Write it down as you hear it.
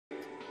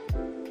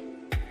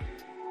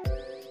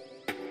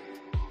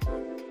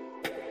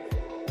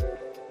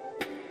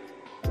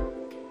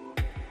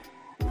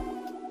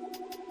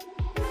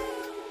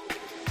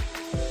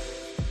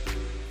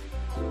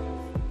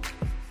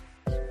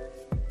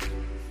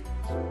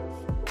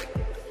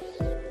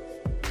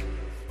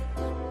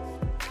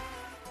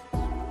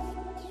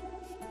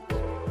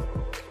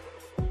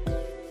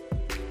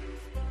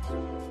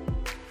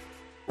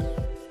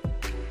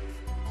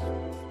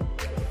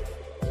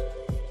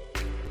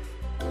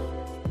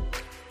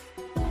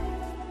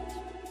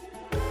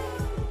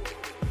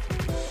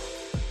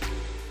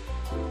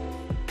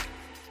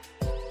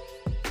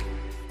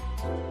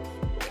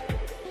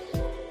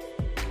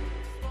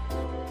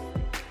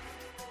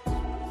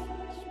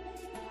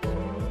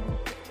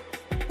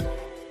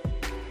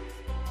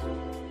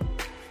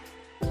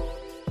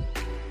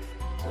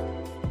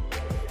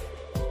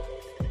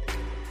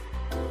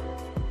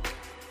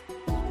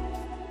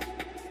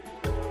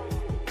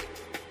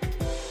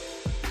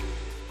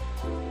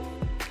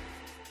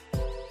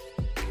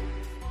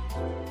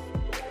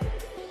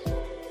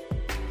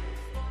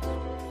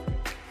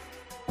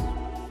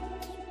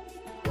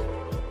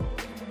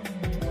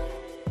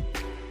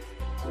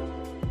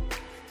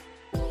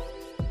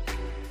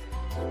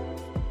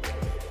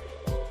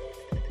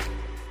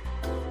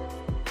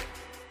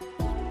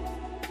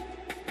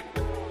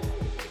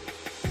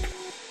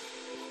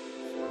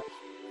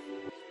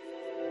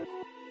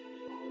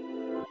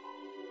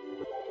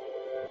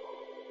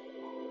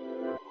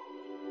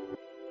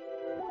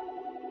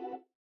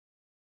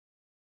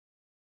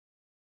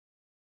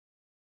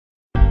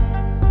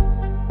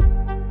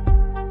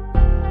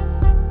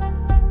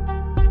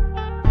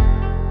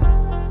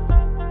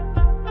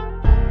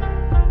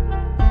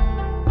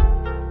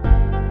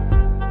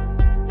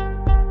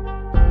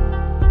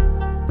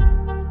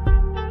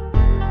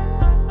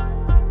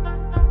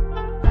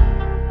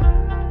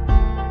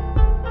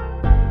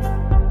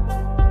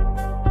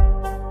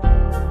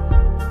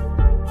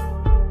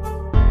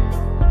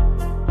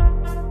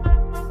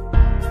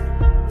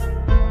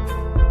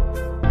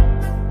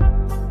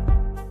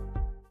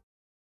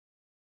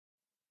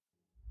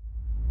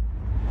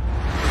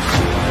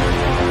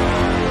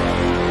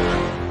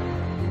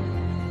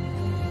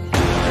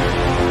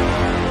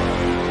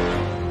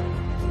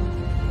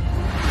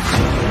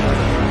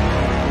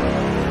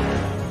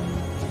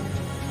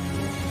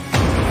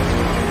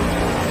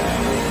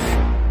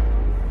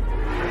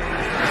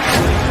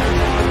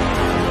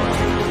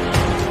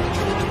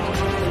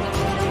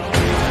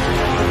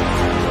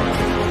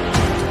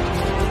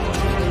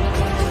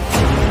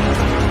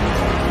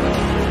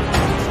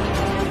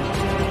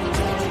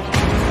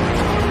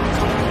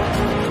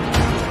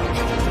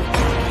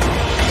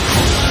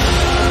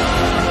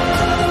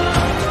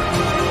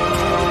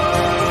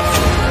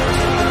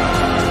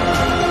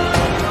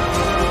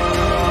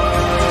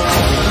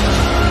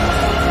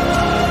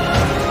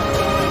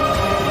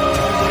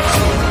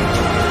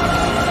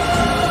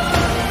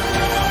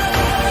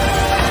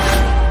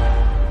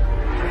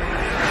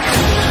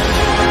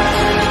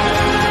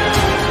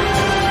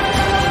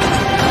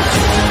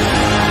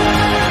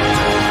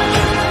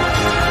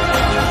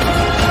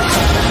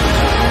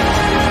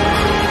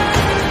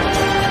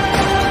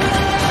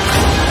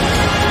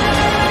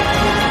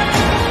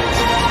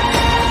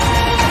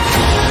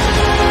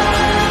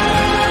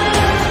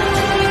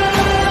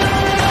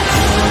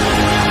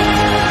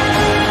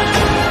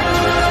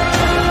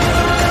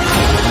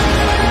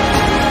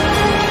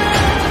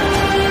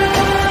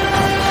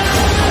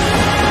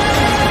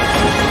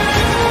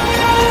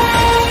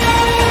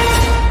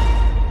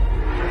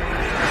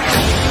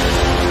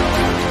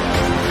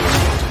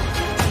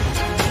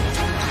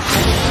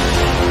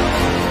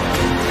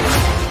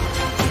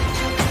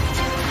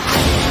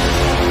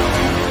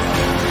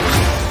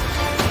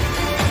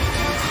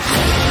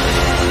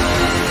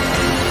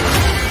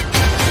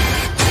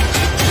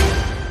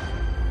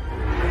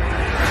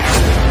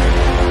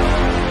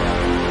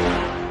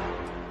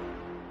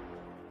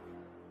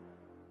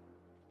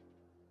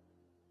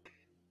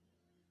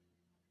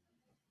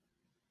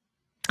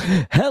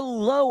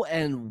Hello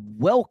and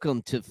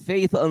welcome to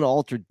Faith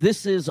Unaltered.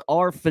 This is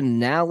our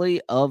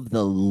finale of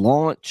the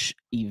launch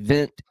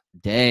event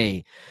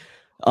day.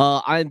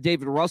 I'm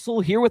David Russell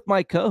here with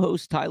my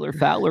co-host Tyler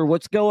Fowler.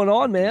 What's going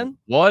on, man?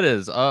 What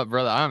is up,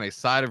 brother? I'm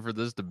excited for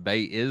this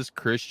debate. Is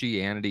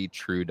Christianity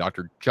true?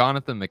 Dr.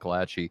 Jonathan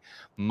McLatchie,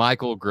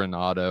 Michael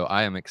Granado.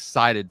 I am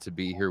excited to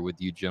be here with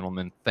you,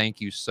 gentlemen.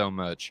 Thank you so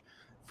much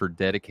for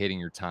dedicating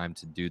your time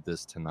to do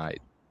this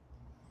tonight.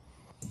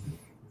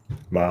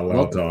 Am I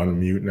allowed to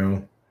unmute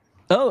now?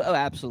 Oh,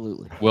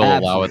 absolutely. We'll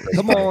allow it.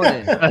 Come on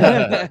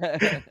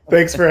in.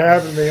 Thanks for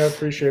having me. I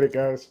appreciate it,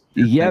 guys.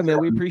 Yeah, man,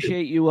 we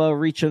appreciate you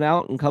reaching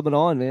out and coming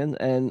on, man.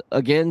 And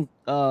again,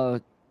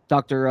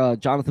 Dr.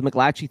 Jonathan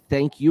McLatchie,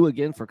 thank you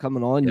again for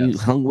coming on. Yes. You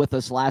hung with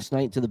us last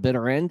night to the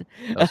bitter end.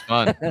 That was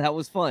fun. That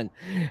was fun.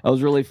 That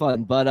was really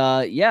fun.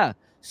 But yeah,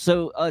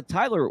 so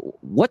Tyler,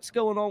 what's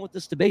going on with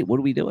this debate? What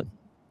are we doing?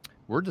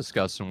 We're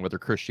discussing whether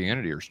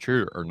Christianity is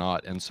true or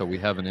not. And so we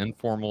have an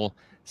informal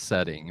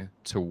setting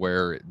to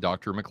where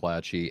Dr.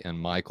 McLatchie and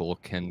Michael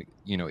can,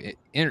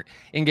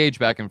 engage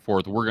back and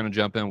forth. We're going to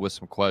jump in with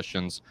some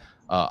questions.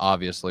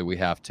 Obviously, we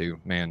have to,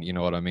 man, you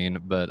know what I mean?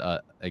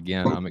 But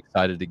again, I'm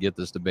excited to get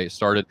this debate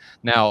started.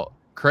 Now,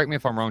 correct me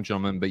if I'm wrong,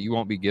 gentlemen, but you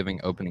won't be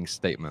giving opening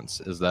statements.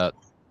 Is that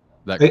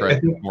that I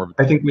correct? think, More.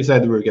 I think we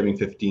said we were giving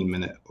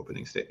 15-minute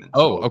opening statements.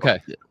 Oh, So okay.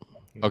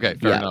 Okay,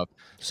 fair Yeah. enough.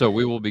 So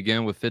we will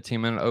begin with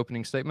 15-minute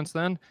opening statements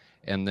then.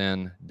 And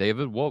then,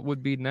 David, what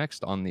would be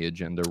next on the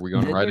agenda? Are we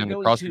going Then right they're into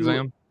going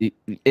cross-exam?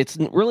 It's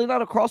really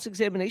not a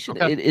cross-examination.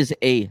 Okay. It is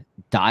a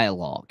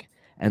dialogue.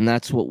 And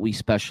that's what we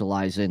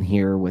specialize in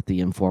here with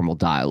the informal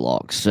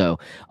dialogue. So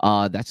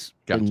that's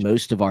Gotcha. in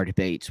most of our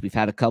debates. We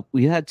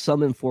had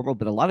some informal,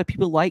 but a lot of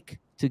people like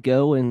to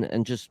go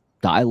and just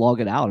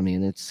dialogue it out. I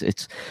mean, it's a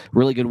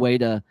really good way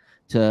to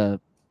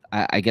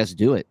I guess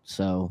do it.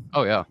 So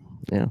Oh, yeah.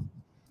 yeah,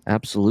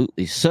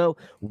 absolutely. So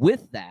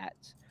with that,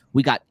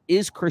 we got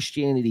Is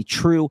Christianity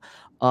True?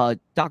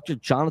 Dr.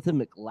 Jonathan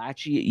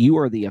McLatchie, you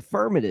are the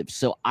affirmative.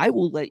 So I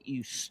will let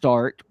you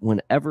start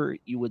whenever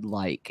you would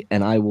like,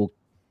 and I will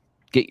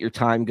get your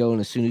time going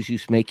as soon as you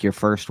make your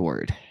first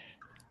word.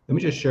 let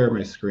me just share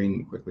my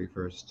screen quickly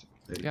first.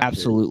 Yeah.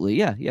 Absolutely.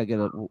 Yeah. Get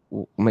it.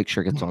 We'll make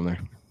sure it gets on there.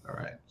 All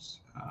right.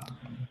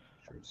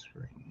 Share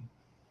screen.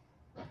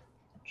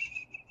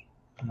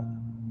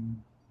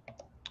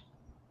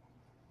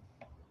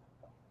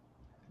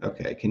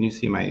 Okay, can you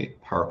see my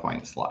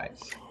PowerPoint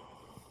slides?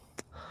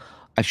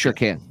 I sure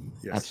can.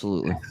 Yes.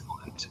 Absolutely.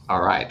 Excellent.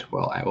 All right.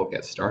 Well, I will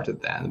get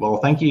started then. Well,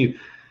 thank you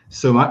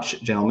so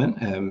much,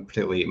 gentlemen,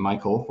 particularly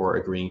Michael, for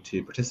agreeing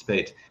to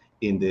participate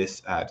in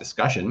this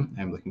discussion.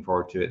 I'm looking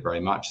forward to it very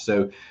much.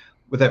 So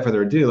without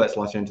further ado, let's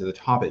launch into the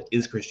topic,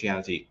 is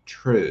Christianity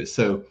true?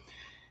 So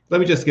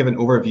let me just give an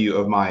overview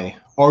of my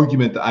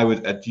argument that I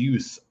would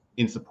adduce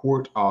in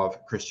support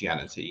of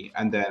Christianity,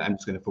 and then I'm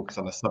just going to focus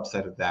on a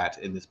subset of that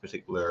in this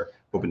particular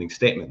opening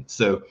statement.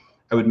 So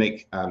I would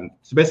make, so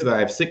basically I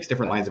have 6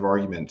 different lines of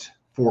argument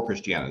for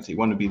Christianity.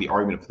 One would be the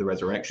argument for the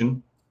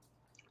resurrection,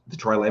 the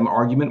trilemma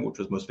argument, which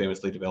was most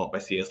famously developed by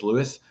C.S.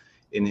 Lewis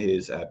in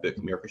his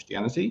book Mere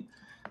Christianity,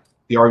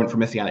 the argument for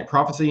messianic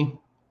prophecy,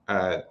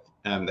 I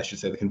should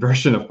say the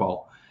conversion of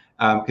Paul,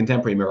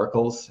 contemporary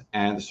miracles,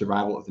 and the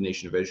survival of the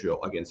nation of Israel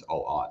against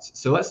all odds.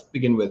 So let's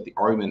begin with the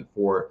argument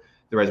for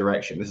the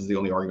resurrection. This is the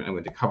only argument I'm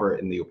going to cover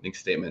in the opening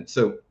statement.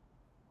 So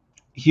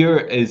here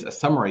is a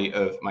summary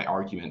of my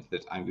argument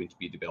that I'm going to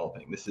be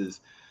developing. This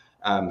is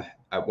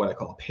what I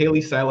call a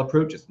Paley-style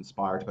approach. It's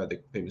inspired by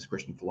the famous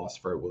Christian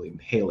philosopher William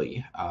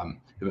Paley,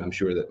 who I'm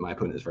sure that my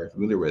opponent is very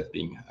familiar with,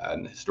 being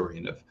an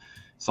historian of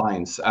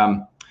science.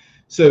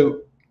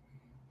 So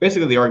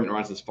basically, the argument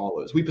runs as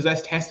follows. We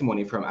possess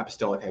testimony from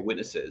apostolic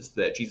eyewitnesses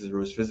that Jesus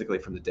rose physically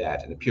from the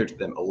dead and appeared to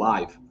them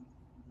alive.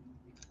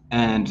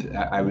 And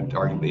I would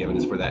argue the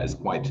evidence for that is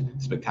quite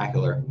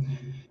spectacular.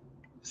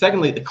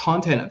 Secondly, the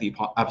content of the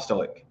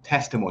apostolic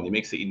testimony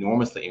makes it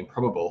enormously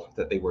improbable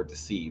that they were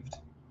deceived.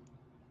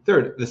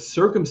 Third, the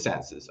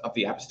circumstances of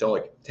the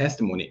apostolic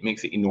testimony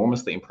makes it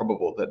enormously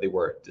improbable that they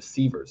were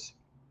deceivers.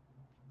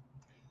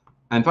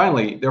 And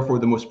finally, therefore,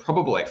 the most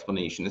probable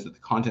explanation is that the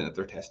content of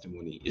their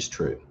testimony is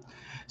true.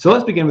 So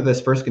let's begin with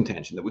this first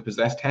contention, that we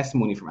possess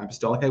testimony from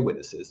apostolic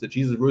eyewitnesses that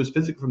Jesus rose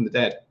physically from the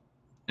dead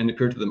and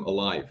appeared to them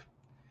alive.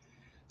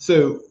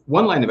 So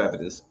one line of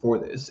evidence for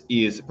this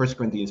is 1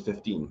 Corinthians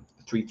 15,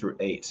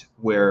 3-8,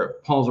 where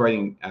Paul's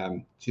writing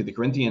to the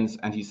Corinthians,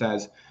 and he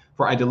says,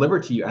 "For I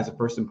delivered to you as of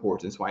first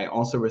importance what I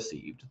also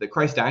received, that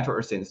Christ died for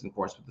our sins in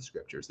accordance with the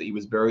Scriptures, that he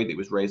was buried, that he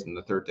was raised on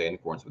the third day in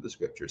accordance with the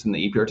Scriptures, and that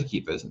he appeared to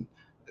Cephas," and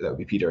that would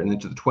be Peter, and then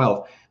to the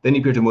 12. Then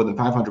he appeared to more than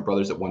 500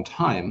 brothers at one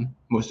time,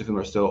 most of whom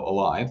are still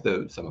alive,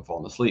 though some have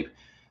fallen asleep.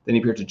 Then he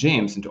appeared to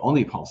James and to all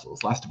the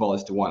apostles. Last of all,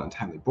 as to one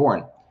untimely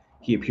born,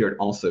 he appeared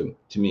also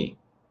to me.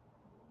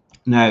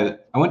 Now,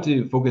 I want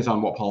to focus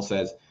on what Paul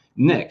says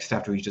next,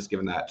 after he's just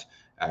given that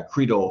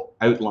creedal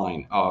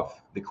outline of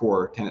the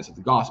core tenets of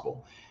the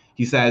gospel.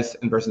 He says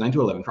in verses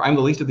 9-11, "For I am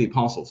the least of the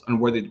apostles,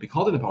 unworthy to be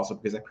called an apostle,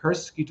 because I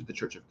persecuted the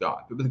church of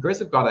God. But with the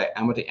grace of God I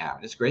am what I am,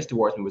 and his grace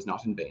towards me was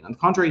not in vain. On the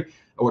contrary,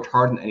 I worked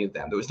hard in any of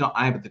them, though it's not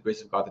I, but the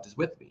grace of God that is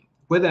with me.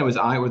 Whether then was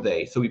I or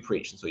they, so we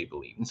preach, and so we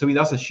believe." And so he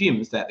thus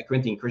assumes that the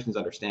Corinthian Christians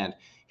understand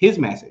his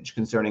message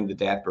concerning the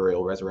death,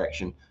 burial,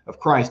 resurrection of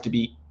Christ to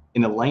be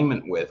in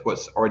alignment with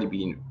what's already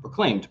been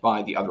proclaimed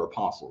by the other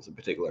apostles, in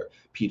particular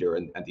Peter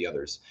and the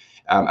others.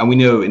 And we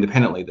know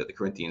independently that the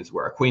Corinthians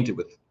were acquainted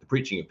with the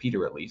preaching of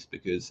Peter, at least,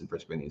 because in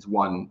 1 Corinthians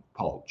 1,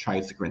 Paul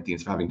chides the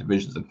Corinthians for having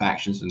divisions and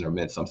factions in their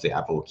midst. Some say,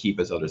 "I follow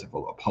Cephas," others, "I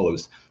follow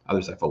Apollos,"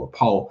 others, "I follow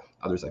Paul,"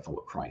 others, "I follow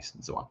Christ,"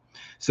 and so on.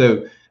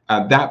 So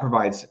that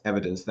provides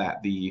evidence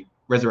that the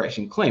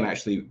resurrection claim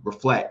actually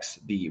reflects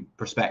the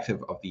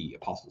perspective of the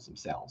apostles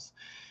themselves.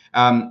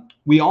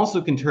 We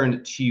also can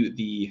turn to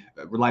the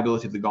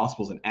reliability of the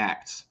Gospels and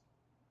Acts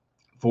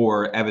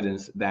for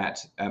evidence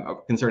that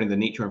concerning the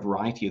nature and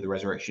variety of the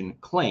resurrection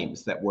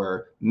claims that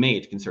were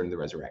made concerning the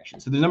resurrection.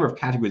 So there's a number of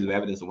categories of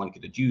evidence that one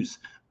could adduce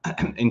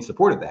in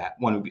support of that.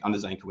 One would be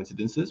undesigned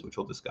coincidences, which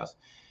we'll discuss,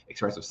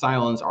 expressive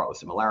silence, artless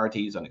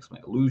similarities,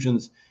 unexplained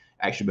allusions,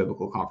 extra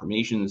biblical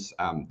confirmations,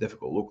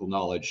 difficult local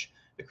knowledge,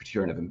 the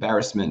criterion of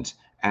embarrassment,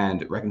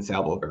 and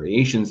reconcilable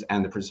variations,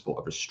 and the principle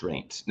of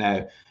restraint.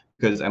 Now,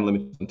 because I'm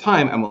limited on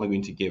time, I'm only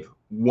going to give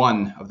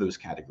one of those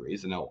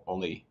categories, and I'll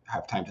only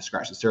have time to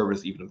scratch the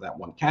surface even of that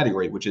one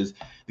category, which is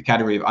the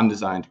category of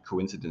undesigned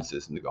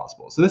coincidences in the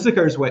gospel. So this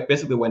occurs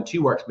basically when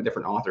two works by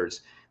different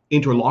authors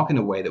interlock in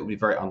a way that would be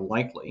very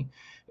unlikely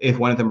if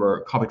one of them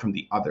were copied from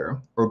the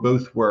other, or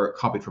both were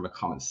copied from a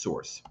common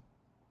source.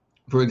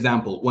 For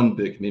example, one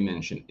book may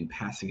mention in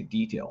passing a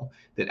detail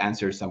that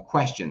answers some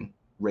question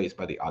raised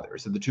by the other.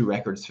 So the two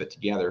records fit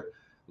together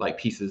like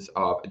pieces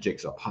of a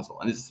jigsaw puzzle.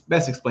 And it's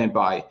best explained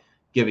by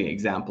giving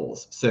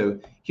examples. So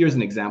here's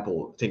an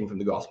example taken from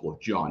the Gospel of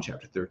John,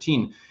 chapter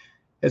 13.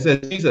 It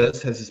says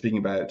Jesus, this is speaking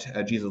about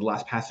Jesus'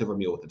 last Passover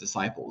meal with the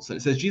disciples. And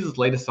it says, Jesus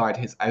laid aside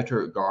his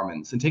outer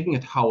garments and taking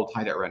a towel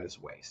tied it around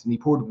his waist. And he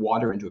poured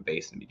water into a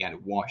basin and began to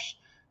wash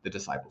the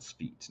disciples'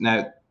 feet.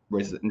 Now,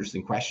 raises an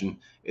interesting question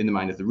in the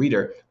mind of the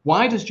reader.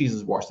 Why does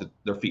Jesus wash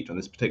their feet on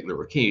this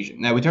particular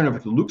occasion? Now, we turn over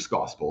to Luke's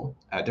Gospel,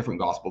 a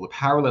different Gospel, the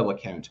parallel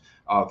account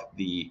of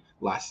the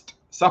Last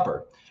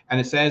Supper. And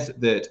it says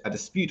that a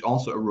dispute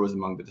also arose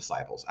among the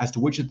disciples as to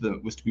which of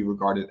them was to be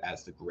regarded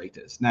as the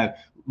greatest. Now,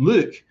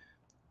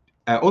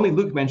 only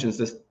Luke mentions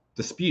this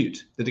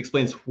dispute that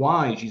explains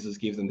why Jesus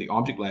gave them the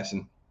object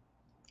lesson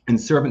in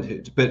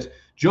servanthood. But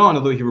John,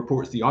 although he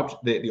reports the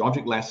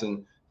object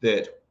lesson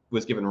that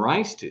was given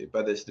rise to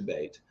by this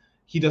debate,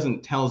 he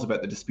doesn't tell us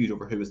about the dispute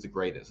over who is the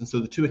greatest. And so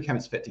the two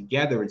accounts fit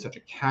together in such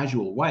a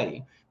casual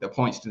way that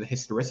points to the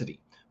historicity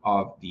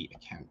of the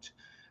account.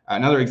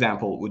 Another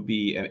example would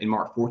be in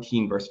Mark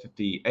 14, verse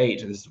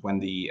 58. This is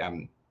when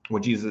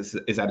Jesus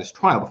is at his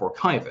trial before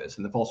Caiaphas,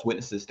 and the false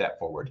witnesses step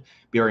forward,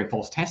 bearing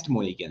false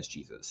testimony against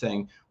Jesus,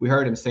 saying, "We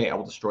heard him say, I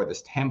will destroy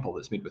this temple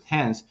that's made with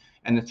hands,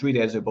 and in 3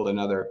 days I will build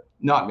another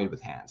not made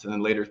with hands." And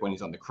then later, when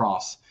he's on the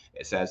cross,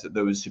 it says that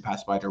those who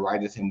passed by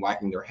derided him,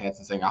 wagging their heads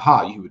and saying,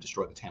 "Aha, you who would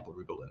destroy the temple,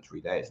 rebuild it in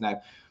 3 days."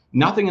 Now,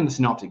 nothing in the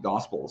Synoptic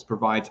Gospels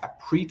provides a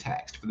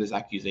pretext for this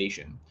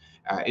accusation.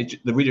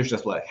 The reader's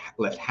just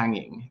left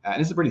hanging. And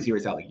this is a pretty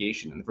serious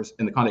allegation.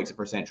 In the context of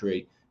first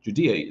century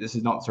Judea, this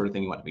is not the sort of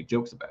thing you want to make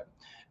jokes about.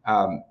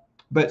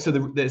 But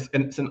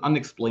it's an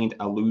unexplained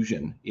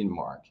allusion in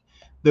Mark.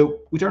 Though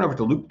we turn over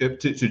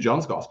to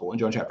John's Gospel in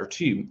John chapter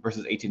 2,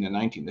 verses 18 and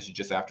 19. This is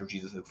just after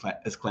Jesus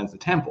has cleansed the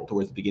temple,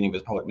 towards the beginning of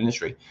his public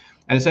ministry.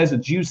 And it says, the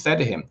Jews said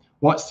to him,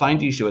 "What sign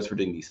do you show us for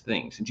doing these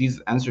things?" And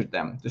Jesus answered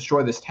them,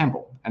 "Destroy this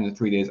temple, and in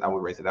 3 days I will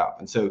raise it up."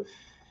 And so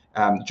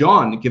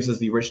John gives us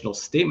the original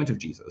statement of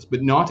Jesus,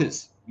 but not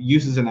its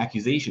use as an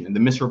accusation and the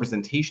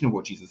misrepresentation of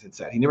what Jesus had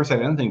said. He never said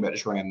anything about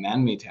destroying a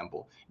man-made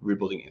temple and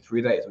rebuilding it in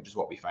 3 days, which is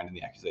what we find in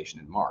the accusation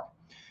in Mark.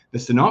 The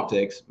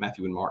Synoptics,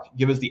 Matthew and Mark,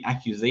 give us the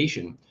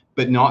accusation,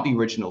 but not the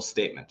original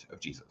statement of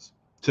Jesus.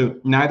 So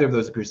neither of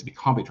those appears to be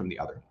copied from the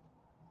other.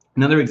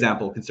 Another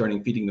example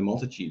concerning feeding the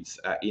multitudes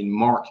in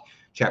Mark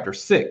chapter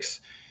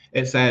 6,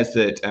 it says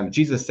that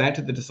Jesus said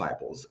to the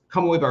disciples,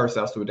 "Come away by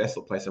ourselves to a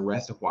desolate place and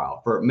rest a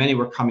while, for many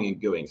were coming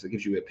and going." So it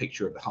gives you a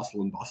picture of the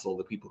hustle and bustle,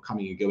 the people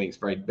coming and going. It's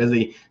very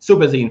busy, so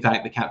busy, in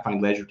fact, they can't find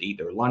leisure to eat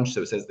their lunch.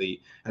 So it says they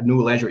had no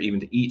leisure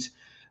even to eat.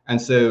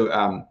 And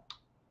so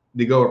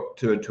they go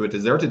to a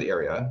deserted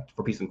area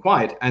for peace and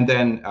quiet. And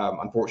then,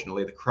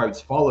 unfortunately, the crowds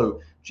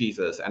follow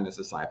Jesus and his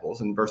disciples.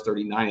 In verse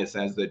 39, it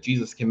says that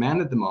Jesus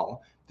commanded them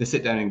all to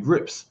sit down in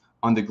groups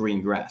on the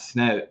green grass.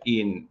 Now,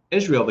 in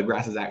Israel, the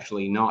grass is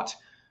actually not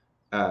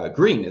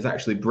green, is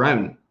actually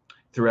brown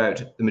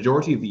throughout the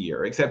majority of the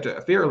year, except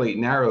a fairly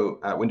narrow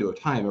window of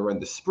time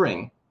around the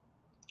spring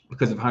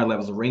because of higher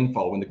levels of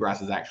rainfall when the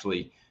grass is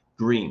actually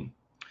green.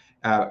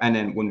 And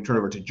then when we turn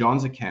over to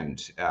John's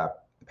account,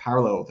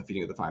 parallel with the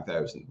feeding of the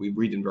 5,000, we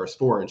read in verse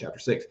 4 in chapter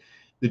 6,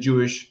 the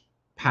Jewish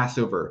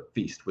Passover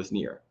feast was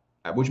near,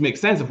 which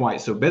makes sense of why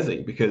it's so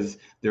busy, because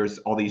there's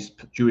all these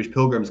Jewish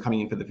pilgrims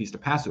coming in for the feast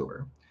of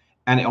Passover.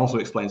 And it also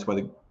explains why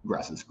the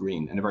grass is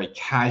green in a very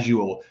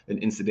casual and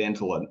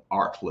incidental and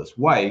artless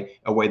way,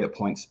 a way that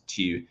points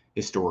to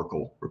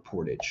historical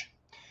reportage.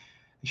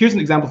 Here's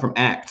an example from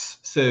Acts.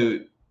 So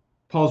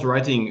Paul's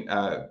writing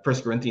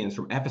 1 Corinthians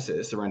from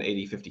Ephesus around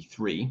AD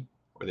 53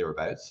 or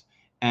thereabouts.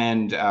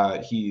 And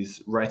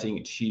he's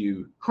writing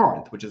to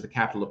Corinth, which is the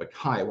capital of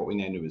Achaia, what we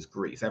now know as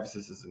Greece.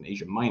 Ephesus is in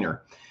Asia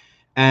Minor.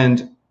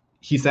 And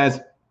he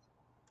says,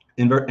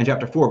 in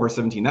chapter 4, verse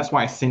 17, "That's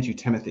why I sent you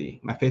Timothy,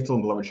 my faithful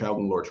and beloved child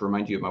in the Lord, to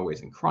remind you of my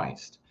ways in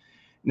Christ."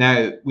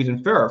 Now, we'd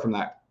infer from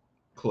that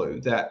clue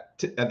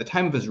that at the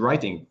time of his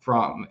writing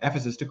from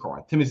Ephesus to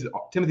Corinth,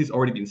 Timothy's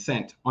already been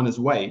sent on his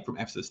way from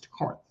Ephesus to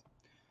Corinth.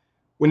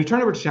 When you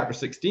turn over to chapter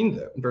 16,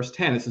 though, in verse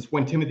 10, it says,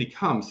 "When Timothy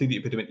comes, see that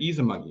you put him at ease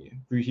among you,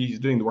 for he's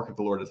doing the work of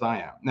the Lord as I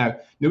am." Now,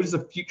 notice the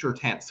future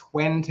tense,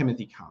 "when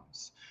Timothy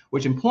comes,"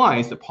 which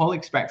implies that Paul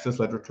expects this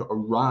letter to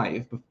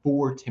arrive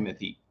before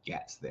Timothy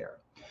gets there.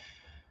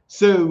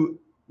 So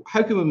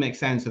how can we make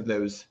sense of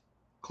those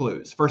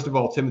clues? First of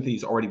all,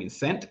 Timothy's already been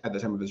sent at the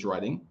time of his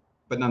writing,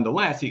 but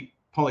nonetheless,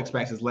 Paul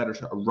expects his letter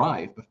to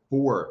arrive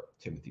before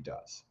Timothy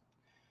does.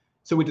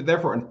 So we could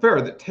therefore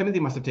infer that Timothy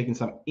must have taken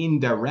some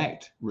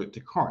indirect route to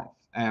Corinth.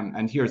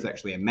 And here's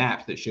actually a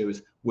map that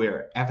shows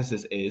where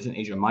Ephesus is in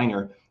Asia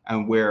Minor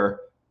and where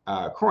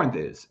Corinth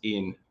is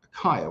in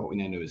Achaia, what we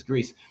now know as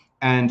Greece.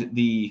 And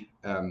the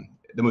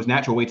the most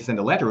natural way to send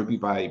a letter would be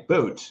by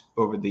boat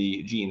over the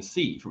Aegean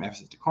Sea from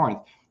Ephesus to Corinth.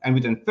 And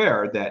we'd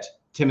infer that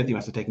Timothy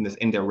must have taken this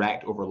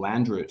indirect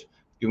overland route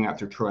going out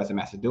through Troas and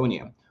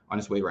Macedonia on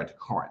his way around to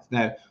Corinth.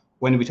 Now,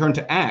 when we turn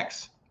to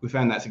Acts, we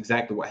found that's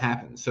exactly what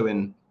happened. So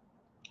in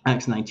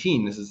Acts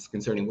 19, this is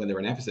concerning when they were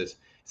in Ephesus, it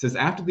says,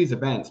 after these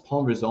events,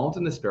 Paul resolved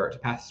in the Spirit to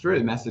pass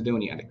through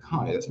Macedonia and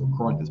Achaia, that's where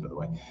Corinth is, by the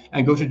way,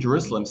 and go to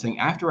Jerusalem, saying,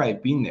 after I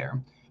have been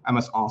there, I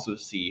must also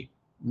see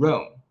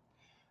Rome.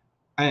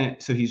 And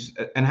so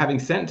having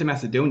sent to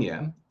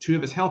Macedonia 2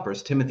 of his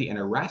helpers, Timothy and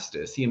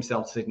Erastus, he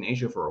himself stayed in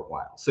Asia for a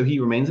while. So he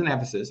remains in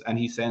Ephesus, and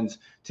he sends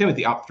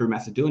Timothy up through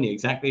Macedonia,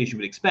 exactly as you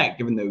would expect,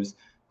 given those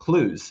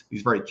clues,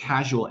 these very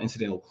casual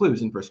incidental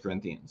clues in 1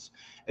 Corinthians.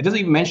 It doesn't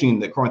even mention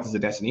that Corinth is a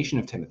destination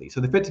of Timothy. So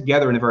they fit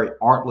together in a very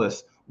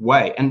artless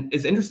way. And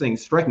it's interesting,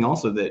 striking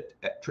also that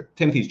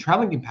Timothy's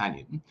traveling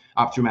companion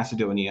up through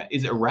Macedonia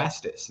is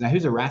Erastus. Now,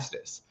 who's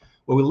Erastus?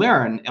 Well, we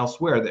learn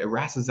elsewhere that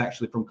Erastus is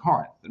actually from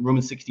Corinth. In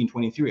Romans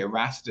 16:23,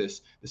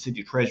 Erastus, the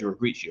city treasurer,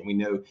 greets you. And we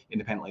know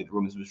independently that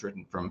Romans was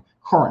written from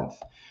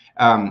Corinth.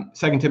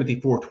 2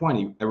 Timothy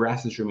 4:20,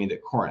 Erastus remained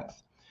at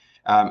Corinth.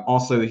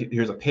 Also,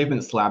 here's a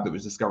pavement slab that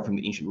was discovered from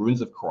the ancient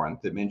ruins of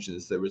Corinth that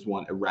mentions there was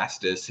one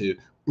Erastus who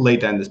laid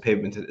down this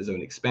pavement at his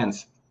own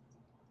expense.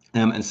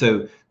 And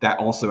so that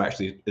also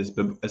actually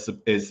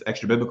is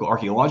extra biblical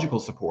archaeological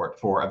support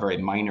for a very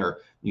minor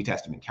New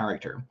Testament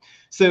character.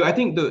 So I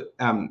think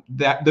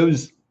that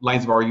those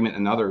lines of argument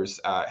and others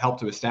help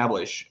to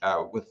establish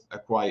with a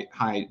quite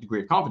high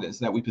degree of confidence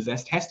that we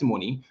possess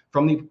testimony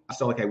from the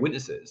apostolic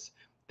eyewitnesses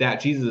that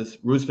Jesus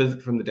rose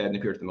physically from the dead and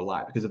appeared to them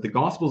alive. Because if the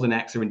Gospels and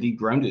Acts are indeed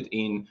grounded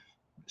in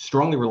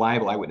strongly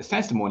reliable eyewitness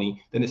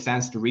testimony, then it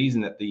stands to reason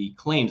that the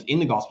claims in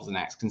the Gospels and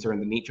Acts concerning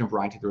the nature and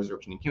variety of the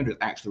resurrection encounters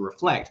actually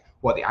reflect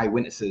what the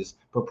eyewitnesses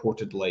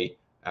purportedly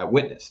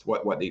witnessed,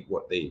 what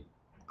they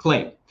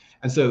claim.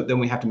 And so then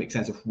we have to make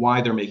sense of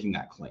why they're making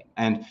that claim.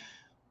 And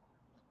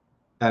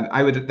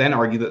I would then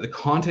argue that the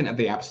content of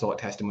the apostolic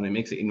testimony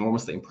makes it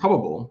enormously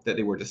improbable that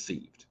they were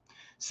deceived.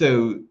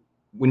 So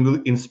when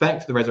we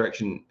inspect the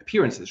resurrection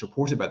appearances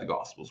reported by the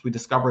Gospels, we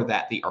discover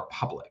that they are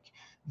public.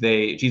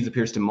 Jesus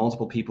appears to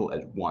multiple people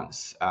at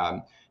once.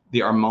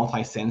 They are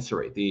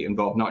multi-sensory. They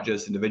involve not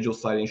just individual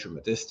sightings from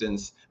a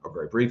distance or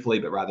very briefly,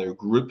 but rather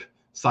group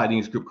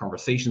sightings, group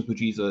conversations with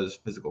Jesus,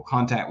 physical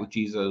contact with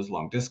Jesus,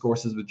 long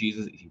discourses with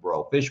Jesus, eating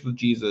broiled fish with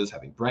Jesus,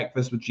 having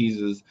breakfast with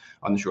Jesus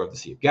on the shore of the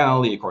Sea of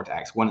Galilee. According to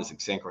Acts 1,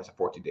 it's across a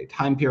 40-day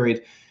time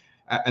period,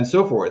 and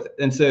so forth.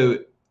 And so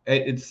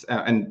it's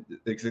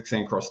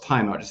extending across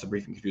time, not just a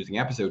brief and confusing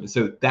episode. And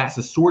so that's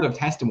the sort of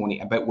testimony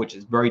about which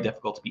is very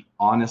difficult to be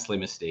honestly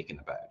mistaken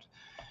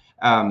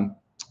about.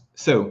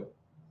 So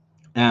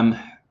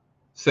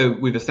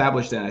we've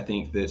established then, I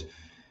think, that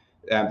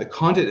the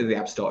content of the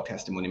apostolic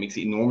testimony makes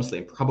it enormously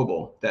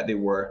improbable that they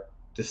were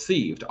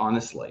deceived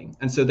honestly.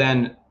 And so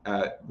then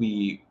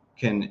we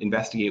can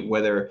investigate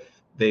whether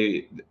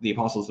the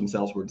apostles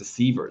themselves were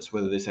deceivers,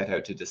 whether they set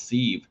out to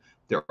deceive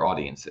their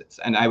audiences.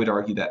 And I would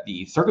argue that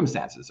the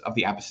circumstances of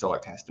the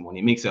apostolic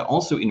testimony makes it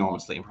also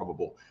enormously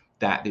improbable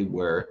that they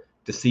were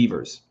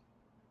deceivers.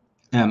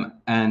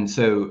 And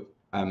so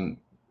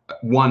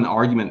one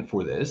argument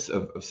for this,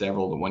 of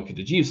several that one could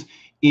deduce,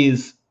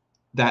 is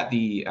that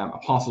the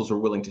apostles were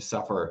willing to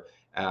suffer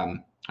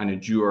and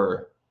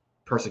endure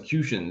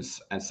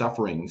persecutions and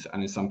sufferings,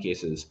 and in some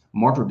cases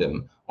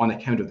martyrdom, on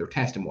account of their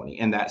testimony.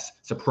 And that's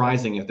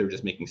surprising if they're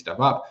just making stuff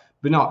up,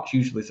 but not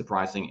hugely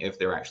surprising if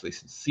they're actually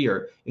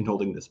sincere in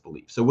holding this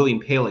belief. So William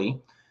Paley,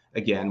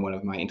 again, one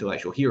of my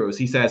intellectual heroes,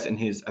 he says in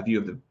his A View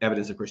of the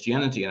Evidence of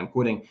Christianity, and I'm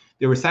quoting,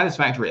 "There was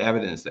satisfactory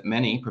evidence that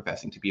many,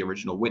 professing to be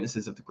original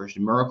witnesses of the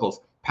Christian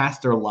miracles,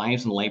 passed their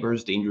lives and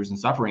labors, dangers, and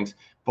sufferings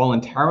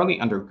voluntarily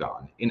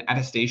undergone in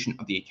attestation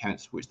of the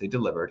accounts which they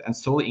delivered, and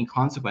solely in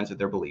consequence of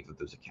their belief of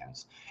those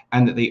accounts,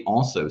 and that they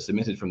also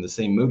submitted from the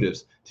same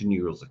motives to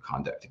new rules of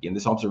conduct." Again,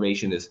 this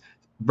observation is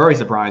very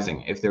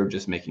surprising if they're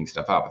just making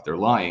stuff up, if they're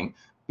lying,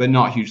 but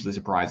not hugely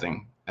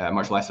surprising,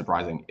 much less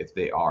surprising if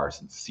they are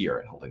sincere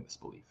in holding this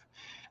belief.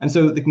 And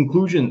so the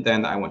conclusion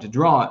then that I want to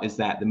draw is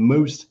that the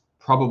most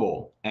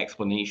probable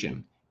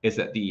explanation is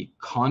that the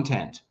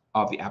content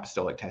of the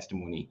apostolic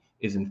testimony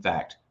is in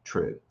fact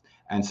true.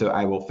 And so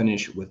I will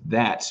finish with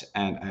that,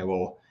 and I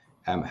will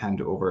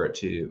hand over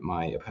to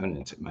my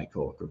opponent,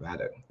 Michael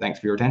Granado. Thanks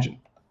for your attention.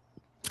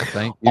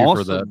 Thank you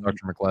for that,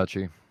 Dr.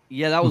 McLatchie.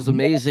 Yeah, that was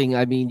amazing.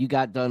 I mean, you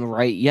got done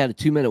right. You had a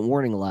 2-minute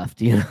warning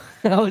left. You know,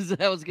 I was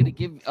going to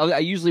give. I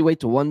usually wait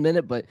to 1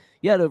 minute, but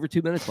you had over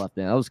 2 minutes left.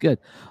 Now that was good.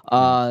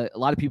 A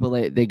lot of people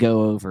they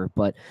go over,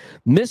 but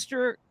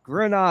Mr.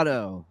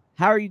 Granado,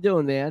 how are you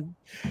doing, man?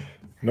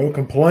 No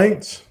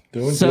complaints.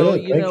 Doing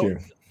good. Thank you.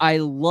 I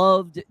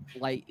loved,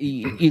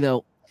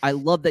 I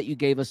love that you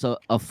gave us a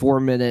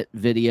 4-minute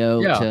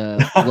video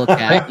to look at.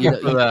 Thank you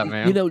for that,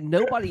 man. You know,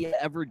 nobody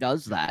ever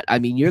does that. I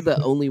mean, you're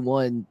the only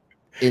one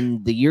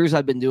in the years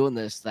I've been doing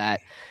this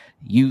that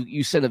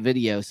you sent a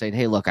video saying,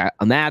 "Hey, look,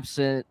 I'm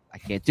absent. I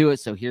can't do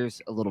it. So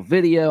here's a little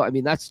video." I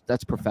mean, that's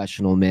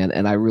professional, man,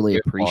 and I really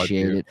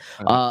appreciate it.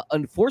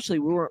 Unfortunately,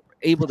 we weren't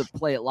able to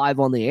play it live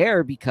on the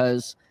air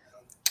because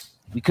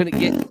We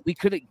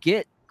couldn't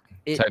get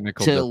it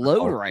Technical to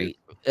load difficulties. right.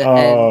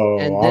 Oh,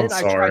 and then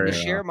I'm I tried to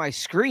sorry. share my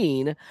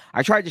screen.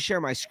 I tried to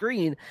share my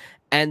screen,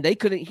 and they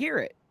couldn't hear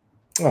it.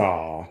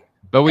 Oh,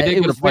 But we did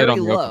It get was to play it very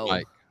on the low. open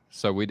mic.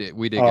 So we did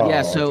get Oh,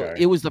 Yeah, to so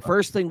okay. it was the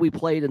first thing we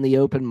played in the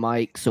open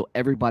mic, so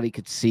everybody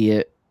could see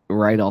it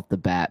right off the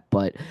bat.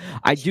 But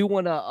I do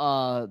want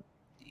to,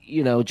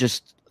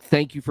 just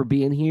thank you for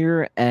being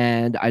here.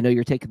 And I know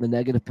you're taking the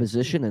negative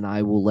position, and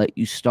I will let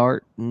you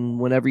start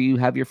whenever you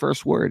have your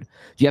first word.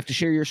 Do you have to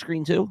share your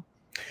screen too?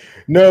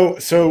 No,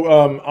 so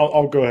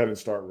I'll go ahead and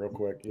start real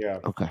quick. Yeah.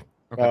 Okay.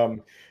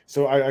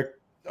 So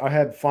I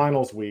had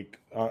finals week.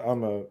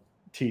 I'm a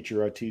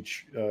teacher. I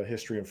teach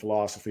history and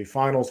philosophy.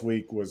 Finals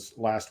week was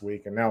last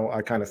week, and now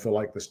I kind of feel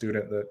like the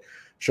student that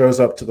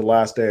shows up to the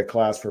last day of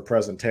class for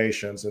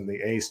presentations, and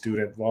the A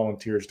student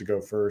volunteers to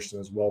go first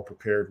and is well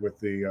prepared with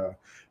the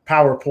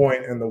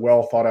PowerPoint and the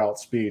well thought out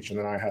speech, and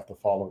then I have to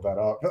follow that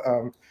up.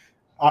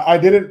 I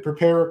didn't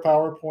prepare a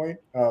PowerPoint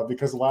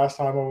because the last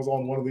time I was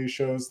on one of these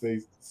shows,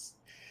 they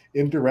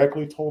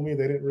indirectly told me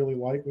they didn't really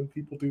like when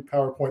people do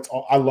PowerPoints.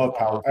 I love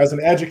PowerPoint. As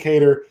an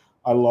educator,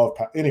 I love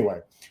anyway.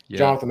 Yeah.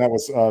 Jonathan, that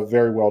was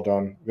very well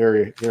done.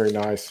 Very, very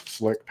nice,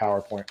 slick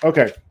PowerPoint.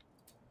 Okay,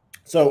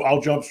 so I'll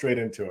jump straight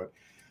into it.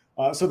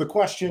 So the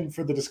question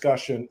for the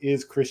discussion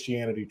is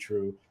Christianity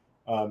true?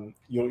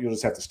 You'll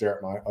just have to stare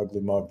at my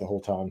ugly mug the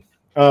whole time.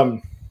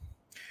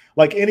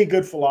 Like any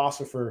good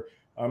philosopher,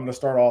 I'm going to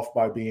start off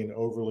by being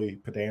overly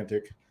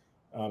pedantic.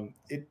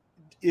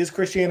 Is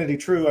Christianity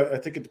true? I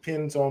think it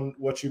depends on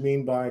what you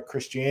mean by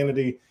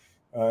Christianity,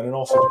 and it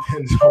also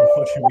depends on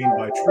what you mean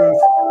by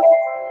truth.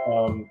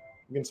 I'm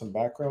getting some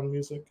background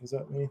music. Is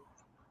that me?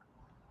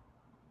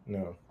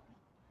 No.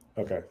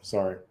 Okay,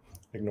 sorry.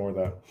 Ignore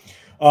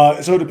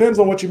that. So it depends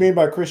on what you mean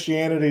by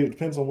Christianity. It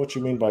depends on what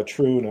you mean by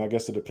true, and I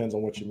guess it depends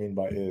on what you mean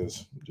by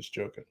is. I'm just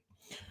joking.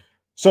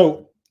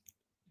 So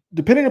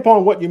depending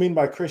upon what you mean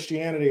by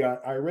Christianity,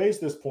 I raised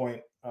this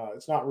point.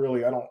 It's not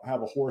really, I don't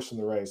have a horse in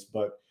the race,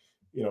 but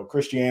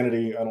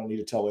Christianity, I don't need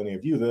to tell any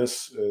of you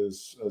this,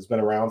 has been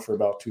around for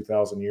about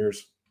 2,000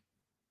 years.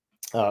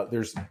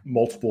 There's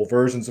multiple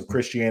versions of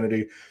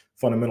Christianity,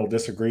 fundamental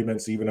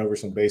disagreements, even over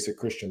some basic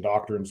Christian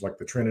doctrines like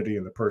the Trinity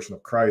and the person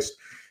of Christ.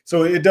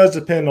 So it does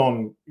depend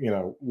on,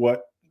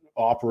 what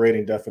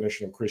operating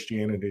definition of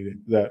Christianity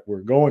that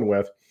we're going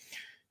with.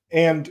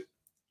 And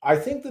I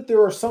think that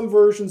there are some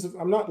versions of,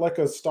 I'm not going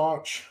to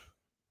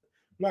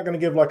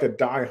give like a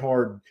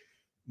diehard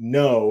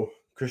no,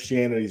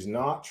 Christianity is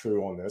not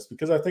true on this,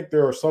 because I think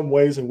there are some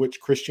ways in which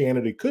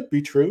Christianity could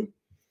be true.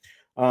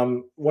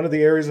 One of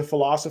the areas of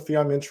philosophy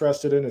I'm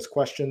interested in is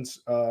questions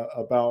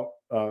about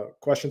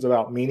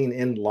meaning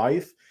in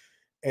life.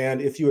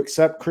 And if you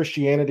accept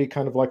Christianity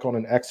kind of like on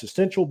an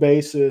existential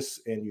basis,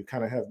 and you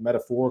kind of have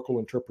metaphorical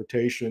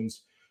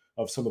interpretations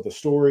of some of the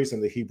stories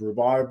in the Hebrew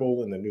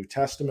Bible and the New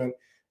Testament,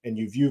 and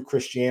you view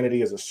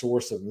Christianity as a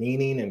source of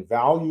meaning and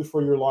value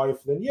for your life,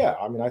 then yeah,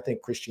 I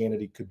think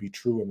Christianity could be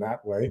true in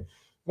that way.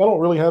 I don't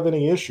really have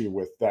any issue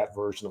with that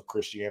version of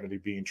Christianity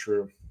being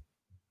true.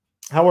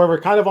 However,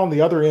 kind of on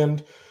the other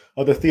end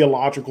of the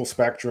theological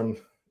spectrum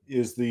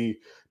is the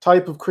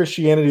type of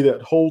Christianity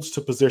that holds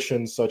to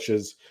positions such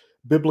as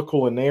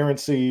biblical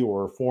inerrancy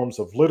or forms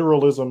of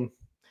literalism.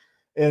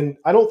 And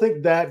I don't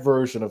think that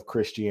version of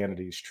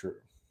Christianity is true,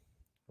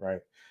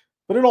 right?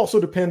 But it also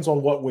depends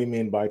on what we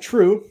mean by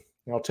true.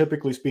 Now,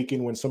 typically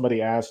speaking, when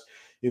somebody asks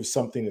if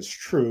something is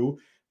true,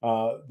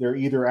 they're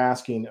either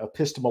asking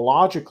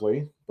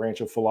epistemologically.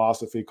 Branch of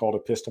philosophy called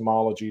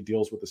epistemology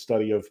deals with the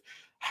study of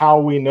how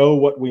we know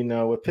what we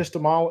know.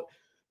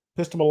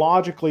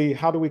 Epistemologically,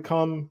 how do we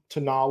come to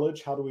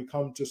knowledge? How do we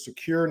come to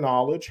secure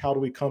knowledge? How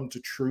do we come to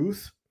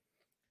truth?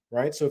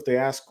 Right? So if they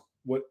ask,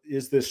 what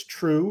is this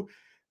true?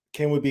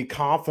 Can we be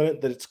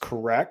confident that it's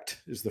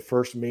correct? Is the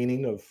first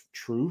meaning of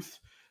truth.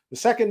 The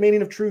second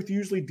meaning of truth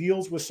usually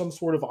deals with some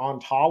sort of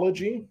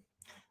ontology.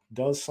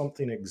 Does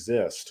something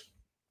exist?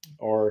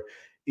 Or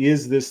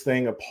is this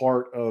thing a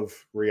part of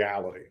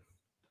reality?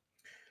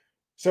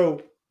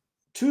 So,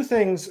 two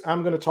things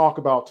I'm going to talk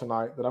about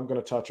tonight that I'm going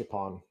to touch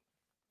upon.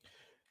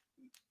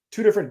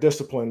 Two different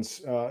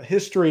disciplines,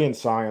 history and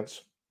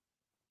science.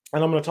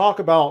 And I'm going to talk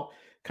about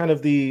kind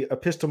of the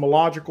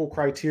epistemological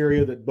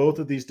criteria that both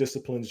of these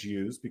disciplines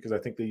use, because I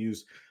think they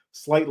use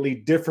slightly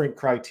different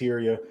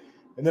criteria.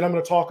 And then I'm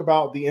going to talk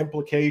about the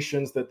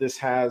implications that this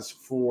has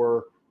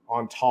for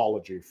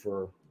ontology,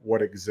 for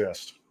what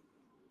exists.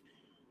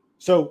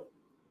 So,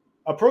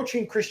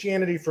 approaching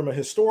Christianity from a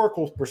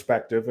historical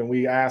perspective, and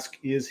we ask,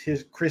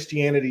 is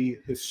Christianity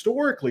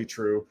historically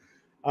true?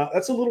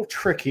 That's a little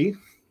tricky,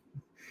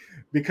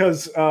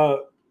 because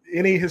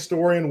any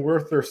historian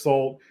worth their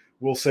salt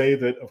will say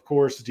that, of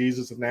course,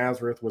 Jesus of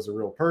Nazareth was a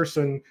real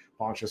person,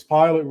 Pontius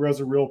Pilate was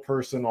a real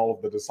person, all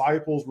of the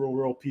disciples were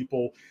real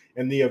people,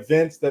 and the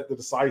events that the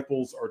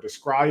disciples are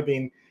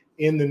describing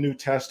in the New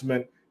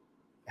Testament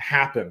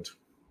happened,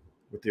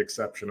 with the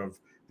exception of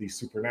these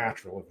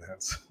supernatural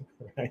events.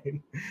 Right?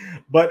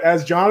 But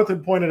as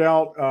Jonathan pointed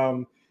out,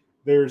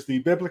 there's the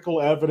biblical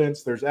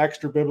evidence, there's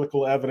extra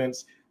biblical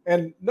evidence.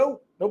 And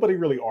nobody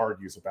really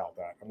argues about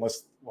that,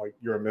 unless like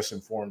you're a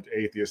misinformed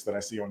atheist that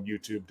I see on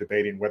YouTube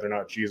debating whether or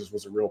not Jesus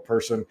was a real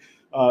person.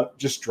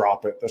 Just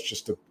drop it. That's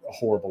just a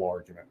horrible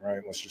argument,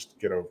 right? Let's just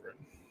get over it.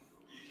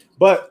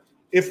 But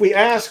if we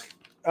ask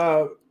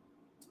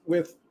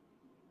with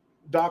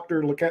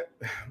Dr.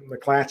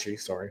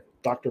 McLatchie's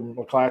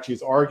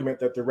argument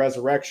that the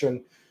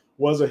resurrection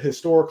was a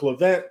historical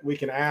event, we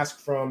can ask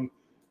from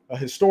a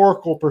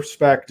historical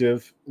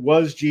perspective,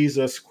 was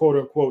Jesus, quote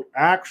unquote,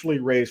 actually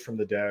raised from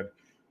the dead?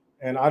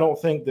 And I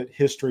don't think that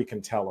history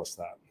can tell us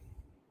that,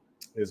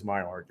 is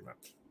my argument.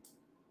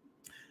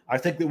 I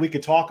think that we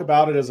could talk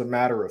about it as a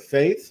matter of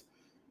faith.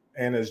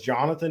 And as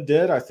Jonathan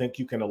did, I think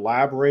you can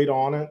elaborate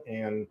on it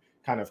and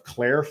kind of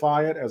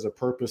clarify it as a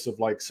purpose of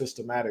like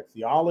systematic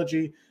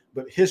theology.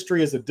 But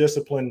history as a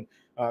discipline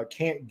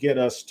can't get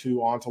us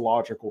to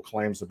ontological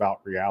claims about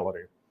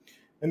reality.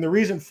 And the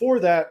reason for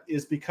that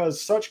is because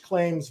such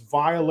claims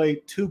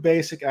violate two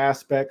basic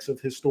aspects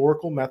of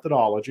historical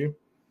methodology.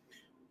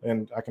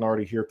 And I can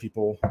already hear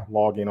people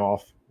logging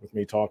off with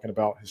me talking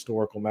about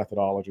historical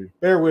methodology.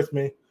 Bear with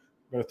me. I'm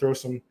going to throw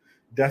some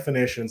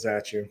definitions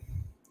at you.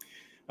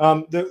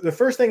 The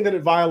first thing that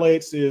it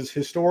violates is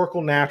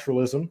historical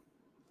naturalism.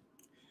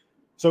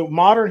 So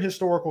modern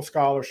historical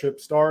scholarship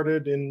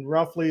started in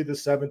roughly the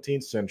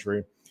 17th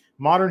century.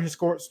 Modern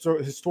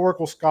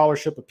historical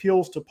scholarship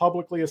appeals to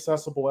publicly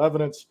accessible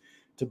evidence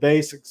to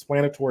base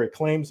explanatory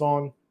claims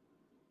on.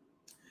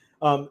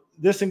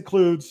 This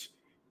includes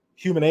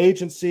human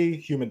agency,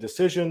 human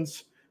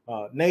decisions,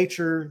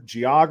 nature,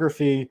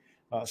 geography,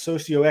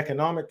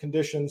 socioeconomic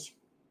conditions.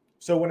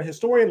 So when a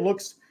historian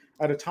looks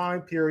at a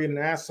time period and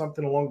asks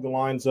something along the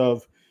lines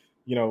of,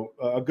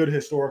 a good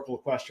historical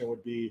question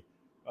would be,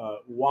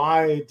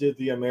 why did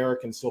the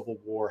American Civil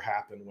War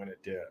happen when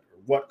it did? Or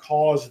what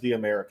caused the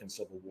American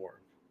Civil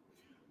War?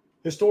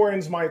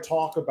 Historians might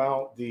talk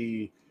about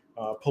the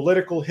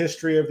political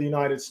history of the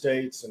United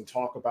States and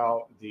talk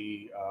about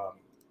the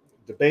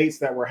debates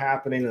that were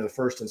happening in the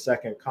First and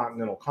Second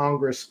Continental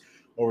Congress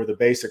over the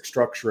basic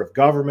structure of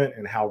government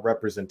and how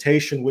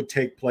representation would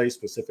take place,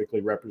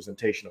 specifically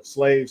representation of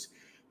slaves.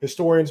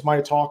 Historians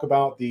might talk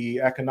about the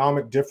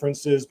economic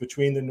differences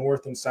between the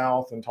North and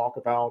South and talk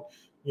about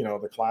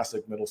the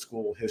classic middle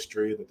school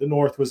history that the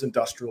North was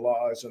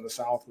industrialized and the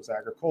South was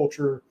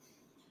agriculture.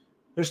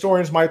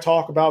 Historians might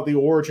talk about the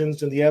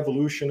origins and the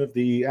evolution of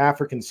the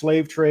African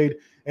slave trade,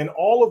 and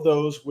all of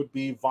those would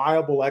be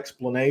viable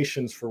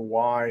explanations for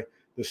why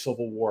the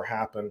Civil War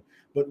happened.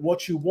 But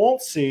what you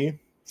won't see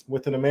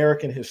with an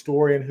American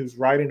historian who's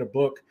writing a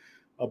book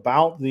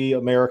about the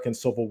American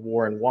Civil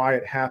War and why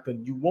it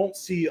happened, you won't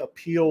see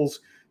appeals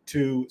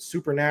to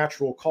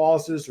supernatural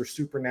causes or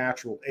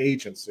supernatural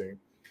agency.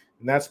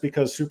 And that's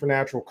because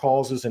supernatural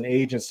causes and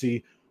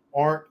agency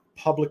aren't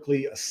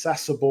publicly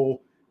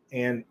accessible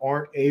and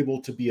aren't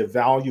able to be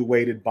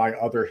evaluated by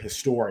other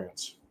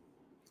historians.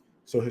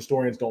 So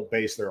historians don't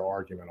base their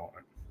argument on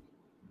it.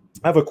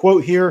 I have a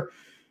quote here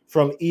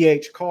from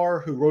E.H.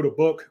 Carr, who wrote a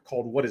book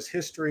called What is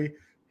History?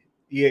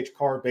 E.H.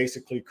 Carr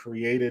basically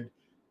created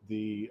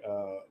the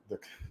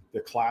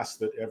class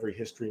that every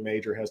history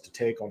major has to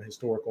take on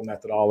historical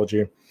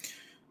methodology.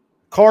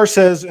 Carr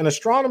says, an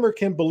astronomer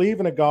can believe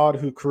in a God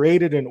who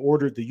created and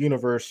ordered the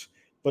universe,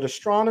 but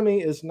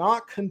astronomy is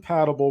not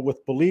compatible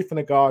with belief in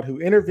a God who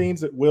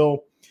intervenes at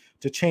will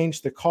to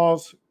change the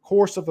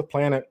course of the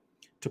planet,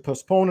 to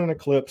postpone an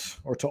eclipse,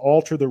 or to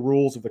alter the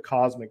rules of the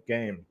cosmic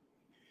game.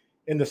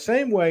 In the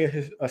same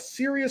way, a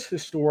serious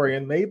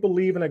historian may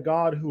believe in a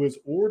God who has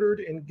ordered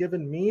and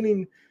given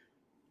meaning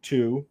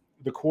to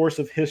the course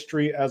of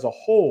history as a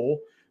whole,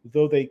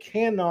 though they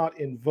cannot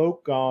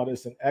invoke God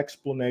as an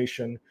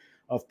explanation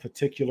of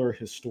particular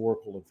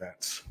historical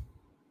events.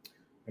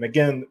 And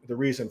again, the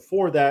reason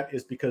for that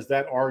is because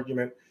that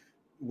argument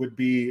would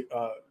be,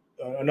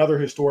 another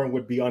historian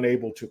would be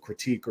unable to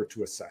critique or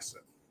to assess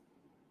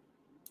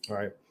it. All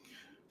right.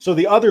 So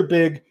the other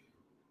big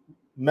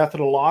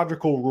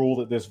methodological rule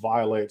that this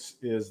violates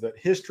is that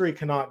history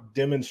cannot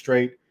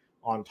demonstrate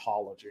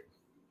ontology.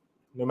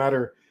 No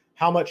matter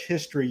how much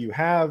history you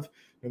have,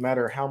 no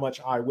matter how much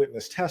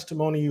eyewitness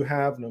testimony you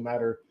have, no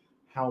matter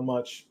how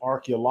much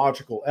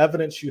archaeological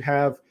evidence you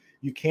have,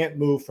 you can't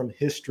move from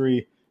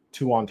history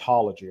to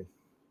ontology.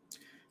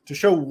 To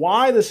show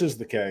why this is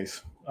the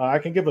case, I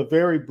can give a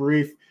very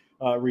brief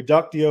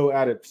reductio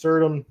ad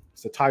absurdum.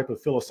 It's a type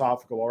of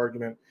philosophical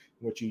argument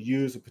in which you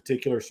use a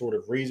particular sort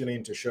of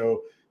reasoning to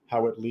show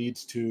how it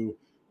leads to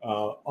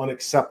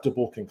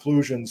unacceptable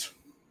conclusions.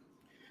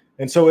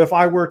 And so if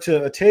I were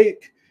to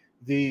take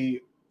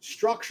the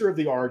structure of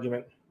the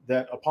argument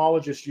that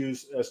apologists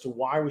use as to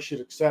why we should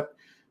accept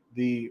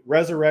the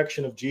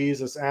resurrection of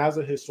Jesus as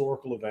a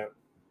historical event,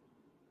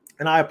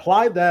 and I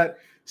applied that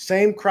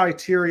same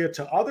criteria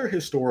to other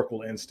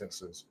historical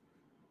instances,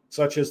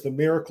 such as the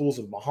miracles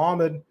of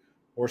Muhammad,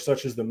 or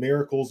such as the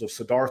miracles of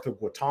Siddhartha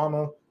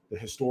Gautama, the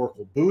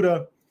historical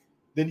Buddha,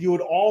 then you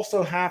would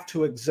also have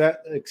to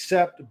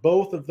accept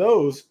both of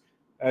those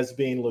as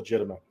being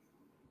legitimate.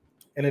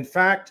 And in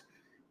fact,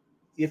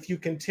 if you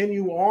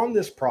continue on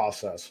this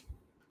process,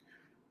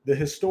 the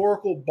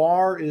historical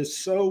bar is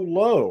so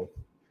low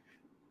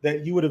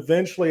that you would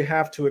eventually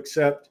have to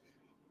accept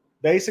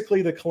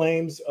basically the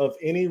claims of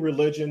any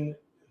religion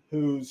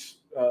whose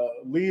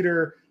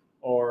leader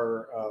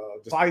or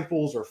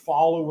disciples or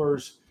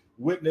followers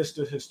witnessed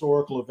a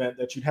historical event,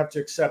 that you'd have to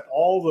accept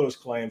all those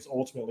claims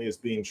ultimately as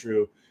being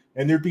true.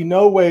 And there'd be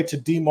no way to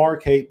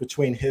demarcate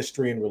between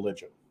history and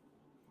religion.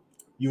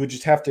 You would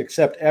just have to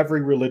accept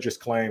every religious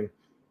claim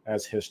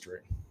as history.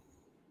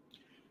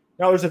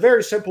 Now, there's a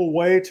very simple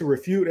way to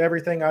refute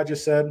everything I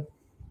just said.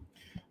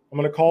 I'm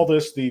going to call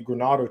this the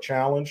Granado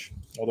Challenge,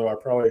 although I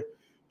probably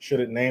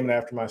shouldn't name it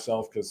after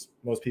myself because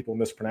most people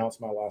mispronounce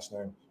my last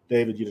name.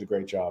 David, you did a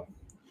great job.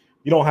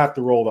 You don't have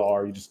to roll the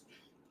R. You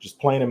just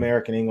plain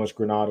American English,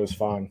 Granado is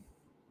fine.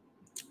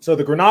 So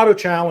the Granado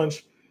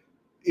Challenge,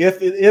 if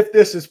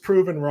this is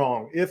proven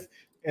wrong,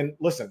 and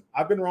listen,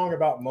 I've been wrong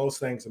about most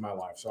things in my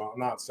life, so I'm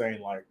not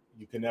saying like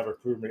you can never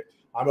prove me.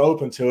 I'm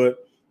open to it.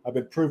 I've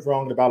been proved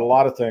wrong about a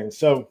lot of things.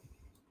 So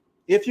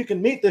if you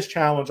can meet this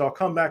challenge, I'll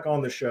come back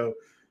on the show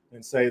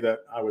and say that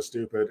I was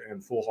stupid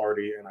and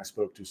foolhardy and I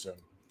spoke too soon.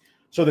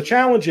 So the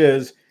challenge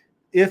is,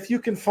 if you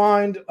can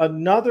find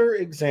another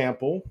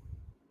example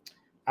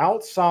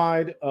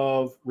outside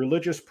of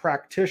religious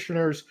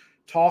practitioners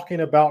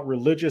talking about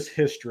religious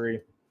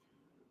history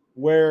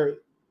where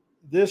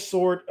this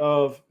sort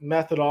of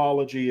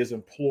methodology is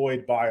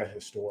employed by a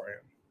historian.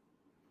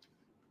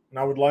 And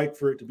I would like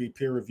for it to be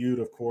peer-reviewed,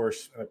 of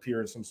course, and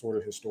appear in some sort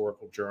of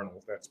historical journal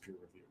if that's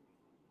peer-reviewed.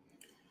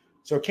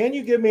 So can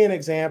you give me an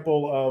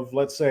example of,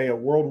 let's say, a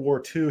World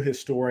War II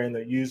historian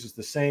that uses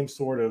the same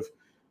sort of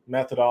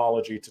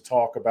methodology to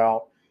talk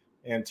about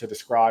and to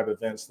describe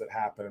events that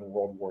happened in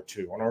World War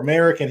II? An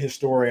American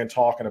historian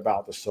talking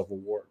about the Civil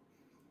War.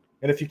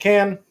 And if you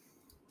can,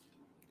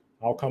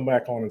 I'll come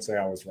back on and say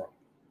I was wrong.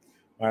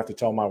 I have to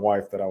tell my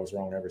wife that I was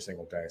wrong every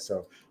single day.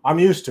 So I'm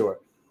used to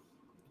it,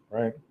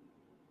 right?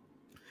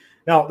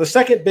 Now, the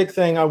second big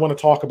thing I want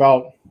to talk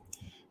about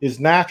is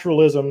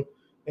naturalism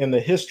and the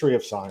history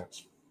of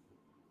science.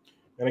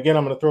 And again,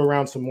 I'm going to throw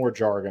around some more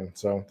jargon.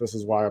 So this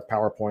is why a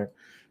PowerPoint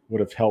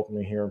would have helped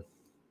me here.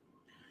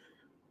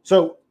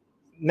 So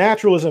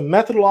naturalism,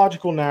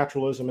 methodological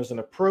naturalism, is an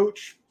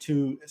approach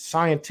to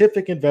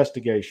scientific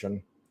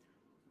investigation.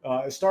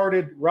 It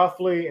started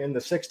roughly in the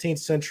 16th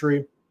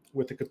century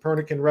with the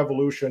Copernican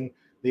revolution,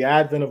 the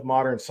advent of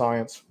modern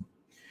science.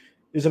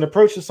 Is an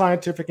approach to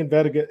scientific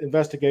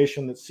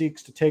investigation that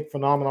seeks to take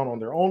phenomena on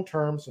their own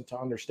terms and to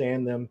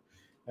understand them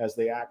as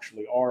they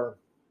actually are.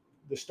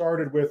 This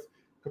started with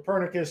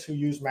Copernicus, who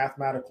used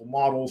mathematical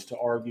models to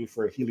argue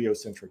for a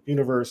heliocentric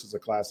universe, as a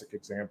classic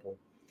example.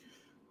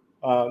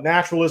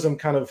 Naturalism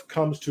kind of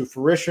comes to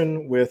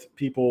fruition with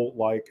people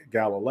like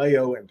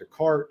Galileo and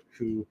Descartes,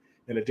 who,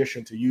 in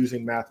addition to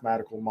using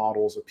mathematical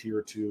models,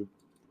 appeal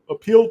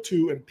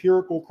to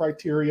empirical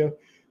criteria,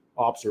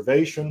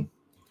 observation,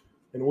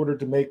 in order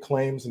to make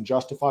claims and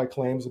justify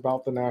claims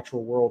about the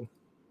natural world.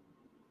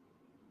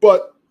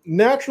 But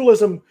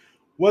naturalism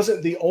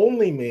wasn't the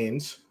only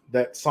means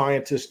that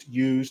scientists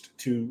used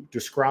to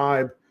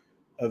describe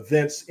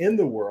events in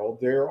the world.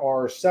 There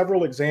are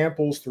several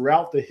examples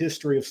throughout the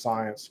history of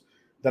science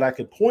that I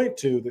could point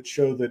to that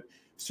show that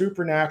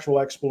supernatural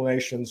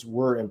explanations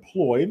were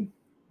employed.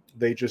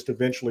 They just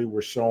eventually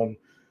were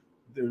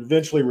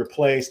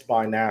replaced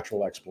by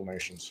natural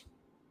explanations.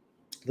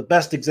 The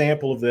best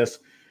example of this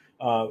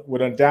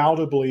would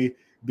undoubtedly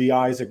be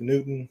Isaac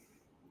Newton.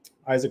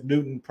 Isaac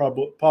Newton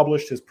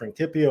published his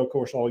Principia. Of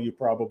course, all you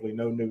probably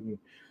know Newton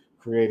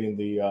creating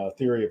the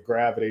theory of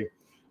gravity.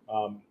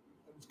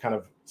 It's kind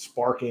of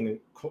sparking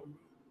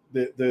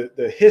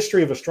the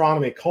history of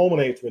astronomy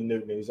culminates with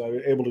Newton. He's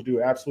able to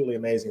do absolutely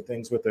amazing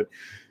things with it.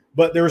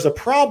 But there was a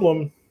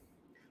problem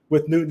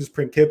with Newton's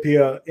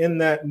Principia in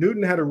that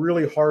Newton had a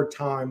really hard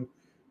time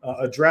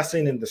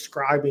addressing and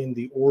describing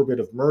the orbit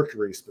of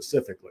Mercury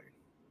specifically.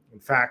 In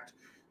fact,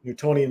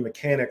 Newtonian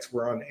mechanics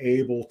were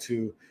unable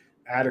to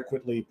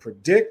adequately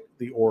predict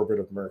the orbit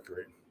of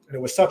Mercury. And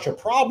it was such a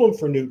problem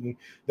for Newton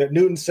that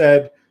Newton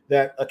said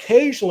that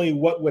occasionally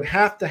what would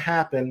have to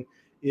happen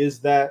is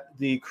that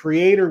the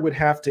creator would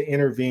have to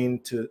intervene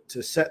to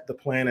set the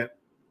planet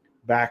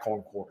back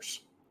on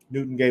course.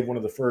 Newton gave one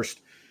of the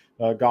first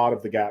God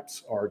of the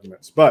gaps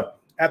arguments. But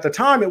at the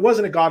time, it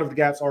wasn't a God of the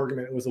gaps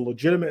argument. It was a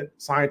legitimate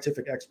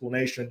scientific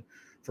explanation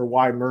for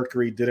why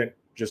Mercury didn't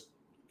just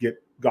get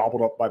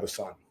gobbled up by the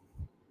sun.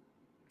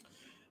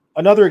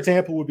 Another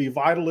example would be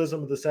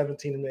vitalism of the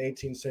 17th and the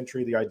 18th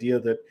century, the idea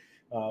that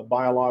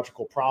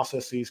biological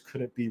processes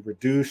couldn't be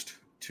reduced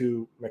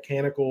to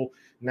mechanical,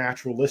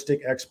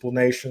 naturalistic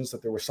explanations,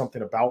 that there was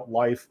something about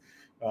life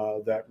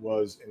that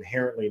was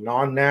inherently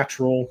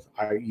non-natural,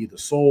 i.e. the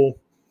soul.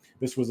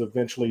 This was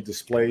eventually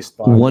displaced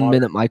by 1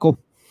 minute, Michael.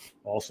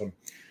 Awesome.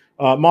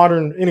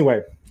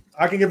 Anyway,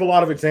 I can give a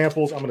lot of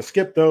examples. I'm going to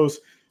skip those.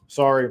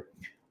 Sorry.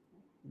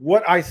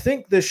 What I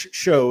think this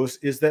shows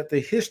is that the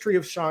history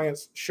of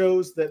science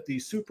shows that the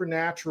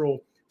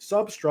supernatural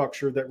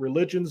substructure that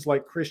religions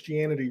like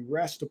Christianity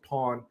rest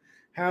upon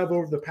have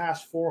over the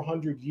past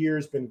 400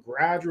 years been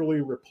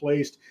gradually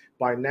replaced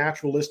by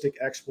naturalistic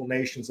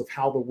explanations of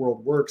how the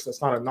world works.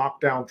 That's not a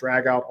knockdown,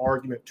 drag out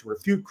argument to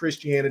refute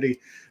Christianity,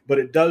 but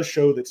it does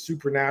show that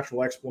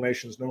supernatural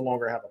explanations no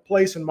longer have a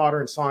place in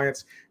modern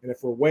science. And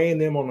if we're weighing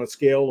them on a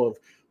scale of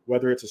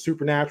whether it's a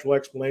supernatural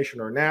explanation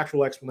or a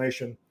natural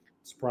explanation,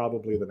 it's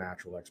probably the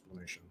natural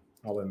explanation.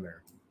 I'll end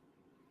there.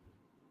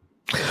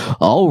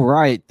 All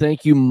right.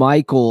 Thank you,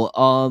 Michael.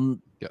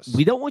 Yes.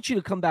 We don't want you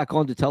to come back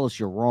on to tell us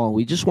you're wrong.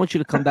 We just want you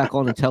to come back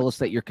on and tell us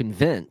that you're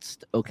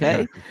convinced.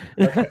 Okay.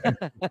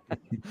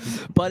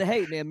 But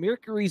hey, man,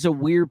 Mercury's a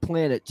weird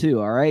planet too.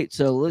 All right.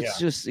 So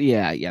let's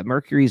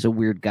Mercury's a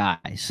weird guy.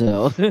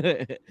 So,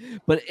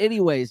 but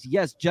anyways,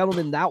 yes,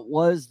 gentlemen, that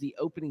was the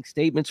opening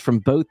statements from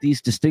both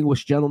these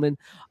distinguished gentlemen.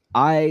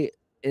 I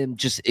am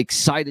just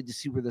excited to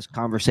see where this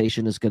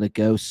conversation is going to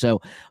go. So,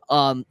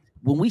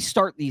 when we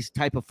start these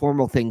type of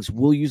formal things,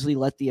 we'll usually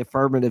let the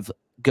affirmative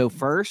go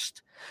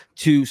first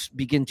to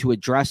begin to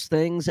address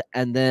things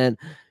and then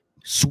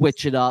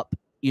switch it up.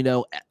 You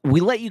know,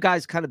 we let you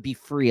guys kind of be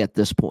free at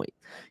this point,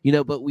 you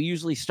know, but we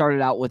usually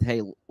started out with,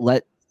 hey,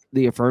 let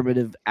the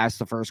affirmative ask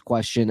the first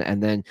question,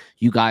 and then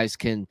you guys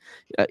can,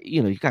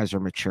 you know, you guys are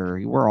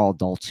mature. We're all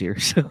adults here,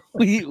 so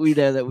we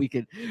know that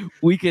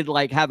we could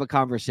like have a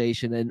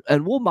conversation,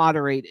 and we'll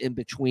moderate in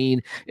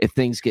between if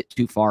things get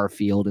too far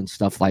afield and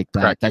stuff like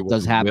that. That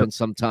does happen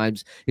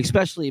sometimes,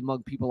 especially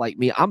among people like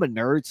me. I'm a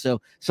nerd, so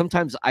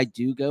sometimes I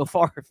do go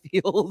far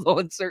afield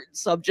on certain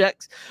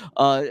subjects.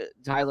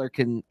 Tyler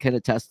can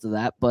attest to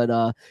that.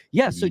 But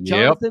yeah, so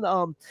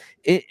Jonathan,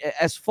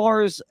 as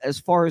far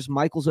as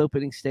Michael's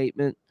opening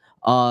statement,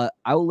 I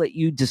will let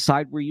you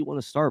decide where you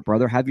want to start,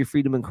 brother. Have your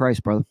freedom in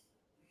Christ, brother.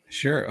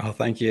 Sure. Oh,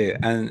 thank you.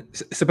 And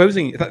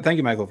supposing, thank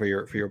you, Michael, for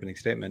your opening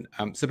statement.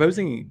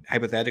 Supposing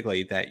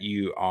hypothetically that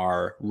you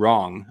are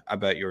wrong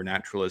about your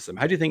naturalism,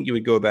 how do you think you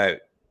would go about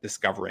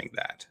discovering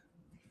that?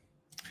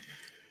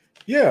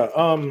 Yeah.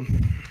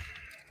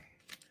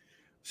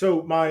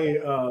 So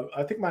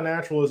I think my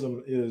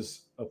naturalism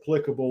is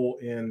applicable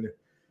in.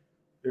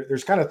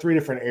 There's kind of three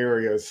different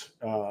areas.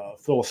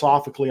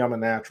 Philosophically, I'm a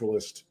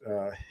naturalist.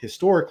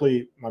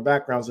 Historically, my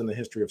background's in the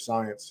history of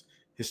science.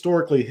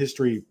 Historically,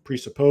 history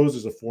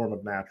presupposes a form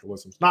of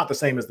naturalism. It's not the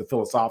same as the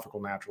philosophical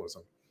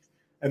naturalism.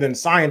 And then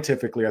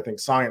scientifically, I think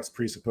science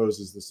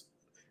presupposes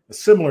a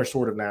similar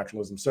sort of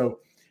naturalism. So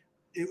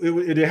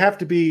it'd have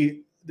to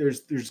be,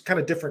 there's kind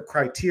of different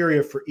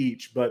criteria for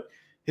each. But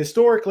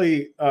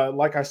historically,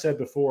 like I said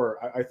before,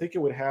 I think it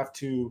would have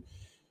to,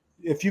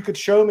 if you could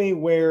show me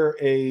where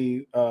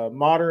a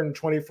modern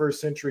 21st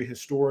century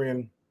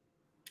historian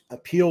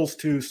appeals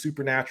to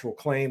supernatural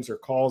claims or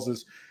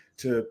causes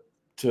to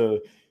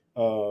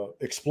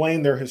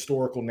explain their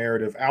historical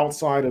narrative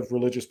outside of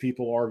religious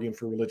people arguing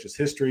for religious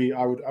history,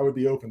 I would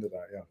be open to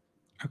that. Yeah.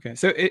 Okay.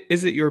 So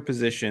is it your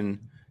position,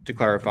 to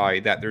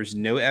clarify, that there's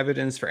no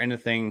evidence for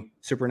anything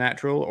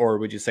supernatural, or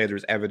would you say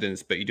there's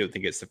evidence, but you don't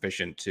think it's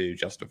sufficient to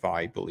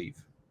justify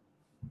belief?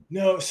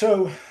 No.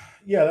 So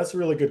yeah, that's a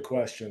really good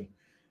question.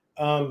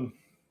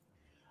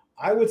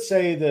 I would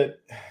say that,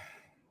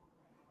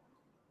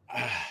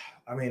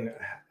 I mean,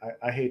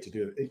 I hate to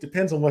do it. It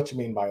depends on what you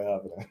mean by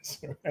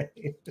evidence, right?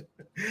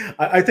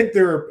 I think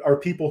there are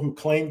people who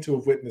claim to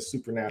have witnessed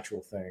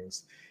supernatural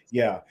things.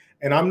 Yeah.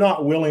 And I'm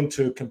not willing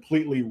to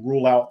completely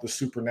rule out the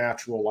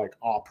supernatural, like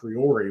a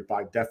priori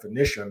by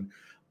definition.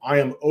 I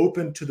am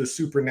open to the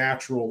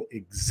supernatural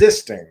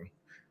existing.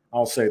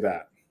 I'll say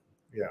that.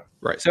 Yeah.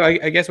 Right. So I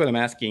guess what I'm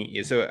asking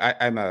is, so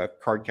I'm a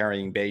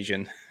card-carrying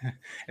Bayesian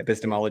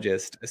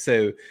epistemologist.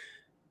 So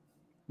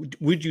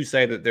would you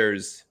say that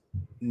there's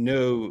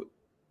no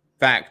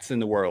facts in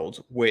the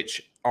world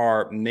which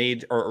are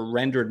made or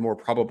rendered more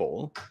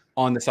probable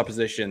on the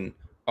supposition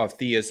of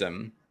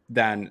theism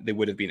than they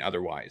would have been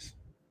otherwise?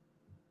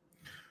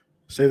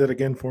 Say that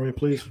again for me,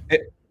 please.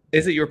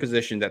 Is it your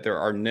position that there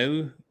are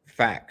no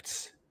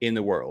facts in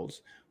the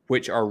world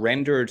which are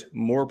rendered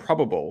more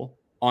probable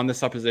on the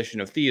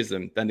supposition of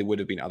theism than they would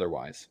have been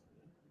otherwise?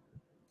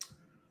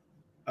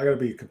 I got to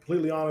be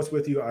completely honest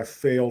with you. I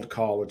failed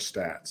college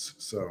stats.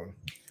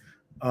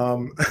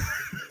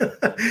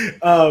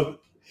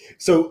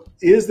 So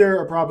is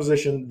there a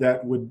proposition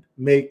that would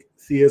make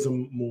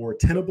theism more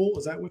tenable?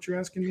 Is that what you're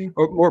asking me?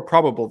 Or more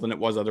probable than it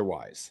was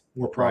otherwise?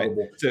 More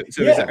probable. Right?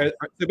 So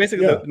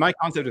basically, my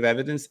concept of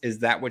evidence is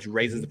that which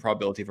raises the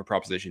probability of a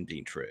proposition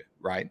being true,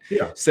 right?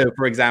 Yeah. So,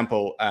 for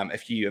example,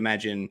 if you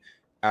imagine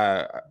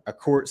a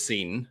court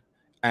scene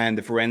and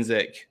the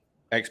forensic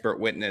expert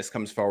witness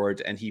comes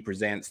forward and he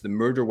presents the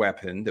murder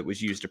weapon that was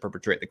used to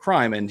perpetrate the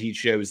crime, and he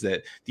shows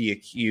that the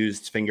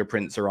accused's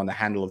fingerprints are on the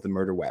handle of the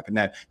murder weapon.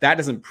 Now, that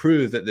doesn't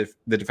prove that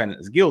the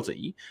defendant is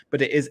guilty,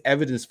 but it is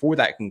evidence for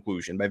that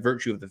conclusion by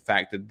virtue of the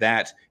fact that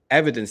that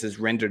evidence is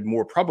rendered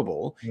more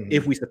probable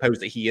if we suppose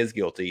that he is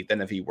guilty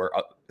than if he were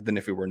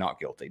not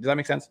guilty. Does that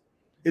make sense?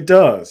 It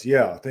does.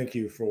 Yeah. Thank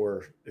you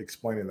for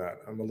explaining that.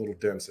 I'm a little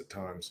dense at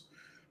times.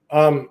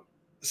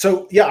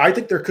 So yeah, I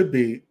think there could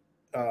be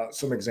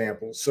some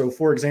examples. So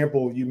for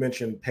example, you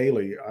mentioned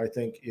Paley. I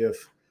think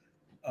if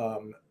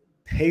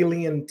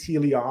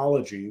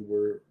paleonteleology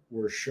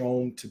were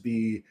shown to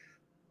be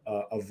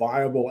a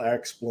viable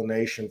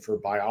explanation for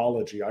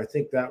biology, I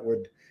think that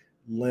would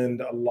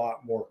lend a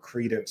lot more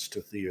credence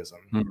to theism.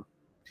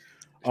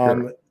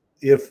 Sure.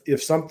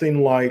 If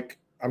something like,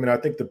 I mean, I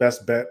think the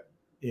best bet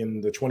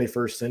in the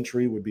 21st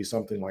century would be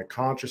something like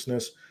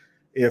consciousness.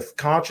 If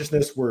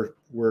consciousness were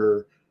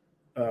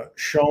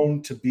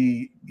shown to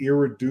be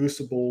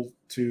irreducible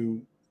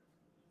to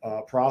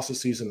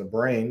processes in the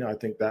brain, I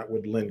think that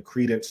would lend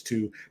credence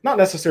to not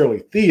necessarily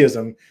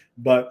theism,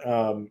 but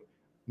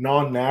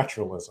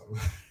non-naturalism.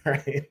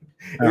 Right?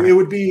 It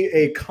would be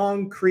a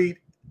concrete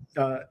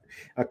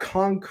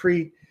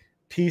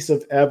piece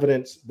of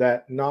evidence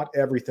that not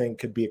everything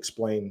could be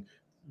explained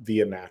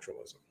via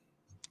naturalism.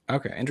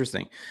 Okay,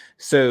 interesting.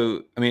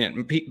 So, I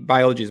mean,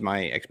 biology is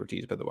my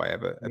expertise, by the way. I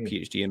have a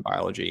PhD in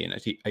biology, and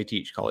I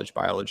teach college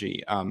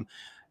biology.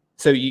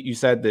 So you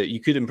said that you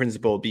could, in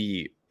principle,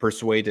 be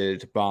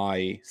persuaded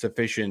by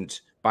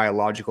sufficient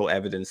biological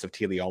evidence of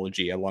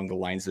teleology along the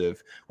lines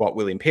of what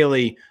William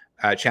Paley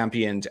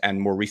championed, and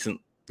more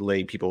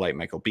recently, people like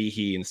Michael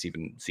Behe and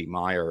Stephen C.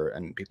 Meyer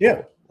and people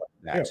like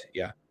that.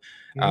 Yeah.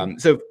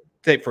 So,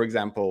 take, for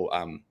example,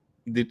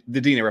 the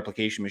DNA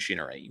replication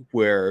machinery,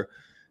 where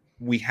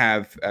we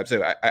have,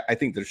 so I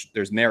think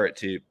there's merit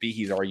to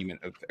Behe's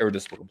argument of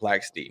irreducible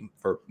complexity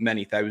for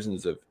many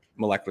thousands of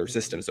molecular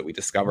systems that we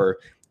discover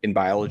in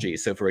biology.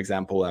 So, for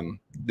example,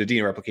 the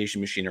DNA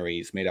replication machinery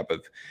is made up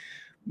of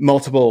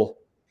multiple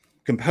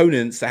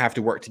components that have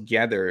to work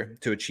together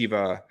to achieve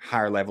a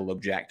higher level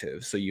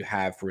objective. So you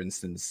have, for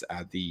instance,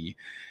 the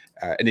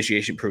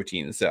initiation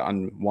proteins that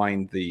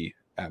unwind the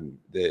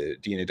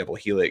DNA double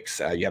helix.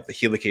 You have the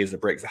helicase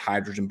that breaks the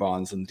hydrogen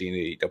bonds on the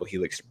DNA double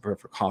helix for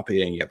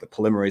copying. You have the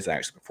polymerase that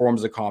actually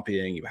performs the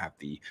copying. You have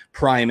the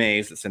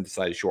primase that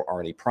synthesizes short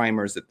RNA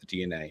primers that the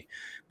DNA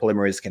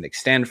polymerase can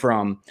extend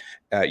from.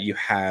 You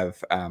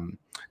have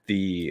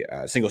the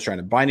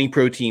single-stranded binding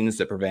proteins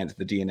that prevent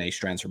the DNA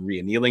strands from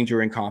reannealing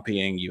during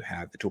copying. You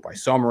have the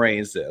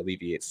topoisomerase that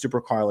alleviates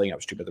supercoiling. That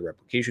was true by the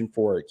replication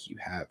fork. You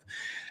have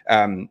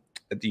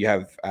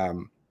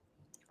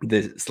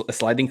the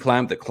sliding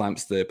clamp that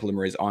clamps the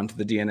polymerase onto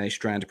the DNA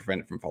strand to prevent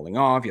it from falling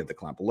off. You have the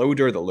clamp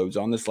loader that loads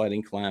on the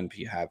sliding clamp.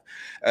 You have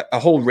a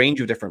whole range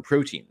of different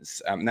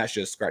proteins, and that's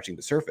just scratching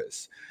the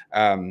surface.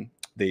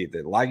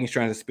 The lagging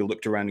strand has to be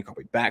looked around and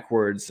copied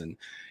backwards, and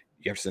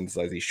you have to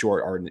synthesize these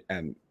short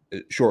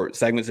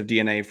segments of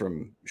DNA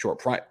from short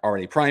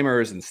RNA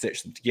primers and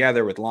stitch them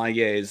together with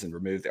ligase and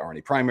remove the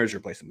RNA primers,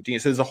 replace them with DNA.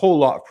 So there's a whole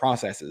lot of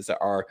processes that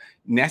are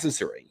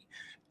necessary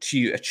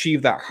to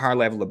achieve that higher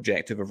level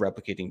objective of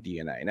replicating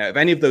DNA. Now, if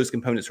any of those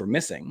components were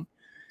missing,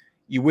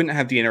 you wouldn't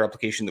have DNA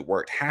replication that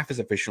worked half as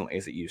efficiently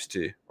as it used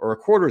to, or a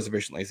quarter as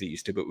efficiently as it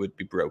used to, but would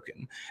be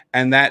broken.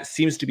 And that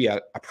seems to be a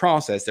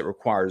process that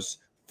requires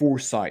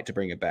foresight to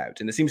bring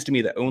about. And it seems to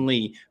me that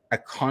only a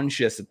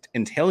conscious,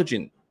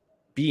 intelligent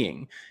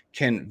being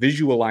can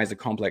visualize a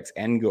complex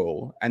end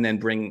goal and then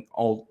bring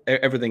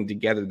everything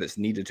together that's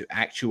needed to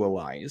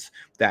actualize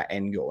that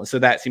end goal. And so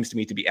that seems to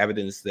me to be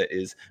evidence that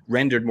is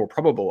rendered more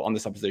probable on the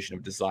supposition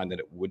of design than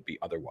it would be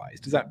otherwise.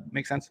 Does that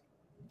make sense?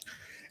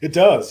 It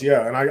does,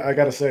 yeah. And I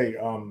got to say,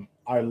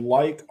 I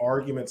like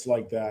arguments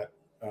like that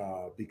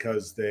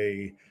because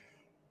they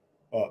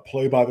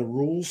play by the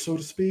rules, so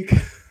to speak,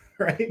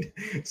 right?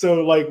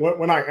 So like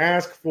when I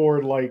ask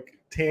for like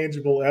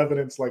tangible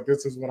evidence, like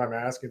this is what I'm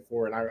asking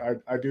for, and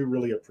I do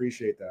really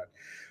appreciate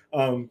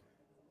that.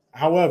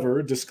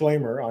 However,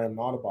 disclaimer, I am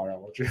not a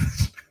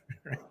biologist.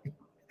 Right?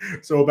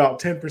 So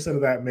about 10%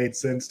 of that made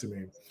sense to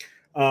me.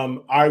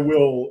 I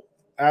will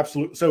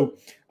absolutely. So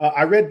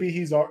I read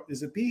Behe's.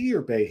 Is it Behe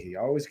or Behe? I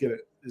always get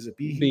it. Is it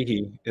Behe?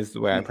 Behe is the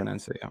way I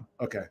pronounce it. Yeah.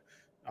 Okay,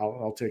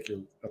 I'll take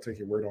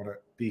your word on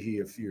it. Behe,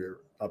 if you're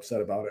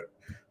upset about it,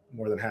 I'm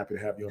more than happy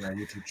to have you on our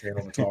YouTube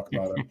channel to talk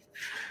about it.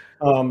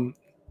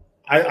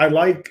 I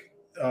like,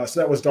 so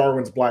that was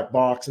Darwin's Black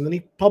Box, and then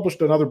he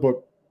published another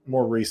book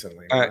more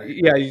recently. Right?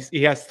 Yeah,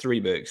 he has 3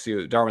 books.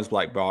 Darwin's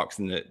Black Box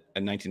in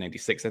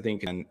 1996, I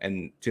think, and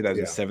in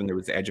 2007 there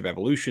was The Edge of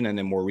Evolution, and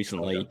then more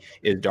recently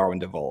is Darwin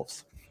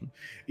Devolves.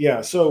 Yeah,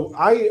 so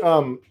I,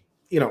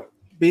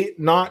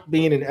 not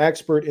being an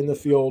expert in the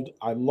field,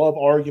 I love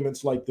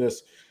arguments like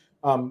this,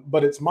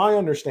 but it's my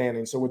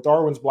understanding. So with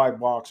Darwin's Black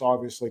Box,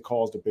 obviously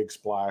caused a big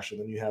splash,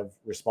 and then you have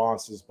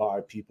responses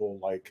by people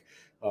like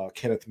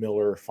Kenneth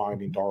Miller,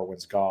 Finding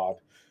Darwin's God.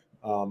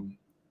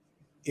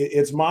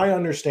 It's my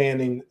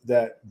understanding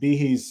that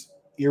Behe's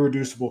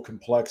irreducible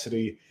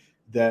complexity,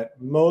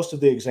 that most of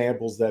the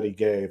examples that he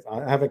gave,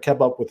 I haven't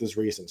kept up with his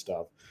recent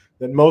stuff,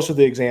 that most of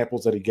the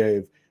examples that he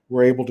gave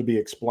were able to be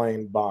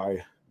explained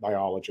by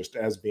biologists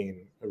as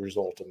being a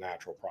result of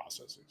natural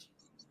processes.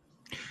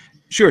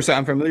 Sure. So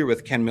I'm familiar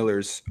with Ken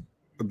Miller's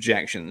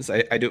objections.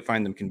 I don't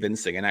find them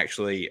convincing, and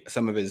actually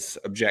some of his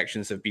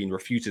objections have been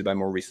refuted by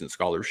more recent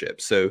scholarship.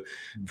 So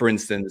for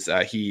instance,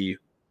 he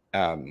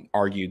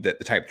argued that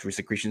the type 3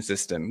 secretion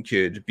system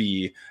could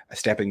be a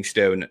stepping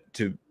stone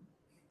to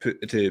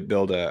to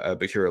build a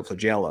bacterial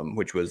flagellum,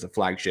 which was a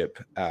flagship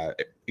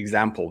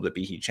example that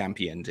Behe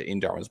championed in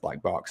Darwin's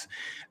Black Box.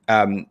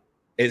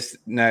 It's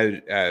now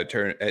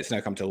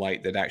come to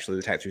light that actually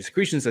the type 3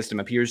 secretion system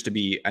appears to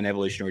be an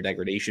evolution or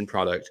degradation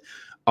product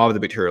of the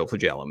bacterial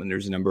flagellum, and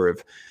there's a number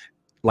of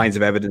lines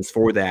of evidence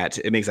for that.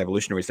 It makes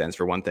evolutionary sense,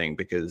 for one thing,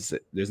 because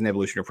there's an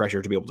evolutionary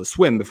pressure to be able to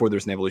swim before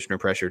there's an evolutionary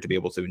pressure to be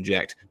able to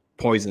inject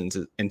poisons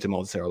into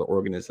multicellular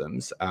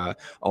organisms.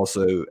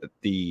 Also,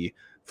 the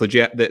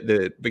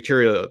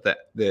bacteria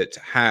that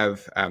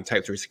have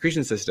type 3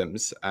 secretion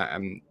systems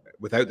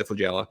without the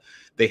flagella,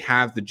 they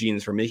have the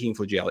genes for making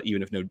flagella,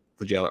 even if no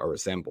flagella are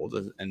assembled.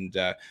 And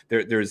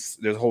there's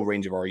a whole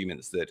range of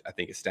arguments that I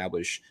think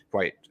establish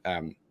quite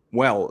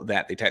well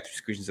that the type 3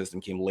 secretion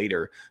system came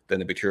later than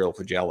the bacterial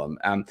flagellum.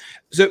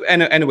 So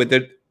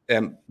anyway,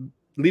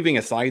 leaving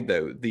aside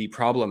though the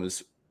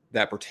problems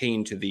that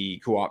pertain to the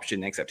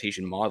co-option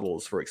acceptation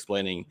models for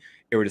explaining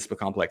irreducible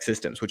complex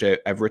systems, which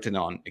I've written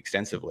on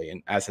extensively,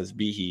 and as has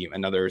Behe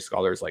and other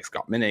scholars like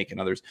Scott Minnick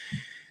and others.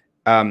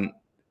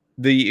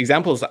 The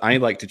examples that I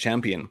like to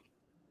champion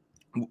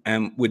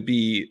would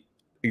be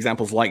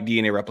examples like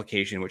DNA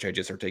replication, which I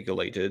just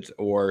articulated,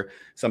 or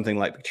something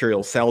like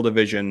bacterial cell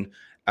division,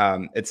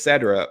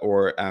 etc.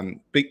 Or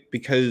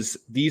because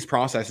these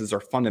processes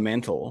are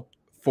fundamental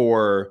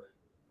for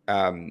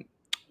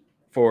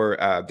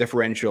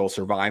differential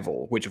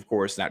survival, which of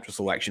course natural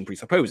selection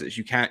presupposes.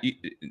 You can't,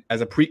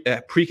 as a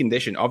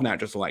precondition of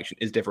natural selection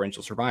is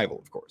differential survival,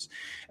 of course.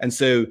 And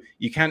so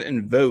you can't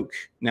invoke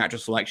natural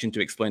selection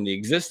to explain the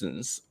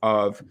existence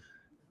of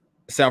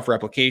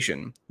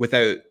self-replication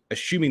without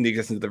assuming the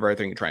existence of the very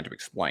thing you're trying to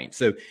explain.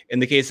 So in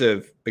the case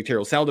of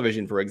bacterial cell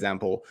division, for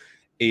example,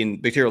 in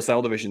bacterial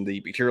cell division, the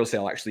bacterial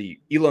cell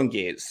actually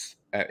elongates,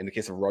 in the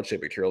case of a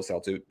rod-shaped bacterial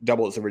cell, to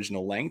double its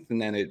original length, and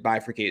then it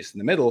bifurcates in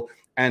the middle.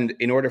 And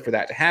in order for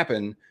that to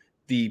happen,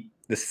 the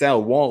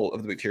cell wall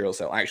of the bacterial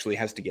cell actually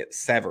has to get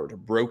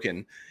severed,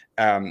 broken,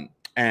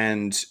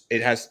 and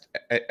it has,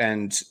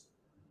 and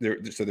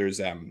there's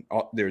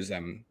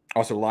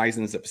also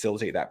lysins that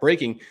facilitate that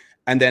breaking,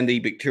 and then the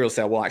bacterial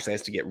cell wall actually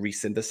has to get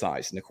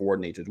resynthesized in a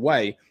coordinated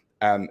way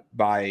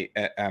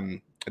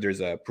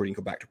there's a protein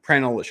called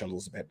bactoprenol that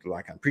shuttles the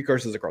peptidoglycan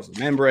precursors across the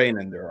membrane,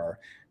 and there are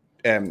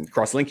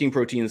cross-linking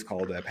proteins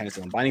called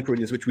penicillin binding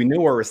proteins, which we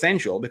know are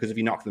essential because if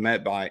you knock them out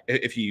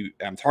if you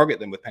target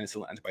them with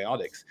penicillin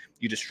antibiotics,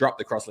 you disrupt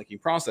the cross-linking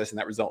process, and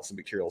that results in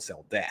bacterial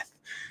cell death.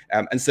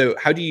 And so,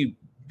 how do you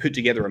put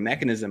together a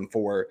mechanism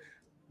for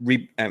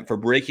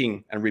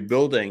breaking and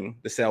rebuilding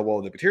the cell wall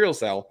of the bacterial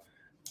cell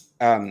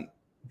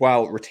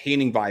while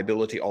retaining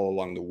viability all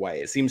along the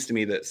way? It seems to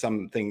me that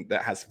something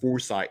that has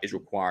foresight is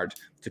required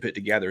to put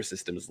together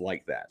systems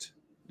like that.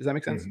 Does that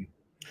make sense? Mm-hmm.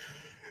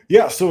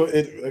 Yeah, so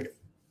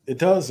it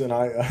does, and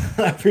I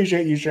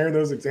appreciate you sharing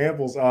those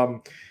examples.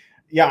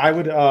 Yeah, I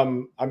would.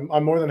 I'm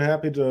more than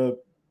happy to,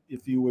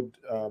 if you would.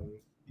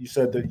 You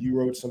said that you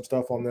wrote some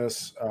stuff on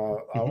this.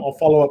 I'll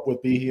follow up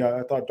with Behe.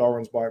 I thought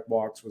Darwin's Black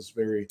Box was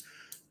very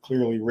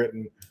clearly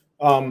written.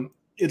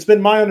 It's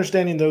been my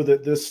understanding, though,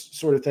 that this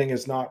sort of thing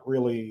is not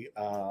really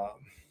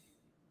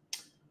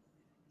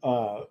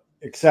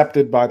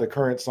accepted by the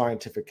current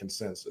scientific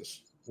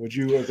consensus. Would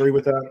you agree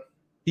with that?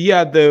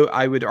 Yeah, though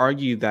I would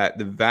argue that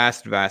the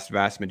vast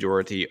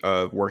majority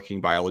of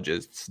working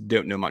biologists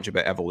don't know much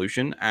about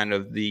evolution, and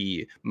of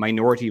the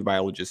minority of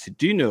biologists who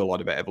do know a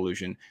lot about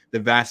evolution, the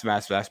vast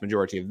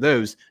majority of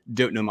those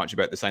don't know much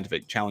about the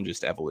scientific challenges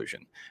to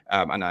evolution.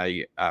 And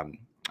I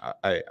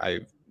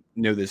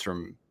know this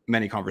from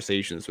many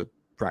conversations with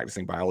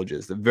practicing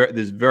biologists.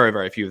 There's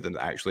very few of them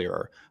that actually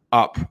are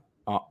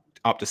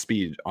up to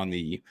speed on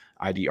the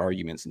ID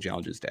arguments and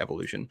challenges to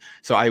evolution.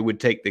 So I would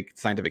take the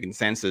scientific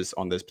consensus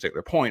on this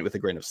particular point with a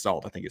grain of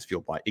salt. I think it's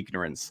fueled by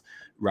ignorance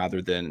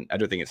rather than, I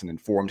don't think it's an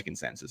informed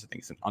consensus. I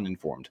think it's an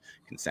uninformed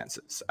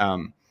consensus.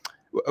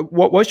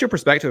 What's your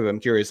perspective, I'm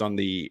curious, on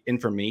the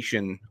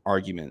information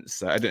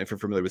arguments? I don't know if you're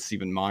familiar with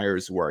Stephen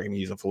Meyer's work. I mean,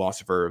 he's a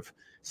philosopher of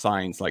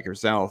science like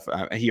yourself.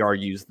 He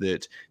argues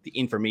that the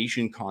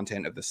information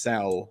content of the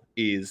cell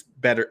is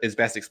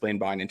best explained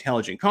by an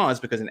intelligent cause,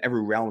 because in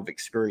every realm of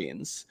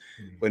experience,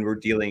 when we're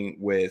dealing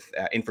with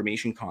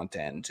information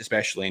content,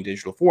 especially in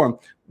digital form,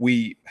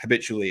 we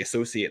habitually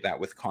associate that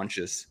with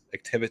conscious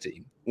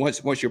activity.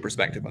 What's your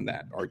perspective on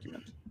that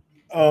argument?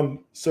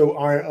 So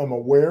I am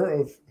aware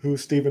of who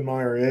Stephen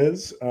Meyer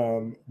is,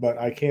 but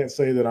I can't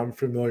say that I'm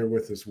familiar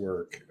with his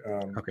work.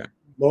 Okay.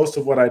 Most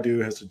of what I do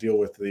has to deal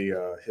with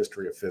the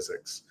history of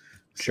physics.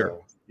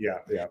 Sure. So,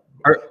 yeah.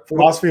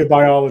 Philosophy of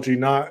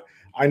biology,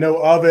 I know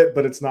of it,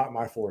 but it's not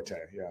my forte.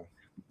 Yeah.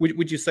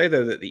 Would you say,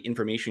 though, that the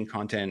information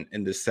content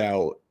in the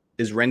cell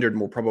is rendered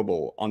more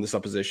probable on the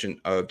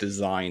supposition of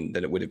design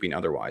than it would have been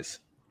otherwise?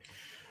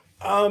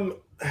 I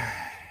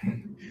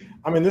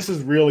mean, this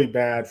is really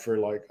bad for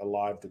like a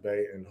live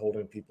debate and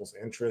holding people's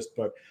interest,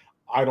 but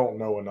I don't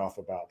know enough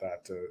about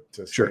that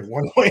to say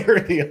one way or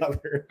the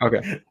other.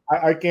 Okay.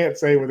 I can't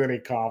say with any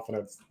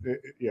confidence.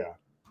 Yeah.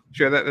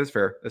 Sure. That's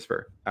fair. That's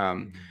fair.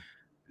 Do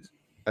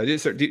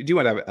you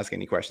want to ask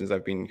any questions?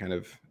 I've been kind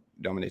of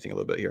dominating a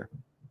little bit here.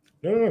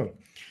 No.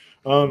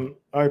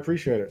 I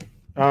appreciate it.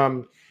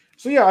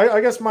 So yeah,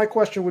 I guess my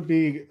question would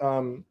be,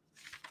 can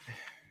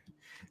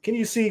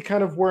you see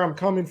kind of where I'm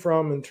coming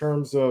from in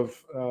terms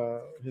of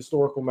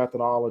historical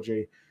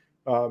methodology?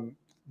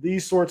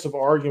 These sorts of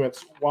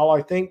arguments, while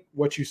I think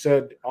what you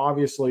said,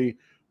 obviously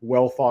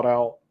well thought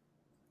out,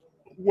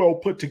 well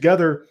put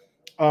together,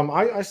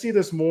 I see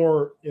this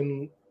more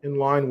in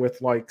line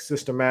with like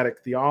systematic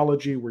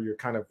theology, where you're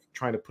kind of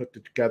trying to put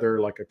together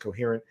like a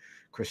coherent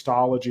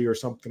Christology or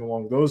something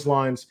along those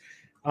lines.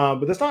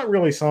 But that's not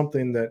really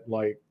something that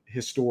like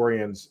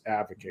historians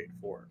advocate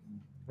for,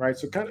 right?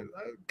 So kind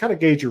of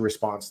gauge your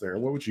response there.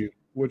 What would you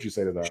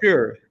say to that?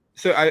 Sure.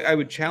 So I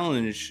would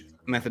challenge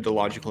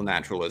methodological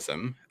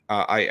naturalism.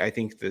 I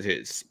think that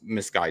it's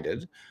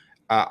misguided.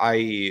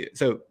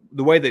 So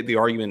the way that the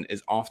argument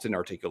is often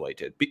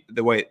articulated,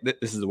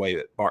 this is the way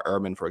that Bart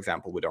Ehrman, for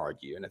example, would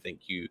argue, and I think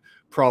you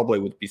probably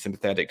would be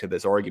sympathetic to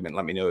this argument.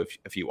 Let me know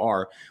if you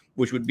are,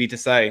 which would be to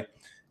say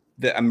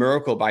that a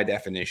miracle, by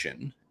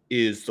definition,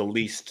 is the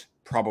least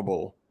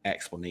probable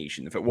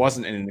explanation. If it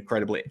wasn't an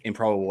incredibly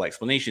improbable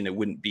explanation, it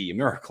wouldn't be a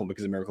miracle,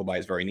 because a miracle by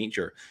its very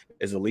nature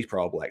is the least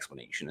probable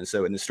explanation. And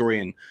so an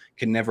historian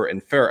can never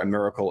infer a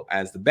miracle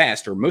as the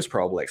best or most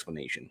probable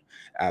explanation,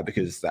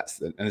 because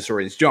that's an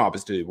historian's job,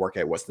 is to work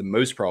out what's the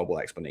most probable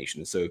explanation.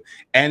 And so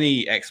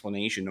any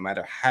explanation, no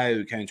matter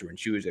how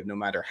counterintuitive, no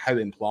matter how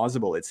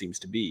implausible it seems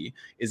to be,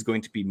 is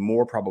going to be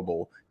more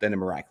probable than a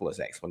miraculous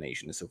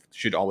explanation. And so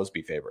should always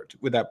be favored.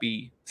 Would that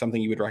be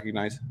something you would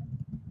recognize?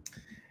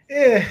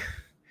 Yeah.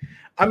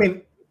 I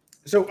mean,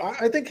 so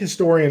I think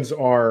historians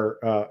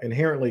are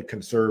inherently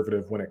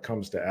conservative when it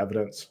comes to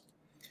evidence.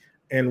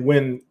 And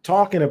when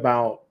talking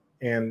about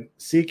and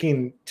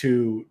seeking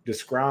to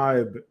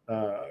describe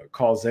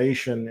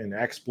causation and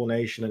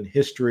explanation in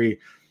history,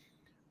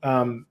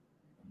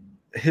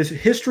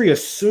 history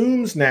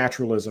assumes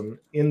naturalism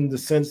in the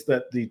sense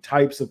that the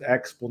types of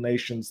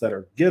explanations that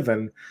are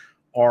given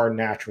are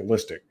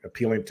naturalistic,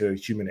 appealing to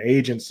human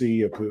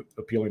agency,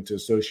 appealing to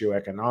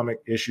socioeconomic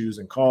issues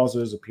and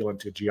causes, appealing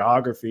to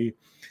geography.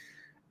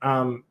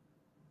 And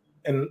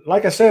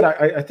like I said,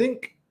 I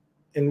think,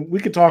 and we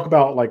could talk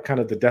about like kind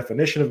of the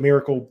definition of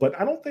miracle, but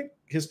I don't think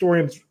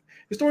historians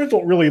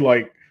don't really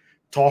like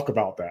talk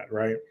about that,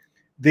 right?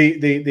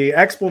 The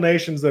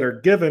explanations that are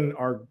given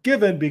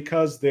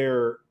because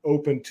they're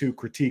open to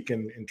critique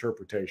and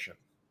interpretation.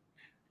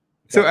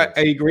 So I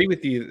agree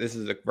with you. This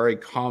is a very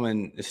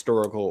common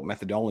historical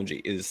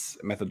methodology, is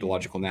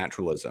methodological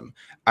naturalism.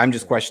 I'm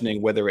just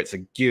questioning whether it's a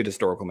good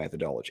historical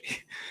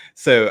methodology.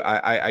 So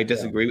I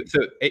disagree. Yeah. So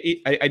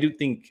I do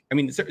think, I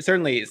mean,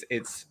 certainly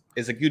it's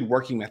a good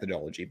working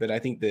methodology, but I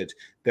think that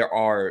there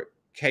are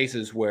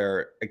cases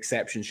where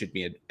exceptions should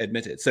be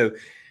admitted. So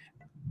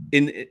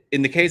in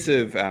the case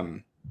of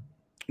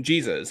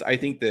Jesus, I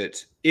think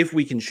that if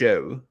we can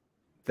show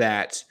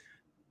that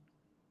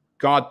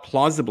God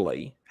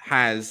plausibly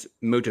has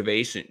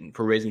motivation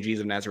for raising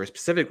Jesus of Nazareth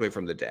specifically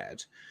from the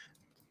dead,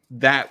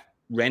 that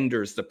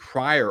renders the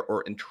prior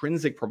or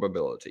intrinsic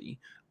probability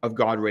of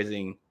God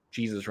raising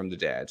Jesus from the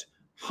dead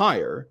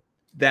higher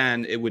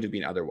than it would have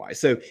been otherwise.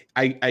 So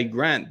I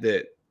grant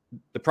that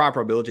the prior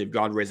probability of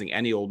God raising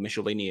any old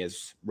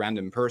miscellaneous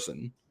random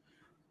person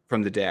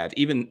from the dead,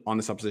 even on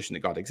the supposition that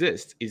God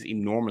exists, is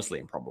enormously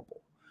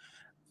improbable.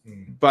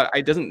 But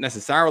it doesn't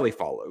necessarily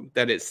follow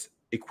that it's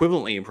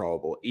equivalently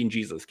improbable in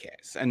Jesus'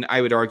 case. And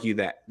I would argue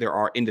that there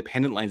are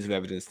independent lines of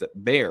evidence that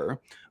bear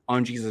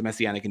on Jesus'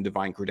 messianic and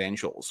divine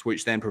credentials,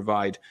 which then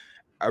provide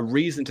a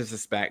reason to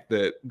suspect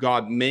that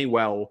God may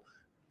well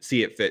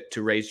see it fit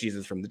to raise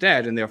Jesus from the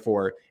dead, and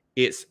therefore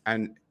it's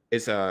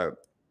a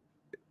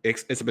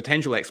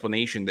potential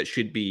explanation that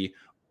should be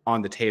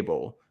on the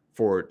table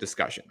for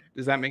discussion.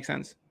 Does that make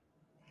sense?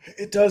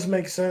 It does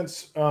make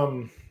sense.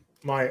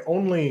 My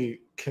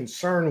only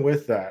concern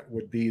with that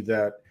would be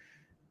that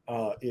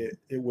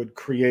it would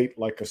create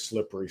like a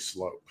slippery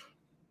slope.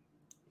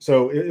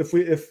 So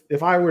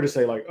if I were to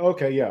say like,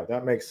 okay, yeah,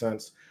 that makes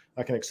sense,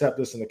 I can accept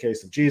this in the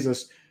case of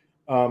Jesus,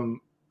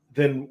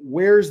 then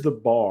where's the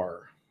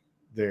bar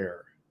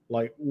there?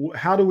 Like,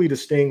 how do we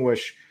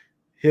distinguish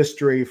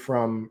history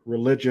from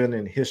religion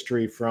and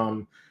history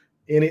from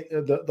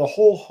the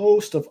whole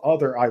host of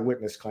other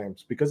eyewitness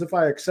claims? Because if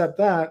I accept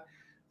that,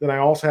 then I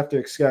also have to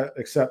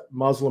accept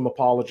Muslim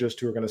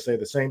apologists who are going to say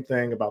the same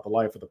thing about the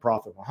life of the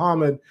Prophet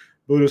Muhammad,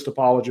 Buddhist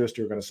apologists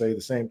who are going to say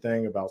the same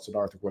thing about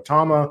Siddhartha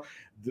Gautama,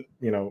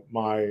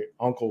 my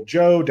Uncle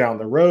Joe down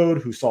the road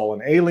who saw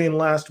an alien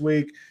last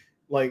week.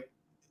 Like,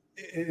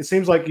 it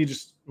seems like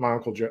my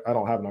Uncle Joe, I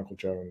don't have an Uncle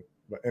Joe,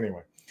 but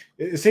anyway,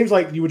 it seems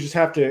like you would just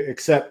have to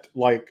accept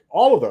like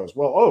all of those.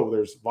 Well,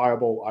 there's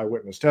viable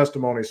eyewitness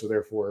testimony, so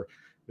therefore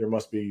there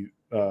must be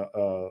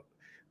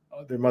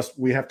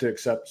we have to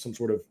accept some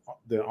sort of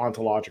the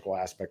ontological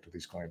aspect of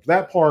these claims.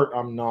 That part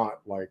I'm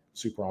not like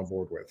super on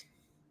board with.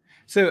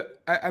 So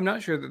I'm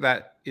not sure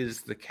that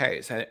is the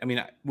case. I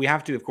mean, we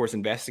have to, of course,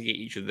 investigate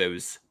each of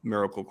those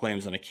miracle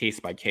claims on a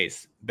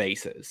case-by-case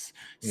basis.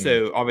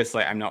 So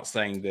obviously, I'm not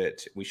saying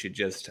that we should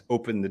just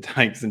open the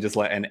dikes and just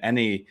let in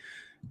any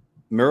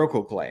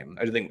miracle claim.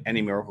 I don't think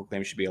any miracle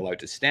claim should be allowed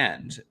to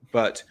stand,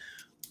 but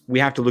we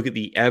have to look at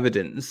the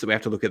evidence. So we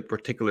have to look at the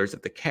particulars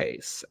of the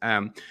case.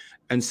 And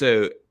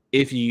so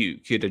if you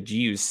could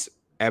adduce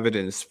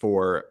evidence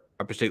for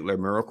a particular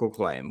miracle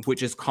claim,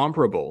 which is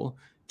comparable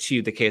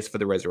to the case for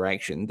the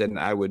resurrection, then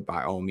I would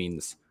by all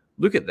means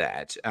look at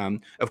that.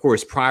 Of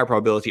course, prior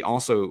probability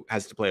also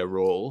has to play a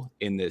role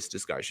in this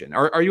discussion.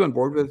 Are you on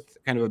board with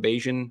kind of a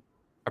Bayesian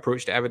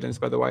approach to evidence,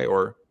 by the way,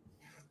 or?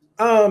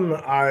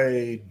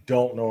 I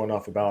don't know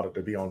enough about it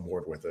to be on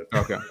board with it.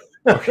 Okay.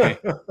 Okay.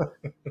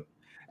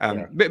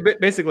 But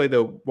basically,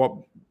 though, what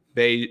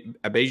a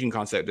Bayesian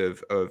concept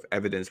of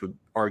evidence would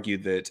argue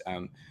that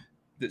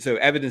so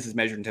evidence is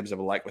measured in terms of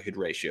a likelihood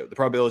ratio. The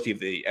probability of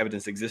the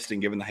evidence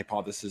existing given the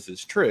hypothesis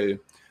is true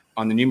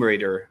on the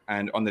numerator,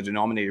 and on the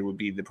denominator would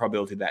be the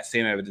probability that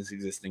same evidence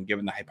existing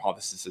given the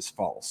hypothesis is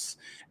false.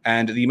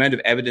 And the amount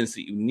of evidence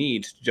that you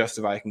need to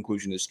justify a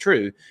conclusion is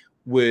true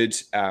would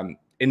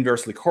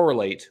inversely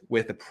correlate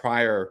with the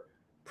prior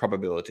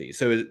probability.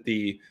 So if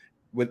the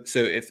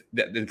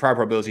prior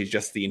probability is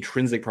just the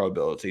intrinsic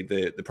probability,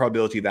 the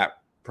probability of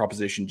that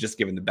proposition just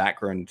given the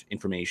background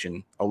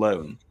information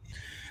alone.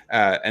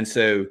 And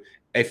so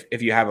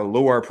if you have a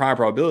lower prior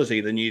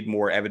probability, then you need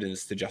more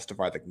evidence to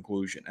justify the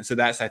conclusion. And so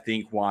that's, I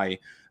think, why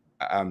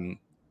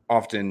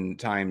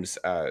oftentimes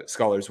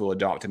scholars will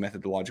adopt a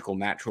methodological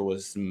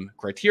naturalism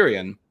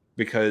criterion,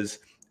 because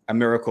a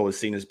miracle is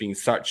seen as being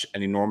such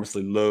an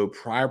enormously low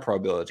prior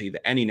probability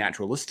that any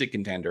naturalistic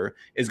contender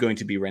is going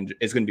to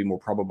be more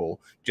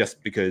probable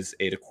just because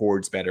it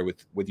accords better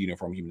with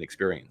uniform human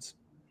experience.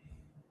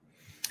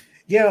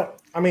 Yeah,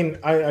 I mean,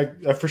 I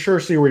for sure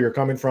see where you're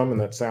coming from,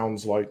 and that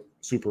sounds like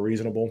super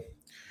reasonable.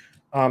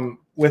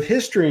 With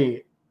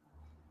history,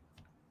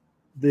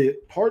 the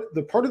part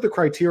of the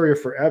criteria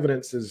for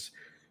evidence is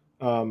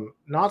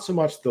not so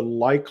much the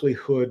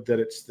likelihood that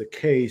it's the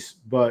case,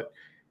 but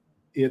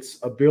its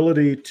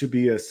ability to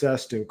be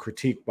assessed and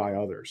critiqued by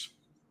others,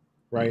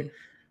 right? Mm-hmm.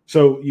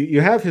 So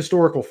you have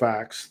historical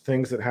facts,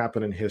 things that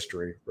happen in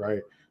history,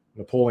 right?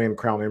 Napoleon,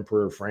 Crown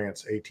Emperor of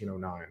France,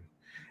 1809.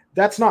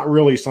 That's not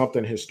really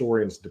something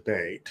historians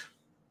debate.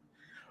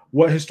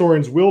 What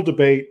historians will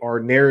debate are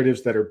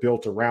narratives that are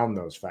built around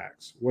those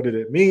facts. What did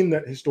it mean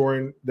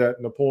that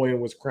Napoleon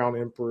was Crown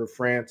Emperor of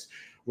France?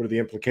 What are the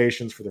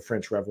implications for the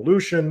French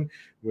Revolution?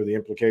 What are the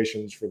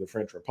implications for the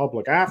French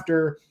Republic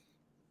after?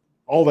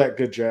 All that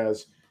good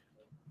jazz.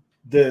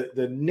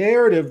 The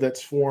narrative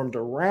that's formed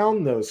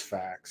around those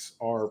facts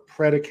are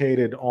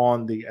predicated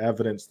on the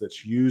evidence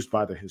that's used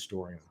by the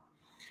historian.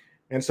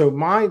 And so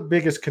my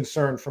biggest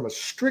concern from a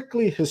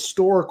strictly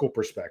historical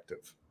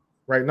perspective,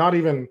 right, not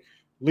even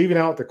leaving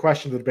out the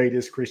question of the debate,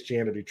 is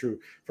Christianity true?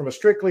 From a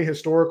strictly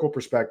historical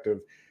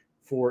perspective,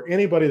 for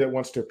anybody that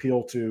wants to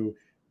appeal to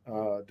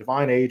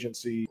divine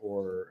agency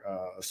or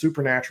a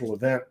supernatural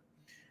event,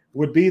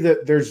 would be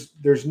that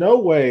there's no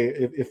way,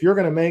 if you're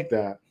going to make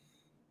that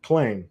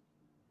claim,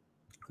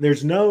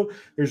 there's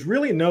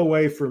really no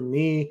way for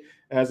me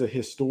as a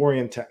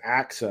historian to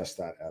access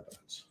that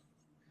evidence.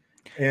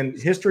 And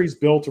history is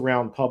built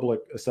around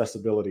public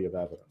accessibility of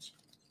evidence.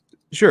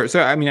 Sure.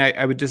 So, I mean,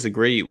 I would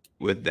disagree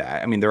with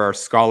that. I mean, there are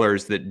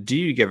scholars that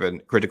do give a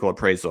critical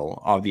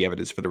appraisal of the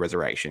evidence for the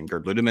resurrection.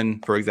 Gerd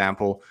Ludemann, for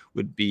example,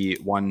 would be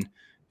one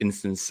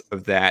instance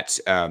of that.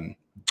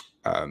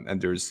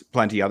 And there's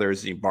plenty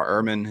others. Bart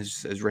Ehrman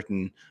has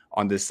written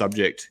on this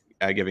subject,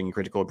 giving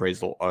critical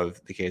appraisal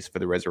of the case for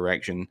the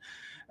resurrection.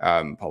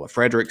 Paula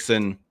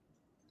Fredrickson,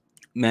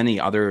 many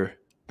other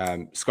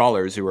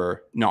scholars who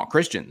are not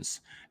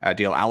Christians.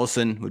 Dale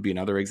Allison would be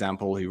another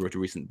example, who wrote a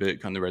recent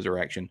book on the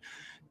resurrection.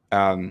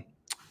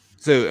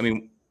 So, I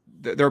mean,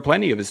 there are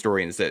plenty of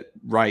historians that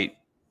write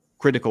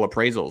critical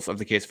appraisals of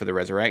the case for the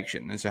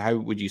resurrection. And so how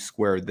would you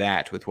square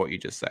that with what you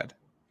just said?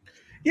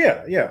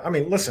 Yeah. I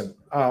mean, listen,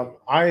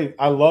 I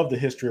love the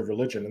history of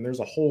religion, and there's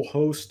a whole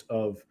host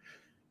of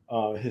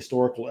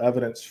historical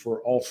evidence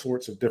for all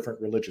sorts of different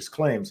religious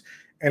claims.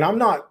 And I'm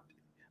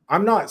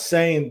not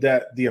saying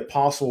that the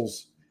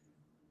apostles,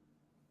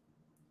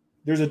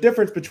 there's a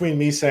difference between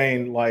me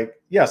saying, like,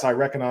 yes, I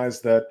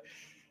recognize that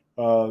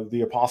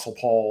the apostle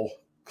Paul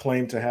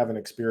claimed to have an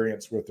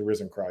experience with the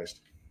risen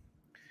Christ.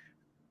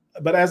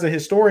 But as a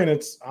historian,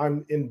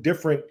 I'm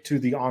indifferent to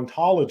the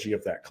ontology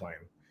of that claim.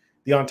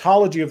 The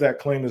ontology of that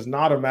claim is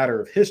not a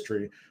matter of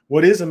history.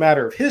 What is a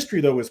matter of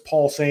history, though, is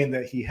Paul saying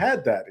that he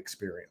had that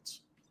experience.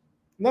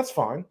 And that's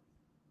fine.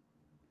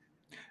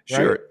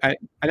 Sure. Right?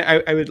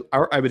 I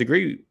would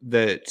agree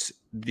that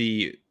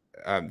the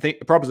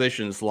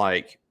propositions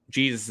like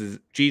Jesus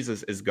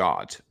is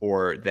God,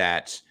 or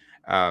that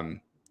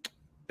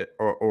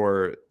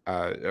or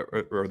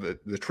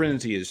the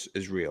Trinity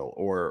is real,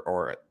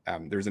 or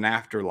there's an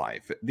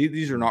afterlife.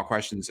 These are not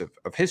questions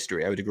of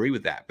history. I would agree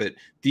with that, but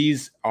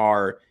these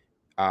are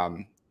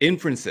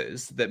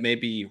inferences that may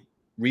be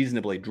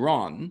reasonably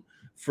drawn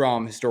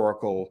from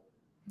historical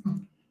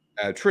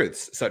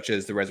truths, such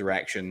as the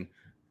resurrection,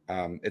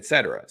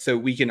 etc. So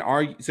we can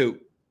argue. So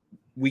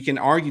we can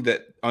argue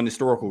that on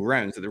historical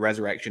grounds that the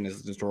resurrection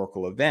is a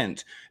historical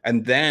event,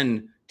 and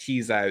then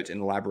tease out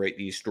and elaborate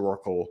the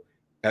historical,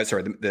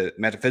 the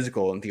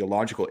metaphysical and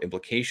theological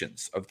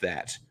implications of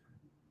that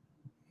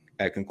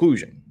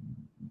conclusion.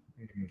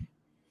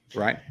 Mm-hmm.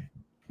 Right?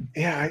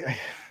 Yeah,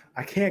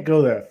 I can't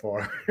go that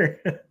far.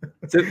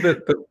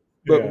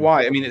 But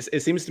why? I mean,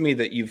 it seems to me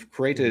that you've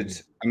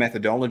created a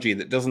methodology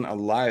that doesn't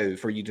allow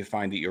for you to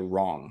find that you're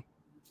wrong.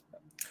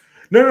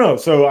 No.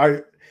 So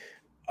I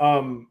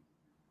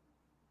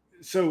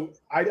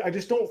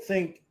just don't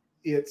think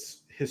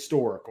it's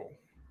historical,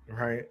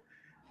 right?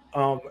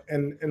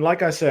 And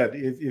like I said,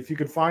 if you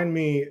could find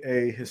me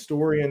a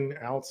historian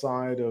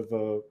outside of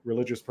a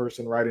religious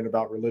person writing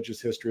about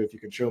religious history, if you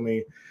could show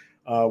me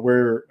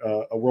where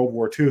a World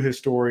War II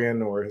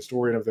historian or a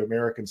historian of the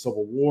American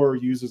Civil War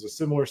uses a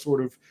similar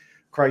sort of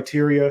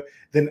criteria,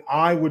 then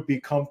I would be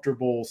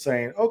comfortable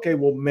saying, okay,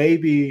 well,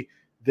 maybe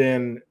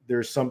then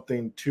there's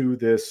something to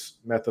this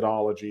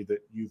methodology that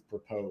you've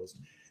proposed.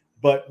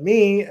 But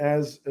me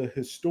as a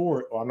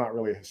historian, well, I'm not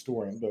really a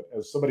historian, but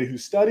as somebody who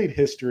studied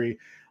history,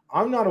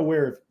 I'm not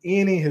aware of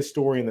any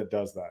historian that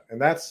does that. And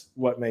that's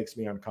what makes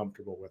me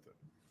uncomfortable with it.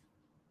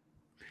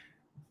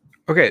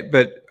 Okay,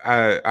 but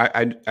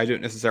I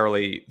don't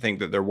necessarily think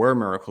that there were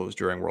miracles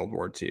during World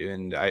War II,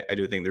 and I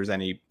don't think there's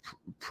any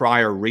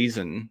prior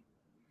reason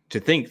to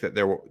think that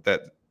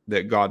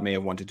that God may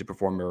have wanted to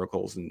perform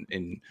miracles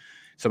in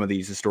some of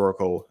these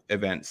historical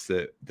events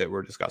that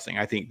we're discussing.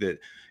 I think that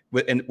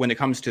when it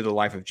comes to the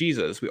life of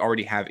Jesus, we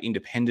already have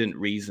independent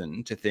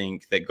reason to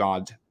think that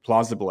God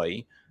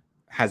plausibly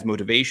has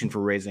motivation for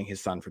raising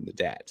his son from the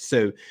dead.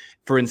 So,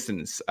 for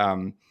instance,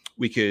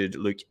 we could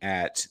look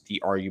at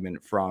the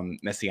argument from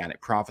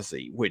messianic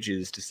prophecy, which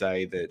is to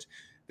say that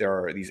there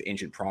are these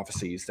ancient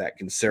prophecies that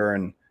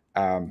concern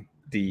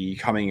the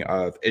coming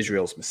of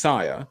Israel's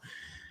Messiah.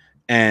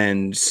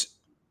 And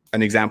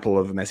an example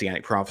of a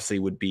messianic prophecy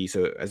would be,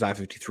 so Isaiah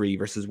 53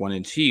 verses 1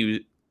 and 2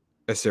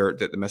 assert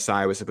that the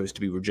Messiah was supposed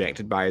to be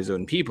rejected by his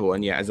own people,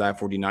 and yet Isaiah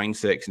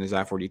 49:6 and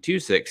Isaiah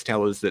 42:6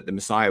 tell us that the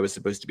Messiah was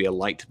supposed to be a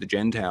light to the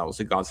Gentiles,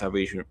 so God's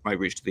salvation might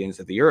reach to the ends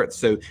of the earth.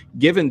 So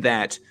given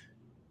that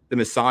the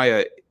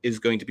Messiah is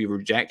going to be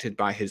rejected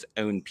by his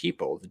own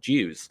people, the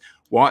Jews,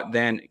 what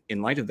then,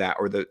 in light of that,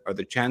 are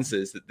the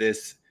chances that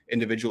this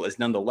individual is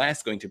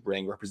nonetheless going to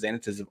bring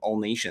representatives of all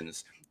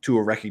nations to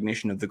a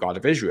recognition of the God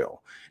of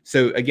Israel?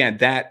 So again,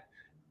 that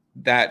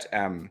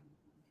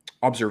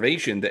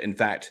observation that in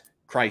fact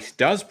Christ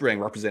does bring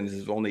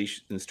representatives of all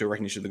nations to a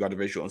recognition of the God of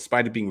Israel, in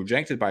spite of being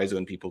rejected by his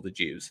own people, the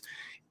Jews,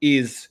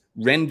 is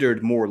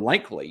rendered more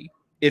likely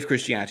if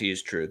Christianity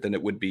is true than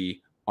it would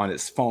be on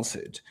its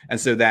falsehood. And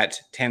so that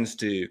tends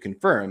to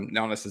confirm,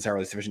 not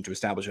necessarily sufficient to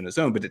establish on its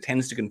own, but it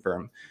tends to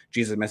confirm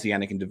Jesus'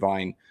 messianic and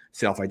divine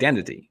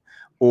self-identity.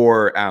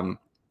 Or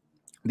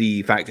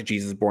the fact that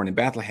Jesus is born in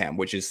Bethlehem,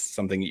 which is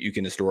something that you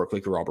can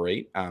historically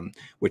corroborate,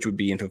 which would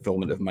be in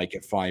fulfillment of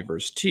Micah 5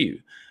 verse 2,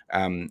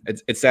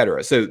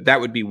 etc. So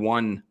that would be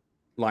one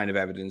line of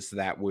evidence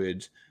that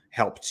would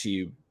help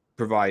to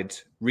provide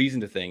reason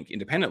to think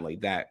independently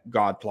that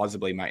God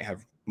plausibly might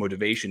have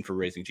motivation for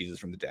raising Jesus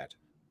from the dead.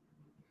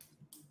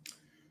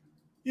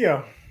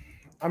 Yeah,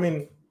 I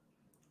mean,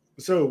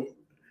 so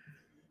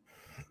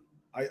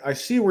I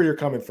see where you're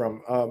coming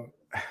from,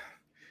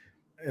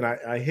 and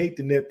I hate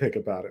to nitpick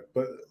about it,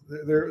 but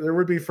there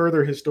would be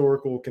further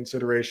historical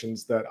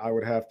considerations that I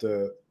would have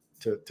to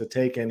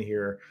take in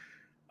here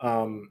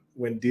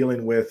when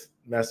dealing with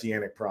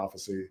messianic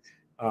prophecy.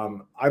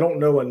 I don't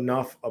know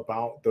enough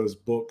about those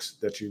books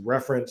that you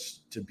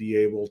referenced to be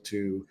able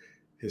to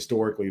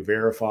historically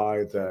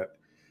verify that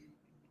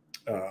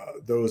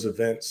those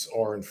events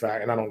are in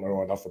fact, and I don't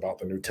know enough about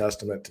the New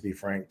Testament, to be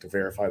frank, to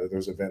verify that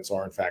those events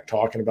are in fact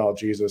talking about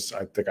Jesus.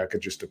 I think I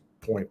could just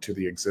point to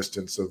the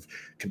existence of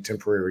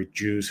contemporary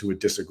Jews who would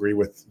disagree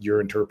with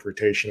your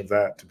interpretation of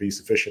that to be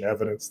sufficient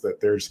evidence that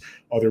there's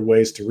other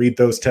ways to read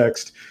those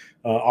texts.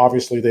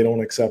 Obviously, they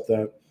don't accept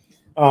that.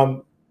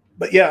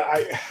 But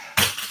yeah,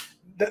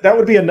 that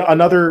would be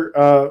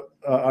another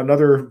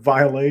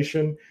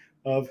violation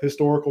of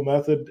historical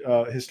method.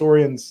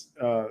 Historians,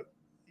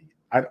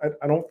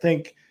 I don't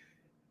think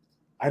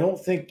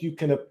you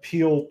can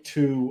appeal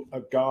to a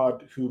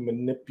God who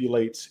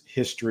manipulates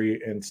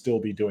history and still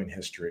be doing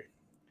history,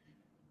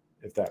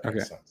 if that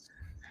makes sense.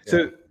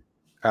 So,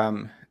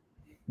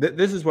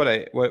 this is what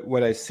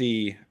I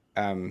see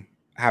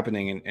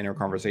happening in our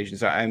conversation.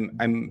 So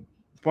I'm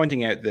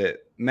pointing out that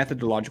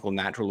methodological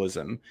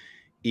naturalism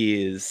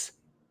is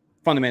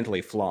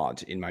fundamentally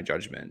flawed in my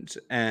judgment,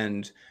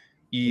 and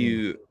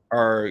you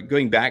are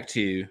going back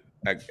to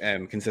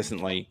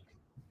consistently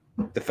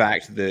the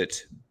fact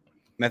that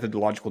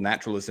methodological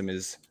naturalism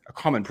is a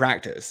common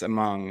practice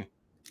among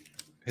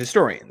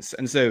historians.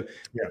 And so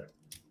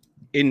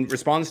in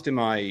response to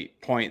my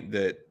point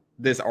that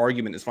this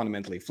argument is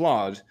fundamentally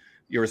flawed,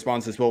 your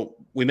response is, well,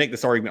 we make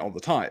this argument all the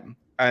time.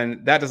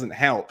 And that doesn't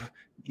help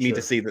me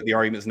to see that the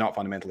argument is not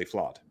fundamentally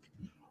flawed.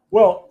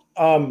 Well,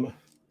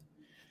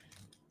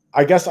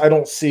 I guess I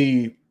don't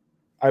see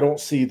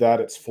that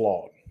it's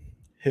flawed.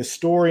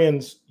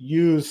 Historians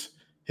use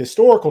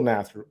historical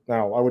now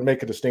I would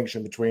make a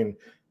distinction between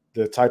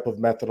the type of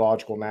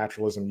methodological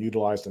naturalism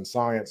utilized in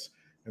science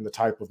and the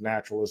type of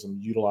naturalism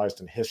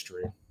utilized in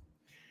history.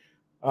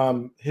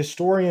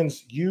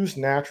 Historians use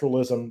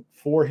naturalism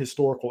for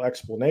historical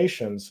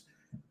explanations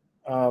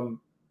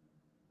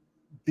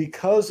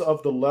because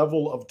of the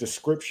level of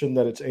description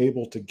that it's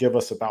able to give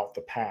us about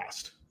the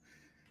past.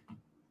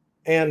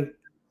 And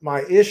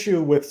my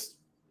issue with,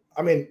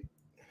 I mean,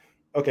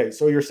 okay,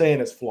 so you're saying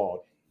it's flawed.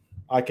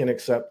 I can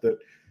accept that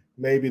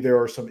maybe there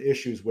are some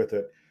issues with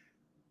it,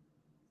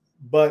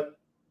 but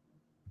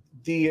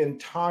the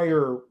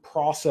entire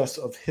process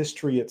of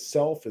history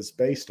itself is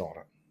based on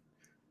it,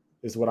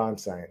 is what I'm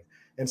saying.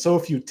 And so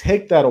if you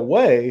take that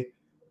away,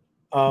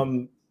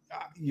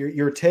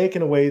 you're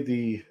taking away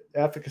the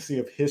efficacy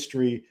of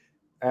history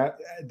at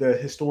the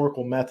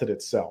historical method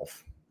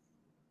itself,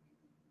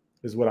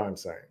 is what I'm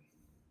saying.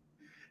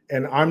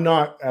 And I'm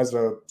not, as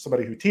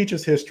somebody who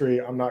teaches history,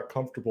 I'm not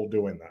comfortable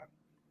doing that.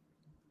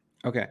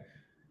 Okay.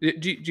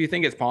 Do you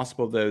think it's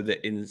possible, though,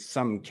 that in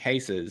some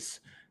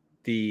cases,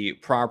 the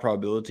prior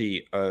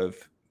probability of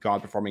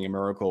God performing a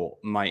miracle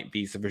might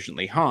be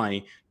sufficiently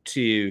high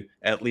to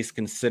at least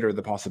consider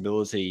the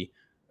possibility,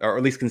 or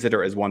at least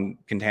consider as one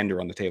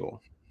contender on the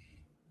table?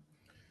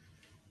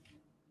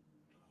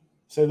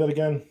 Say that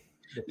again.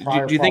 The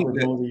prior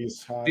probability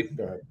is high.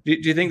 Go ahead. Do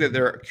you think that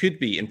there could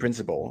be, in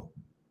principle,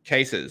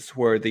 cases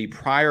where the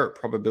prior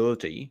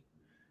probability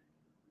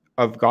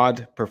of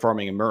God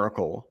performing a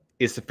miracle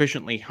is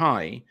sufficiently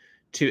high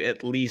to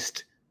at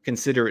least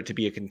consider it to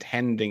be a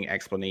contending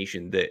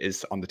explanation that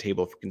is on the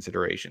table for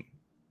consideration?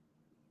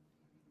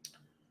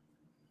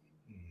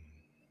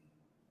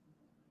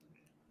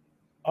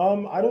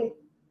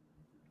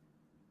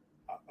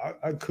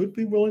 I could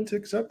be willing to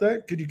accept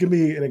that. Could you give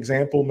me an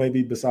example,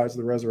 maybe besides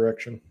the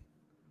resurrection?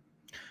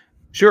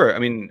 Sure. I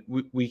mean,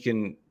 we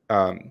can.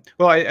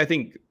 Well, I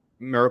think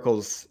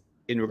miracles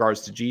in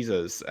regards to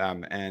Jesus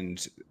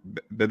and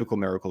biblical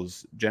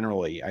miracles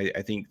generally,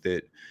 I think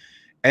that,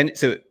 and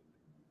so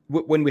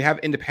when we have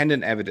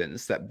independent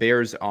evidence that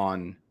bears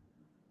on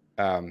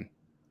the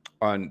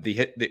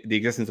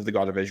existence of the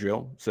God of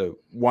Israel, so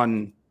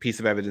one piece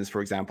of evidence,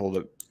 for example,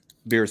 that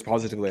bears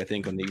positively, I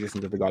think, on the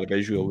existence of the God of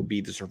Israel would be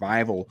the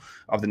survival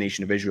of the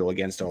nation of Israel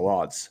against all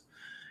odds.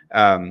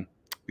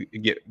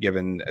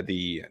 Given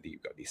the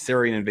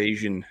Syrian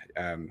invasion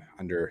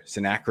under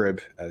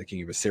Sennacherib, the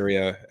king of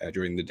Assyria,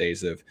 during the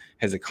days of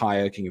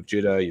Hezekiah, king of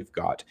Judah, you've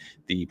got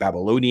the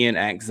Babylonian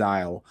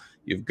exile,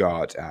 you've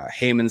got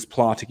Haman's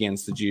plot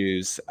against the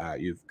Jews,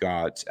 you've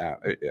got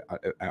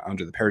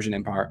under the Persian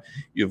Empire,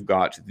 you've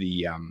got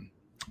the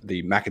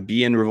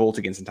Maccabean revolt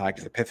against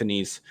Antiochus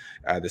Epiphanes,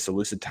 the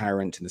Seleucid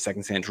tyrant in the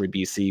 2nd century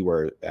BC,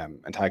 where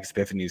Antiochus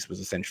Epiphanes was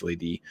essentially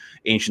the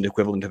ancient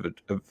equivalent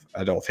of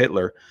Adolf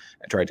Hitler,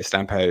 tried to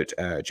stamp out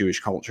Jewish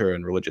culture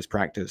and religious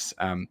practice.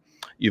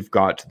 You've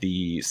got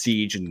the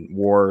siege and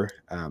war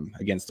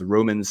against the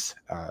Romans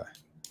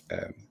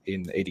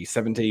in AD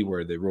 70,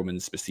 where the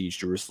Romans besieged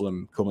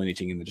Jerusalem,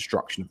 culminating in the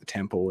destruction of the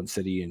temple and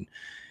city in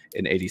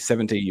AD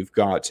 70. You've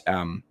got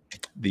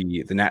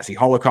the Nazi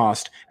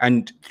Holocaust,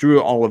 and through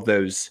all of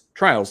those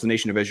trials, the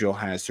nation of Israel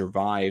has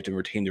survived and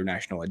retained their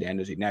national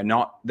identity.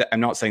 Now, I'm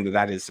not saying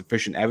that is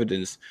sufficient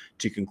evidence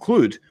to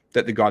conclude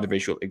that the God of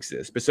Israel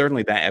exists, but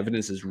certainly that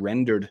evidence is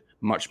rendered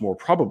much more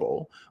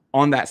probable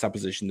on that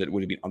supposition that it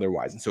would have been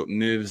otherwise, and so it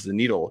moves the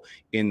needle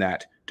in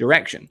that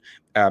direction.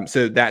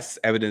 So that's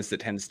evidence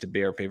that tends to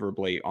bear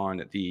favorably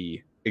on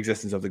the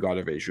existence of the God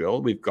of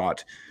Israel. We've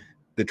got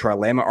the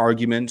trilemma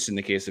argument in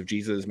the case of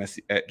Jesus'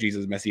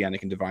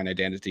 messianic and divine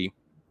identity,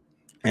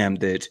 and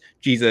that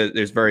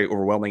there's very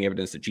overwhelming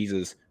evidence that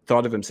Jesus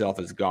thought of himself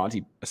as God.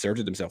 He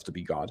asserted himself to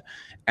be God,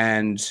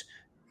 and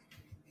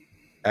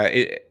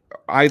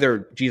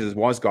either Jesus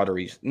was God or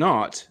he's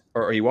not,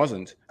 or he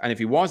wasn't. And if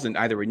he wasn't,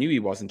 either he knew he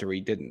wasn't or he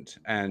didn't.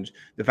 And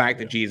the fact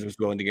that Jesus was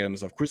willing to get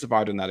himself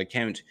crucified on that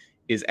account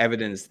is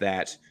evidence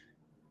that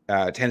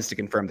tends to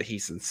confirm that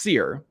he's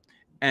sincere.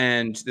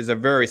 And there's a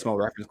very small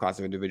reference class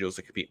of individuals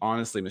that could be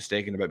honestly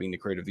mistaken about being the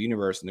creator of the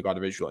universe and the God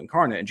of Israel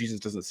incarnate, and Jesus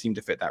doesn't seem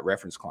to fit that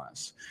reference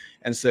class.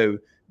 And so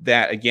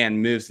that,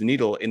 again, moves the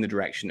needle in the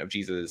direction of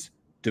Jesus'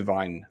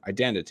 divine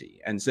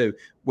identity. And so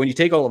when you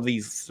take all of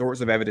these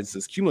sorts of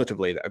evidences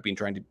cumulatively that I've been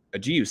trying to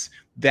adduce,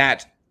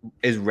 that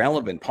is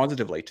relevant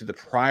positively to the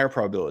prior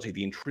probability,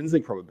 the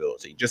intrinsic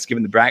probability, just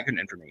given the background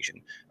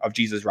information of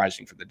Jesus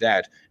rising from the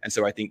dead. And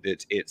so I think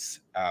that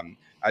it's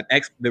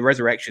the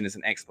resurrection is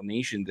an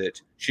explanation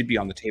that should be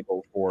on the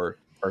table for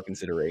our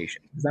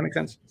consideration. Does that make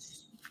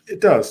sense?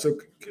 It does. So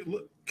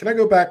can I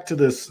go back to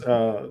this,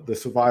 the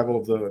survival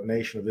of the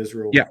nation of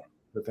Israel? Yeah.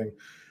 The thing.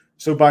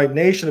 So by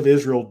nation of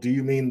Israel, do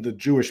you mean the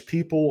Jewish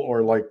people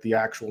or like the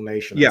actual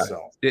nation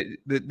itself?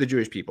 The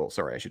Jewish people.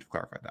 Sorry, I should have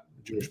clarified that.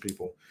 The Jewish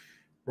people.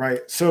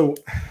 Right. So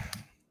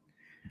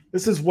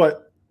this is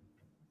what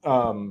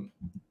kind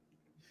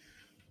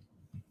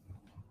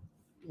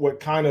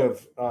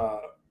of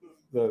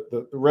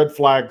the red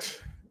flags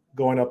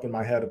going up in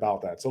my head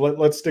about that. So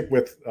let's stick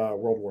with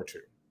World War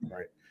II,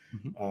 right?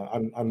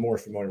 Mm-hmm. I'm more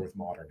familiar with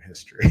modern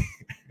history.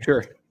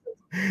 Sure.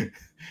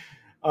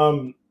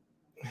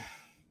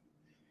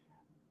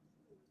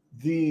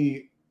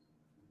 the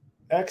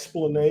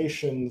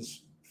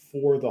explanations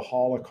for the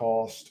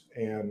Holocaust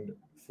and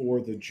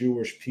for the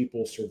Jewish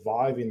people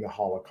surviving the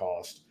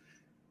Holocaust,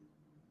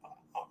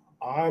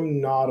 I'm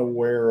not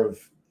aware of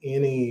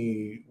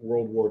any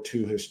World War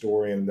II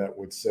historian that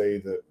would say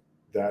that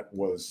that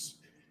was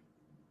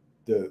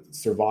the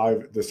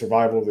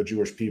survival of the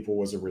Jewish people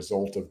was a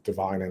result of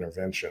divine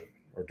intervention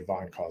or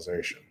divine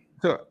causation.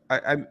 So,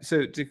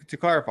 so to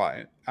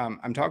clarify,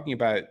 I'm talking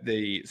about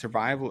the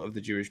survival of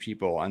the Jewish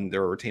people and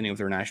their retaining of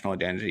their national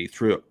identity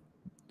through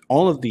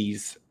all of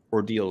these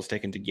ordeals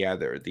taken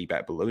together: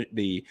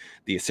 the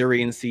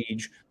Assyrian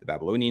siege, the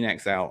Babylonian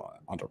exile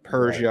under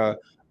Persia, right,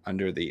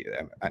 under the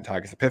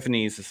Antiochus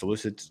Epiphanes, the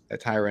Seleucid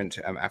tyrant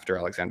after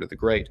Alexander the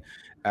Great.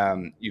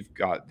 You've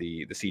got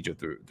the siege of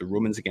the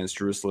Romans against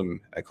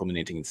Jerusalem,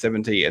 culminating in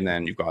 70, and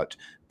then you've got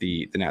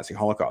the Nazi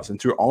Holocaust. And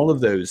through all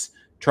of those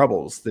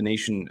troubles, the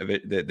nation of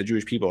it, the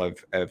Jewish people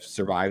have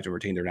survived and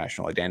retained their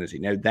national identity.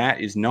 Now,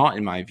 that is not,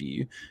 in my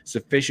view,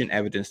 sufficient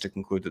evidence to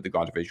conclude that the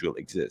God of Israel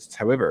exists.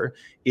 However,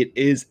 it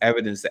is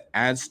evidence that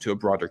adds to a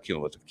broader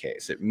cumulative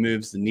case. It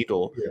moves the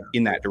needle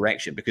in that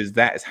direction, because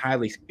that is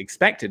highly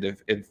expected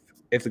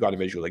if the God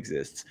of Israel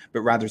exists,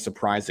 but rather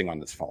surprising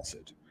on its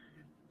falsehood.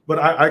 But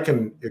I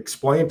can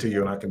explain to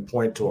you, and I can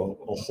point to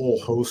a whole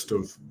host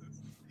of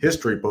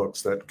history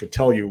books that could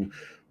tell you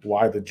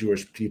why the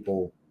Jewish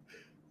people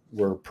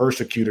were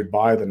persecuted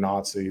by the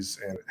Nazis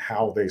and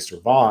how they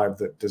survived,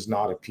 that does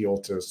not appeal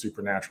to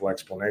supernatural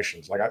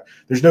explanations.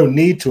 There's no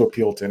need to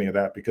appeal to any of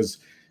that, because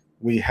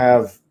we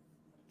have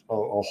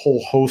a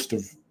whole host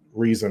of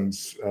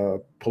reasons,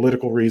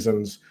 political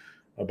reasons,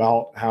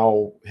 about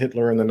how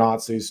Hitler and the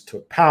Nazis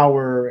took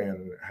power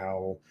and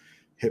how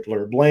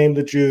Hitler blamed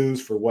the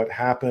Jews for what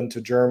happened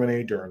to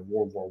Germany during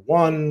World War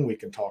I. We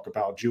can talk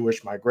about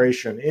Jewish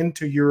migration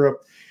into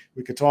Europe.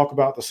 We could talk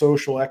about the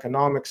social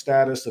economic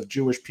status of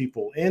Jewish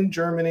people in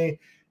Germany.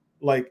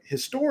 Like,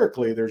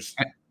 historically, there's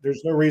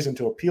no reason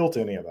to appeal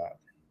to any of that.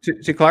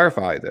 To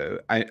clarify, though,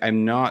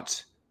 I'm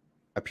not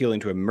appealing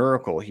to a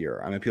miracle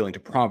here. I'm appealing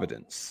to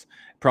providence.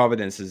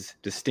 Providence is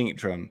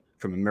distinct from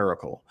a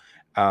miracle.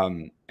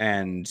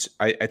 And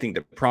I think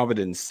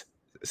that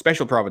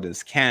special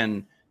providence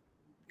can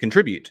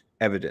contribute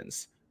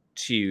evidence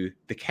to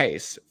the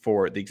case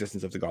for the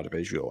existence of the God of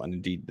Israel, and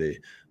indeed the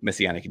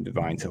messianic and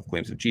divine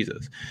self-claims of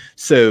Jesus.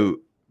 So,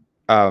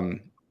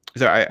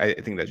 I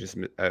think that's just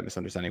a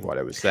misunderstanding of what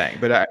I was saying.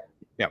 But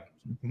yeah.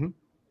 Mm-hmm.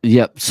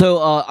 Yep.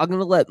 So I'm going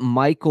to let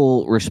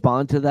Michael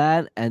respond to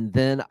that, and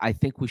then I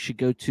think we should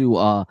go to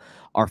our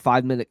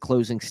 5-minute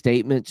closing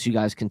statements. You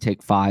guys can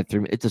take 5, 3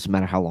 minutes. It doesn't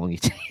matter how long you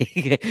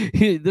take.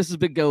 This has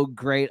been going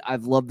great.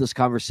 I've loved this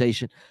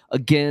conversation.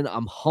 Again,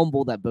 I'm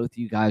humbled that both of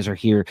you guys are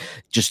here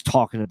just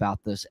talking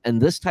about this.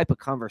 And this type of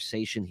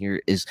conversation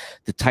here is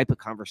the type of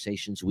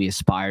conversations we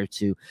aspire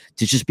to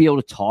just be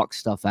able to talk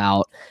stuff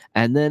out.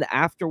 And then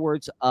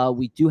afterwards,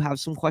 we do have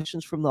some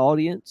questions from the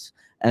audience.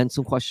 And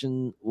some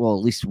question, well,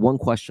 at least one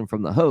question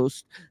from the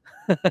host.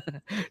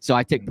 So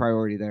I take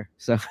priority there.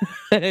 So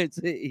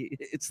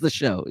it's the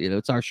show,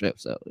 it's our show.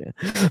 So yeah.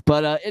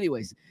 But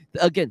anyways,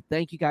 again,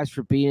 thank you guys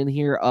for being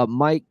here.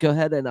 Mike, go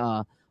ahead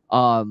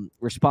and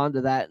respond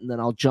to that, and then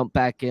I'll jump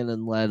back in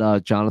and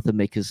let Jonathan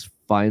make his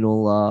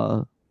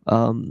final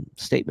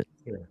statement.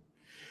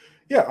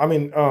 Yeah. I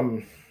mean,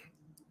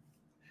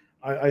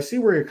 I see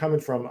where you're coming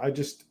from. I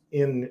just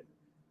in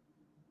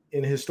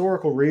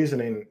historical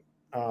reasoning.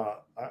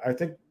 I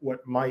think what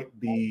might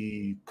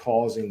be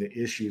causing the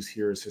issues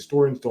here is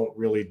historians don't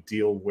really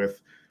deal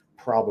with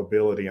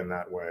probability in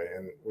that way.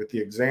 And with the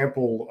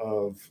example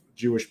of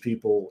Jewish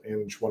people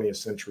in 20th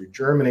century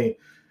Germany,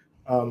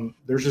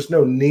 there's just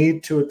no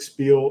need to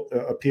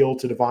appeal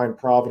to divine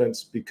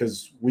providence,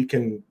 because we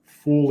can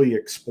fully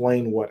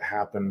explain what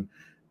happened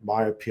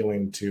by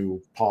appealing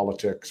to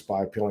politics,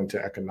 by appealing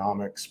to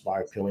economics,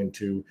 by appealing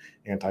to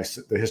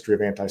the history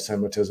of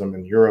anti-Semitism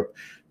in Europe,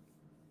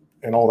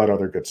 and all that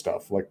other good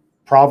stuff. Like,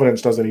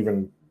 providence doesn't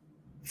even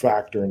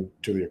factor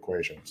into the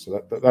equation.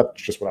 So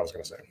that's just what I was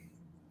going to say.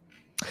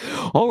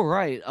 All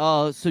right.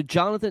 So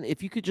Jonathan,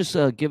 if you could just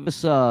give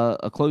us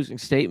a closing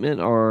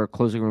statement or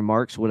closing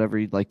remarks, whatever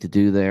you'd like to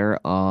do there,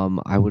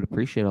 I would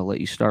appreciate it. I'll let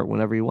you start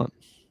whenever you want.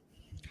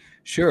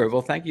 Sure.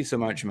 Well, thank you so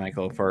much,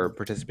 Michael, for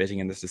participating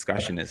in this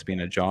discussion. It's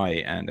been a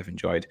joy, and I've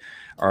enjoyed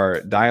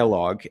our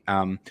dialogue.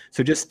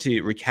 So just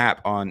to recap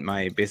on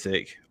my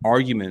basic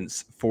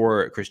arguments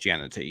for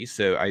Christianity.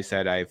 So I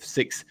said I have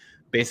 6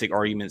 basic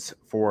arguments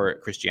for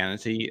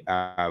Christianity.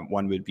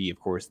 One would be, of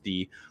course,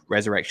 the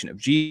resurrection of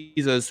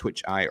Jesus,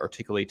 which I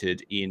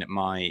articulated in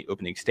my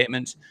opening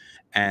statement.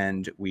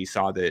 And we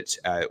saw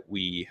that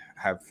we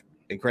have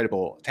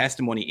incredible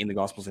testimony in the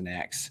Gospels and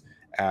Acts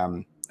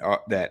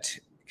that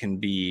can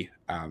be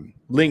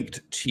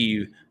linked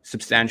to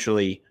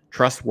substantially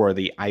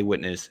trustworthy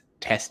eyewitness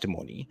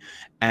testimony.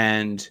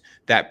 And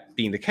that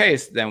being the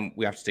case, then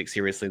we have to take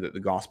seriously that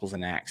the Gospels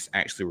and Acts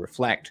actually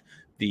reflect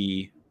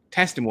the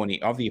testimony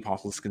of the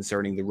apostles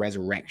concerning the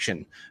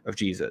resurrection of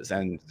Jesus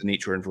and the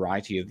nature and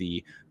variety of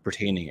the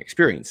pertaining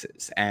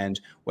experiences. And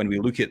when we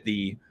look at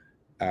the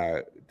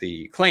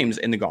the claims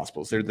in the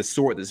Gospels. They're the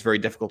sort that's very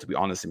difficult to be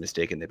honest and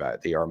mistaken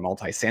about. They are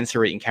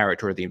multi-sensory in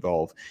character. They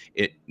involve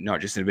it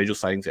not just individual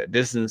sightings at a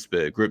distance,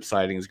 but group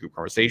sightings, group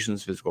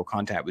conversations, physical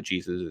contact with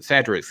Jesus,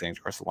 etc., extending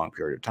across a long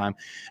period of time.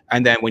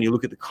 And then when you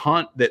look at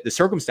the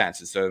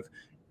circumstances of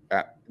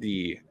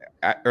the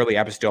early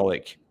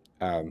apostolic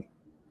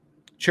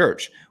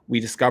church, we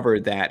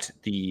discovered that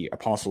the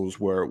apostles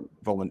were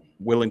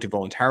willing to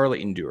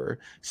voluntarily endure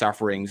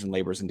sufferings and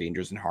labors and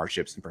dangers and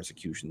hardships and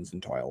persecutions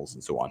and toils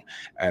and so on,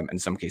 in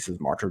some cases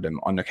martyrdom,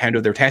 on account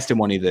of their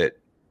testimony that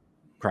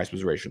Christ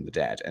was raised from the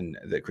dead and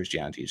that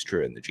Christianity is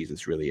true and that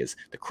Jesus really is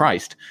the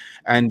Christ.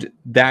 And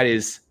that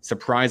is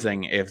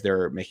surprising if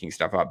they're making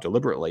stuff up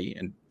deliberately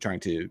and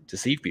trying to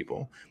deceive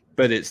people,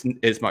 but it's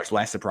much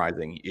less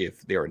surprising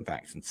if they're in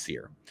fact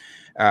sincere.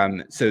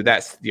 So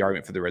that's the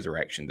argument for the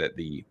resurrection, that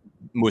the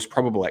most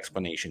probable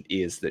explanation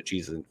is that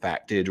Jesus in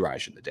fact did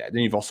rise from the dead.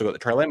 Then you've also got the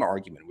trilemma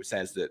argument, which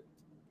says that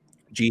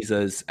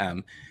Jesus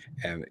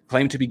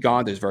claimed to be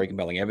God. There's very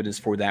compelling evidence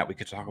for that we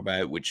could talk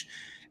about, which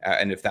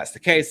and if that's the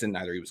case, then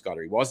either he was God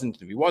or he wasn't.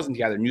 And if he wasn't,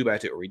 he either knew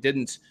about it or he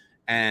didn't.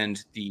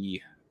 And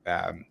the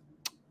fact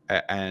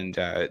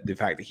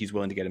that he's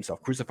willing to get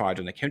himself crucified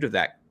on account of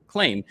that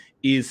claim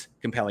is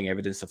compelling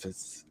evidence of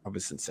his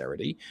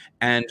sincerity.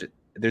 And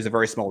there's a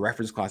very small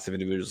reference class of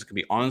individuals who can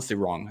be honestly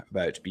wrong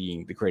about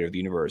being the creator of the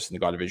universe and the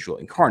God of Israel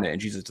incarnate, and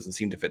Jesus doesn't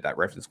seem to fit that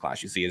reference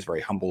class. You see his very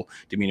humble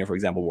demeanor, for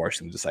example,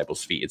 washing the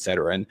disciples' feet,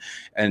 etc.,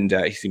 and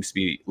he seems to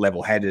be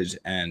level-headed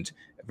and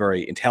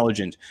very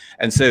intelligent.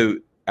 And so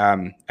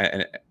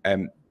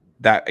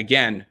that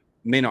again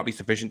may not be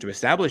sufficient to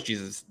establish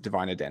Jesus'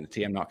 divine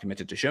identity. I'm not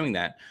committed to showing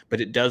that,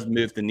 but it does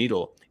move the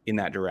needle in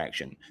that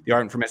direction. The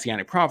argument for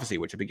messianic prophecy,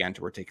 which I began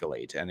to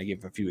articulate, and I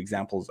give a few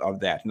examples of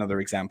that. Another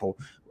example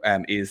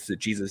is that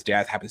Jesus'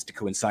 death happens to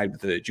coincide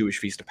with the Jewish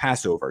feast of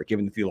Passover.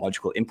 Given the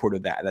theological import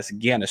of that, that's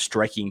again a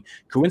striking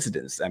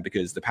coincidence,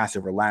 because the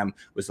Passover lamb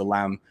was the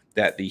lamb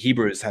that the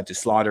Hebrews had to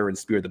slaughter and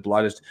spear the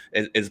blood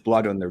as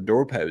blood on their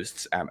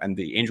doorposts. And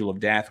the angel of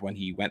death, when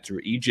he went through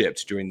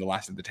Egypt during the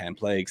last of the 10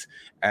 plagues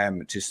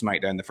to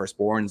smite down the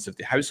firstborns of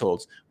the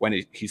households,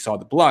 when he saw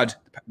the blood,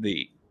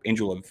 the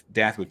angel of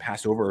death would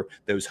pass over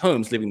those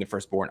homes, leaving the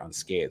firstborn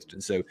unscathed.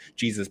 And so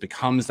Jesus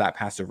becomes that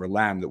Passover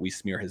lamb that we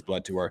smear his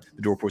blood to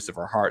the doorposts of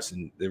our hearts,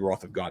 and the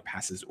wrath of God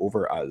passes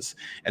over us.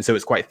 And so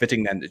it's quite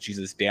fitting then that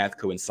Jesus' death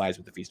coincides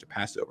with the Feast of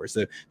Passover.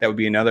 So that would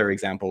be another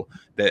example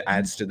that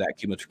adds to that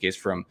cumulative case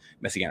from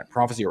messianic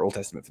prophecy or Old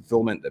Testament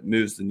fulfillment that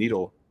moves the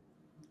needle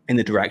in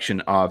the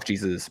direction of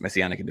Jesus'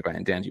 messianic and divine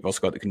identity. You've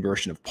also got the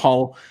conversion of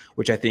Paul,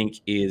 which I think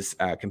is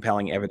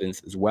compelling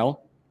evidence as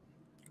well.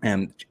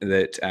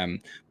 That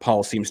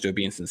Paul seems to have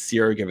been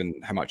sincere, given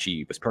how much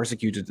he was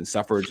persecuted and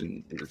suffered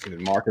and was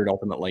even martyred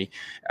ultimately.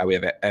 We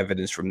have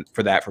evidence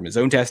for that from his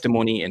own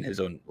testimony and his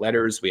own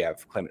letters. We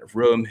have Clement of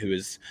Rome, who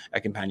is a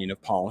companion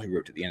of Paul, who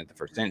wrote at the end of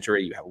the 1st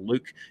century. You have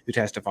Luke, who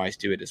testifies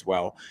to it as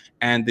well.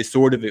 And the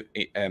sort of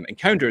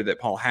encounter that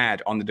Paul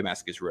had on the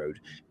Damascus Road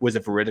was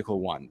a veridical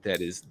one that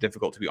is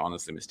difficult to be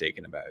honestly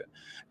mistaken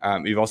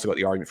about. You've also got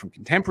the argument from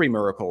contemporary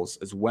miracles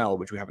as well,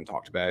 which we haven't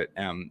talked about.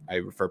 I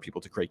refer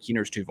people to Craig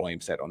Keener's 2-volume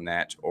set on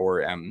that,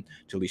 or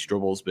to Lee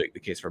Strobel's book, The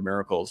Case for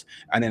Miracles.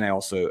 And then I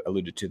also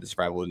alluded to the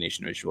survival of the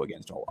nation of Israel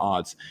against all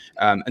odds.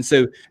 And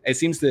so it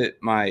seems that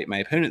my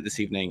opponent this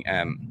evening,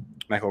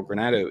 Michael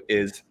Granado,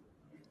 is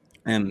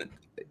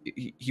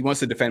he wants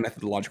to defend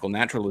methodological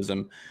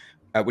naturalism,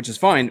 which is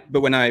fine.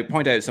 But when I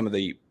point out some of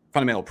the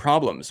fundamental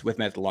problems with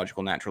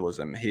methodological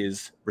naturalism,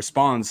 his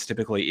response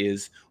typically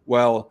is,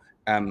 well,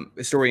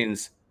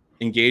 historians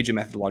engage in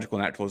methodological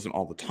naturalism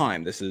all the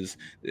time. This is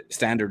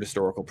standard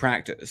historical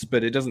practice,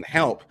 but it doesn't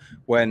help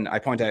when I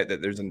point out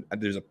that there's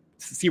a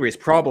serious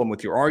problem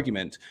with your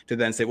argument to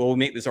then say, well, we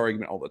make this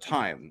argument all the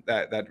time.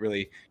 That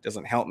really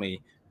doesn't help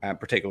me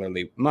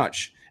particularly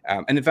much.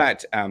 And in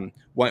fact,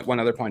 one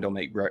other point I'll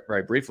make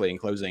very briefly in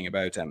closing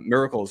about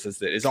miracles is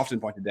that it's often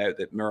pointed out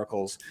that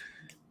miracles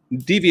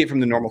deviate from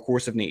the normal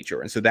course of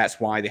nature, and so that's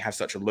why they have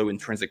such a low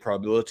intrinsic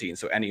probability, and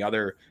so any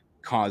other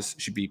cause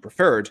should be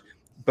preferred.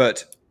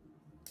 But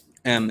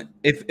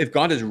if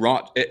God has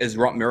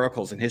wrought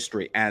miracles in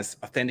history as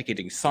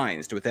authenticating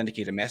signs to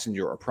authenticate a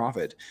messenger or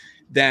prophet,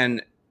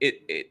 then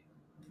it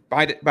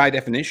by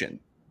definition,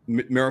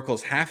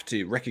 miracles have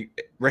to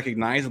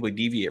recognizably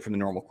deviate from the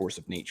normal course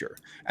of nature.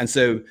 And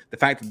so the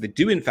fact that they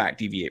do in fact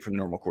deviate from the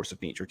normal course of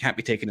nature can't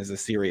be taken as a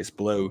serious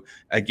blow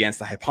against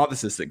the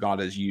hypothesis that God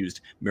has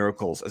used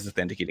miracles as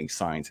authenticating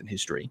signs in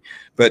history.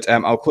 But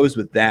I'll close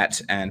with that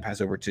and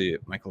pass over to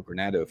Michael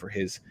Granado for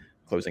his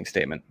closing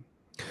statement.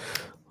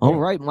 All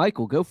right,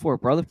 Michael, go for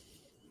it, brother.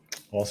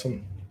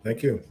 Awesome.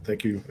 Thank you.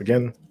 Thank you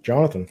again,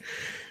 Jonathan.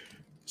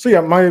 So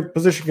yeah, my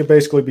position can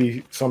basically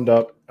be summed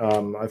up.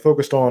 I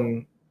focused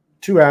on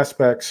 2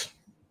 aspects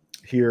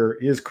here.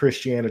 Is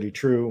Christianity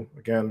true?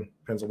 Again,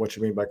 depends on what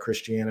you mean by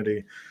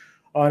Christianity.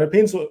 And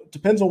it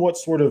depends on what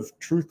sort of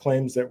truth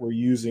claims that we're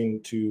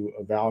using to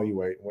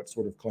evaluate, what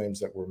sort of claims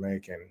that we're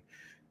making.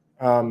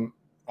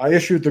 I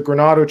issued the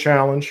Granado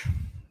challenge,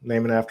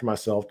 naming after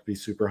myself to be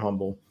super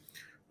humble.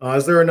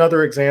 Is there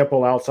another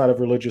example outside of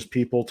religious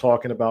people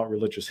talking about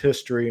religious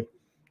history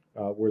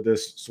where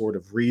this sort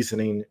of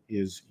reasoning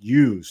is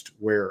used,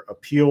 where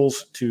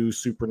appeals to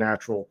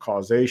supernatural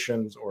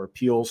causations or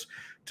appeals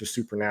to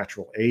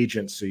supernatural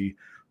agency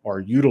are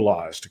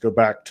utilized? To go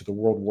back to the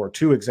World War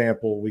II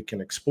example, we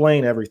can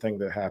explain everything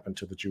that happened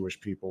to the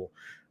Jewish people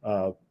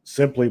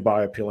simply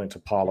by appealing to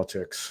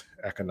politics,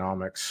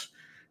 economics,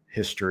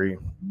 history,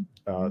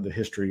 the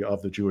history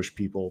of the Jewish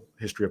people,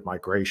 history of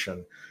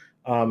migration.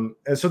 And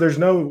so there's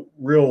no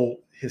real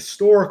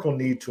historical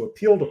need to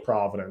appeal to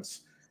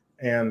providence,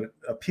 and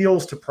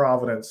appeals to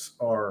providence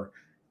are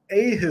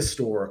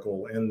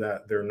ahistorical in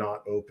that they're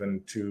not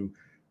open to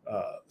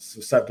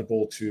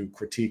susceptible to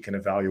critique and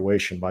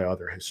evaluation by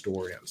other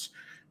historians.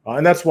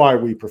 And that's why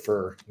we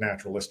prefer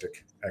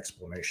naturalistic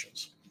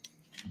explanations.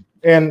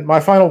 And my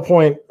final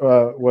point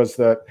was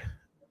that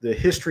the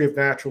history of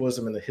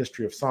naturalism and the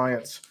history of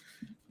science,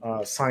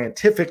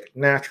 scientific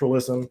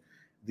naturalism,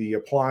 the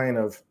applying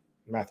of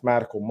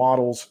mathematical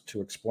models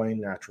to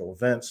explain natural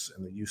events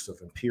and the use of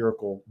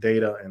empirical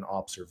data and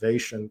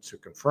observation to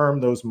confirm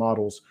those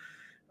models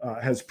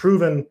has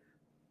proven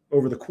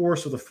over the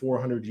course of the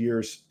 400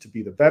 years to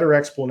be the better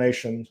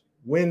explanation.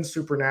 When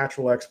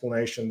supernatural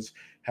explanations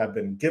have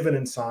been given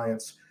in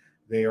science,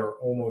 they are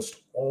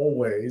almost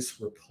always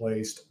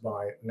replaced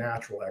by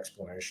natural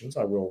explanations.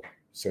 I will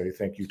say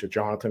thank you to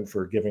Jonathan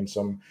for giving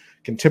some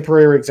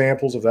contemporary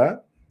examples of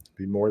that. I'd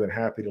be more than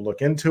happy to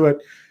look into it.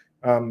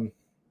 And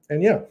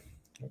yeah,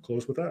 I'll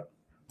close with that.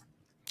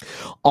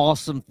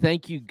 Awesome.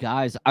 Thank you,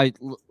 guys.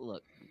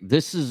 Look,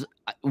 this is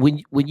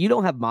when you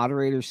don't have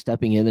moderators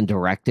stepping in and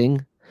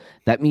directing,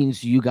 that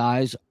means you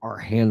guys are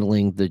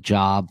handling the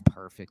job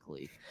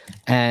perfectly.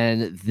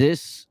 And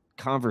this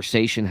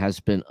conversation has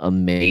been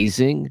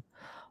amazing.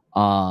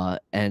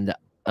 And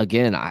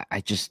again,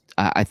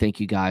 I thank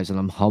you guys, and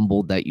I'm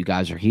humbled that you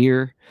guys are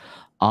here.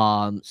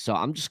 So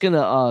I'm just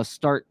gonna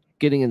start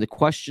getting into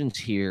questions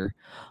here.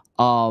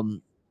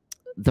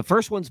 The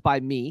first one's by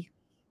me,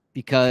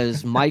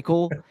 because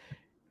Michael,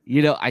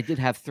 I did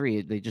have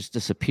 3. They just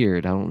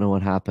disappeared. I don't know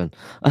what happened.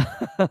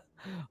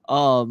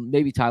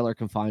 Maybe Tyler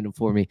can find them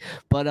for me.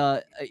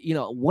 But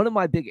one of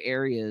my big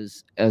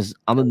areas, as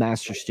I'm a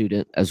master's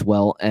student as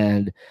well,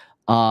 and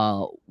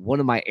one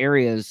of my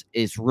areas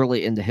is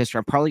really into history.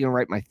 I'm probably gonna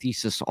write my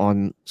thesis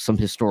on some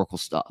historical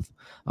stuff.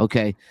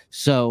 Okay,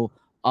 so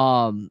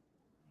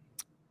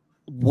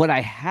what I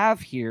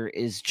have here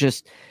is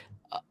just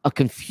a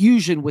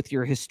confusion with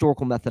your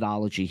historical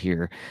methodology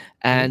here.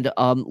 And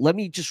let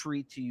me just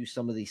read to you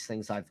some of these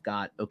things I've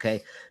got.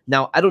 Okay.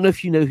 Now, I don't know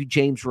if you know who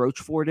James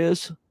Rochford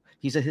is.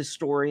 He's a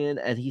historian,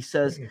 and he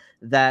says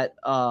that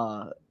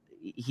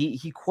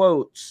he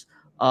quotes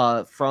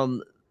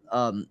from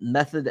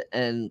method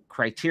and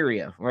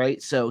criteria,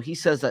 right? So he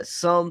says that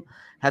some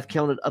have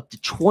counted up to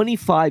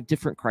 25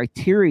 different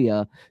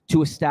criteria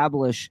to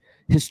establish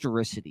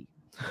historicity.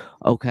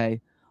 Okay.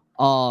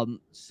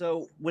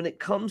 So when it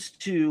comes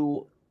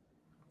to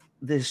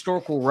the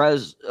historical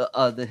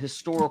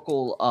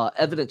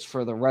evidence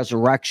for the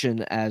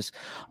resurrection, as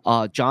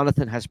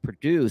Jonathan has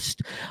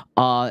produced,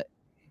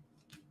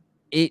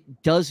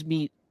 it does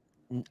meet.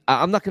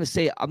 I'm not going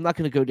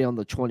to go down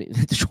the 20,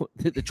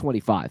 the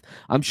 25.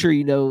 I'm sure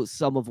you know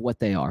some of what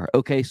they are.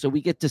 Okay, so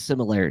we get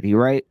dissimilarity,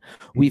 right?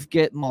 We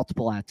get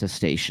multiple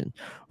attestation,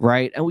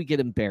 right? And we get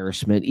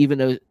embarrassment, even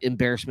though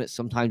embarrassment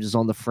sometimes is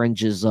on the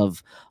fringes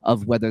of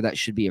whether that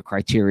should be a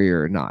criteria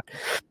or not.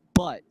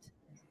 But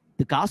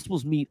the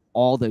Gospels meet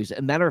all those. As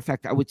a matter of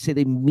fact, I would say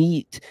they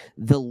meet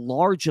the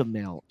large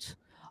amount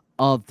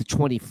of the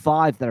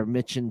 25 that are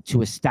mentioned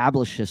to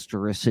establish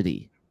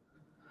historicity.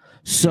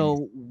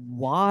 So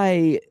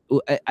why,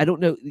 I don't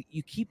know,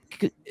 you keep,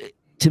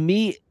 to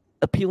me,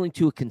 appealing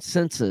to a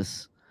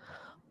consensus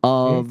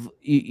of,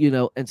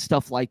 and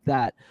stuff like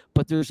that.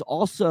 But there's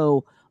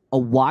also a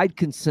wide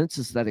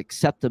consensus that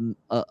accept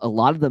a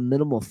lot of the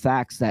minimal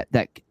facts that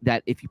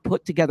if you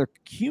put together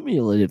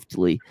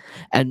cumulatively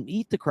and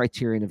meet the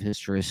criterion of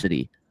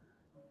historicity,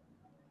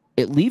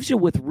 it leaves you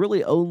with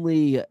really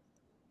only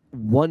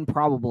one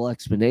probable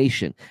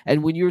explanation.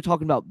 And when you were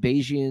talking about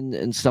Bayesian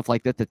and stuff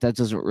like that, that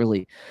doesn't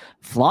really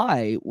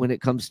fly when it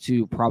comes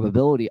to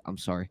probability. I'm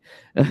sorry.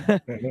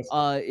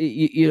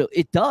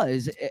 It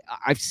does.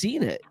 I've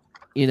seen it.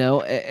 A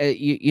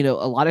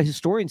lot of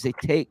historians, they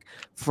take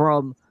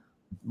from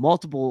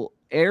multiple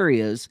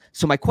areas.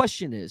 So my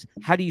question is,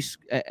 how do you,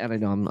 and I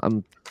know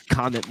I'm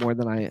comment more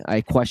than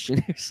I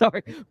question here,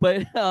 sorry,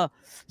 but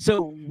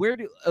so what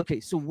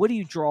do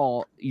you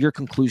draw your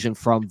conclusion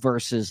from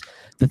versus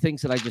the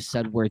things that I just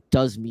said where it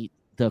does meet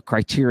the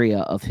criteria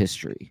of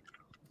history?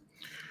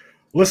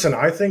 Listen,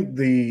 I think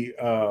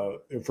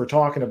if we're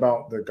talking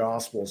about the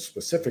Gospels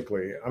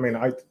specifically, I mean,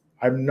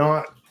 I'm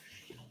not,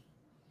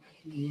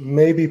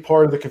 maybe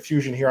part of the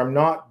confusion here, I'm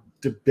not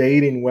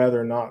debating whether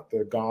or not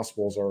the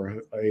Gospels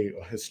are a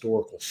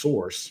historical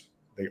source.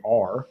 They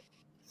are,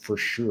 for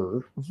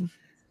sure,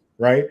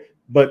 right?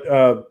 But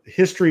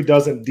history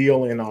doesn't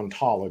deal in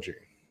ontology,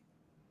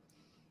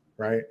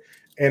 right?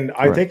 And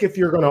I think if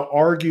you're going to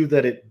argue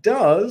that it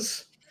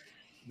does,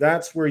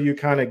 that's where you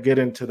kind of get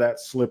into that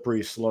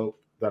slippery slope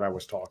that I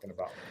was talking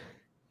about.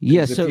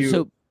 Yeah. 'Cause if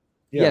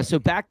you- So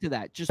back to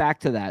that. Just back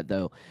to that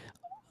though.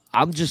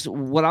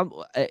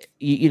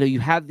 You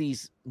have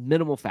these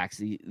minimal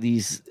facts,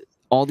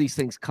 all these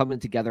things coming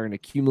together in a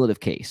cumulative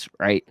case,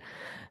 right?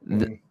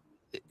 Mhm.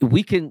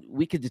 We can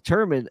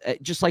determine,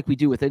 just like we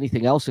do with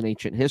anything else in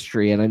ancient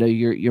history. And I know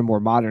you're more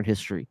modern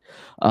history.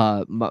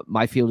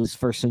 My field is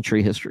first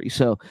century history.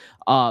 So,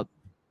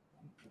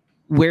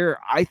 where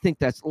I think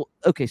that's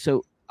okay.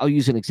 So I'll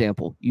use an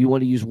example. You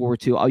want to use World War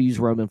II? I'll use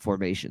Roman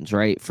formations,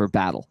 right, for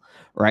battle,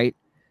 right?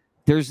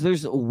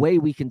 There's a way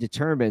we can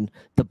determine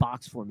the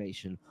box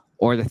formation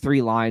or the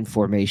 3-line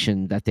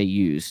formation that they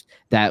used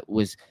that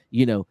was,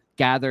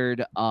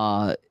 gathered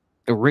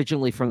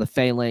originally from the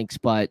phalanx,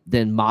 but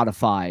then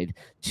modified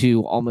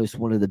to almost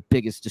one of the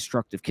biggest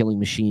destructive killing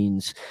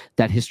machines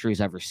that history has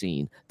ever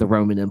seen. The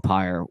Roman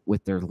Empire,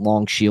 with their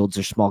long shields,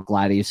 their small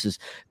gladiuses,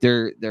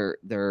 their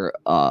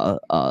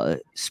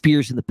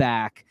spears in the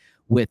back,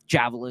 with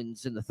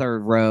javelins in the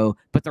third row,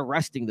 but they're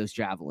resting those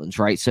javelins,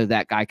 right? So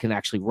that guy can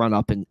actually run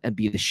up and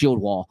be the shield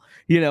wall,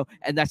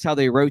 and that's how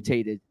they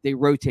rotated. They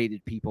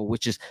rotated people,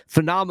 which is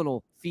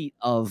phenomenal feat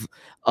of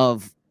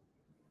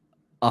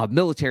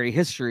military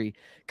history,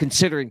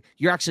 considering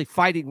you're actually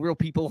fighting real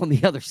people on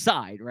the other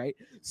side, right?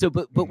 So,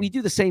 but we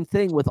do the same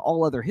thing with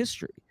all other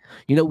history.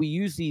 We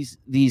use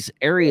these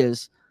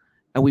areas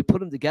and we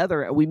put them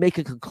together and we make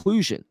a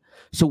conclusion.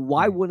 So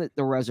why wouldn't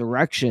the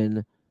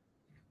resurrection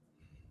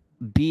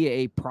be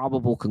a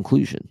probable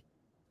conclusion?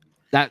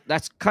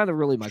 That's kind of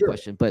really my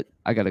question, but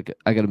I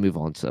gotta move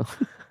on. So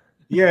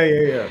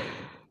yeah.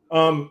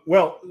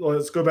 Well,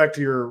 let's go back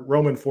to your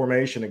Roman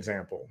formation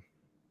example,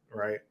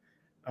 right?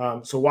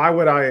 So why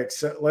would I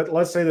accept?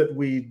 Let's say that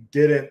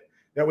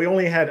we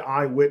only had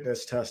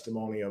eyewitness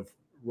testimony of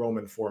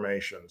Roman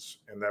formations,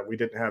 and that we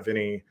didn't have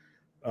any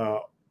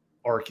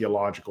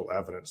archaeological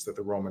evidence that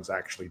the Romans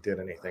actually did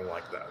anything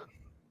like that,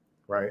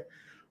 right?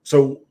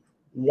 So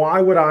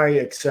why would I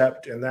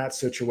accept in that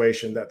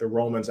situation that the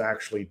Romans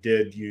actually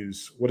did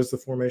use, what is the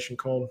formation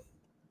called?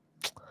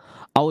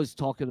 I was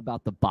talking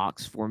about the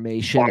box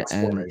formation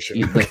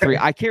formation. The 3.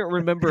 I can't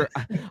remember.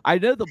 I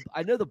know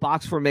the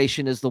box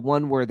formation is the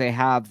one where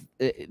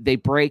they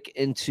break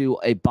into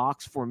a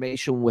box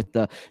formation with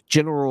the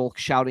general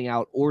shouting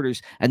out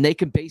orders, and they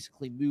can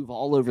basically move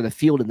all over the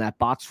field in that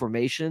box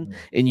formation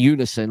in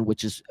unison,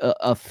 which is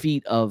a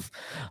feat of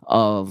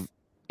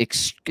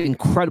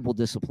incredible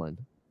discipline.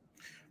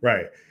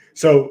 Right.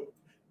 So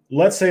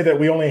let's say that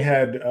we only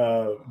had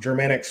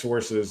Germanic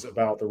sources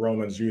about the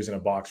Romans using a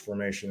box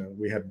formation, and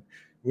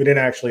we didn't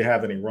actually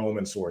have any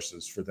Roman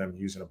sources for them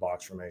using a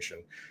box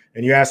formation.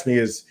 And you asked me,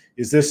 is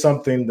this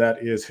something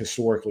that is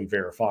historically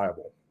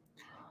verifiable?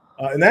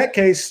 In that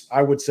case,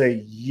 I would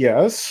say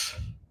yes.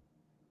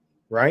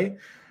 Right?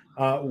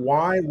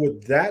 Why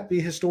would that be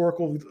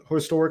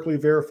historically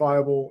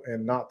verifiable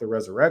and not the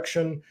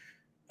resurrection?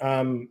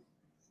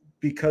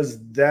 Because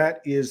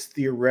that is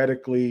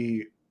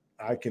theoretically,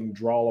 I can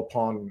draw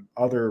upon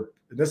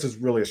this is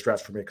really a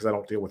stretch for me because I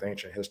don't deal with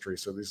ancient history,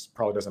 so this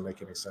probably doesn't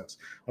make any sense.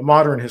 A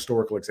modern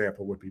historical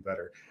example would be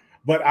better.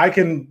 But I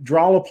can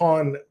draw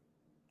upon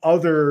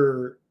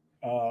other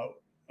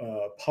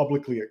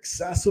publicly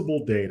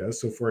accessible data.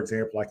 So, for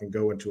example, I can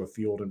go into a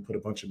field and put a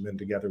bunch of men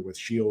together with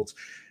shields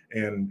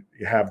and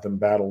have them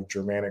battle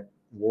Germanic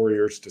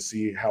warriors to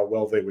see how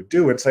well they would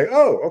do and say,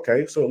 oh,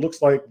 okay, so it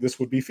looks like this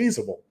would be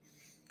feasible.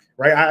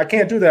 Right? I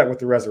can't do that with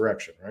the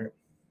resurrection, right?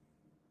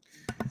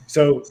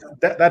 So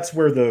that's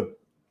where the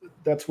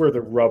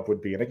rub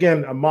would be. And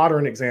again, a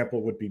modern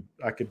example would be,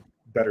 I could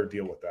better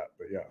deal with that.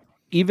 But yeah,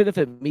 even if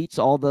it meets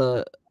all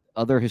the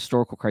other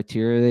historical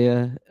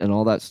criteria and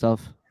all that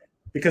stuff,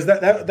 because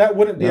that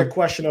wouldn't be a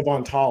question of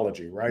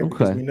ontology, right? Okay.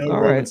 Because we know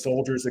Roman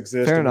soldiers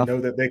exist, Fair and enough. we know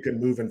that they could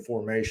move in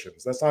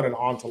formations. That's not an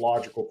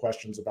ontological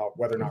questions about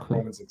whether or not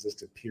Romans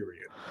existed.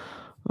 Period.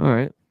 All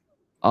right.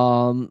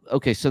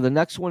 Okay, so the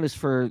next one is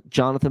for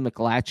Jonathan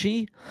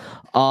McLatchie.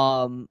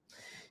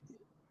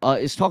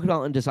 It's talking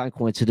about undesigned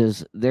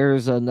coincidence.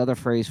 There's another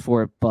phrase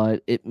for it,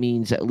 but it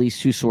means at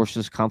least two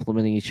sources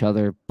complementing each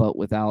other, but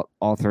without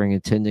authoring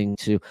intending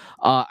to.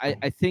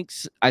 I think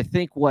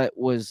what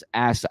was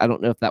asked, I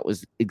don't know if that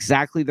was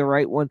exactly the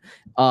right one,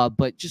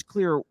 but just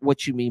clear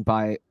what you mean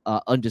by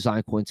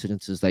undesigned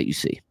coincidences that you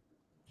see.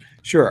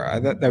 Sure,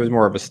 that was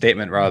more of a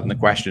statement rather than the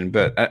question.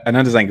 But an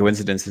undesigned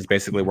coincidence is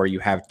basically where you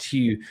have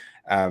two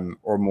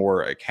or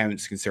more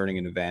accounts concerning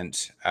an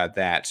event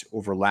that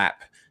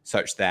overlap,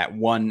 such that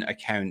one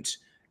account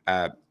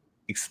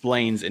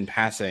explains in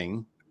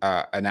passing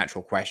a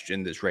natural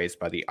question that's raised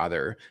by the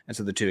other, and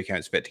so the two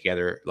accounts fit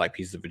together like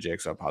pieces of a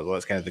jigsaw puzzle.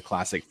 That's kind of the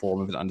classic form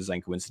of an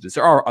undesigned coincidence.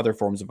 There are other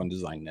forms of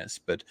undesignedness,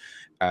 but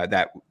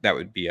that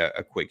would be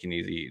a quick and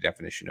easy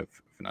definition of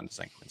an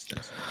undesigned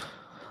coincidence.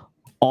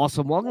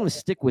 Awesome. Well, I'm going to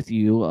stick with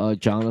you,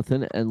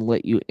 Jonathan, and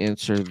let you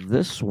answer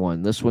this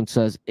one. This one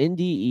says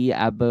NDE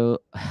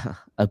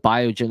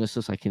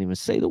abiogenesis. I can't even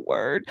say the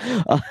word.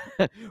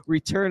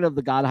 Return of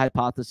the God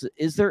hypothesis.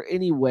 Is there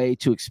any way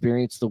to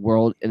experience the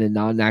world in a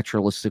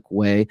non-naturalistic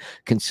way,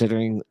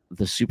 considering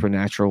the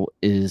supernatural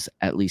is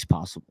at least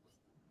possible?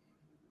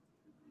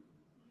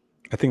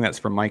 I think that's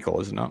for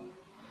Michael, is it not?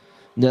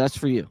 No, that's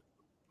for you.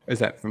 Is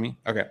that for me?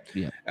 Okay.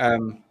 Yeah.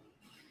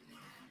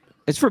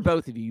 It's for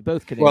both of you. You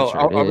both can Well,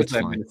 answer. obviously,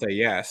 I'm going to say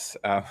yes.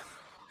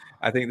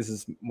 I think this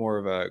is more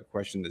of a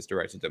question that's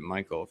directed at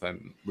Michael, if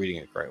I'm reading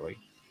it correctly.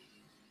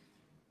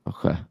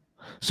 Okay.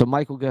 So,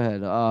 Michael, go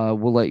ahead.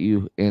 We'll let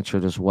you answer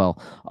it as well.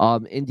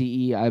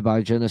 NDE,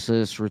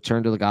 abiogenesis,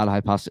 return to the God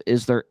hypothesis.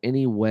 Is there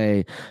any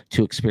way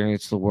to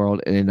experience the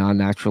world in a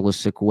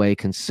non-naturalistic way,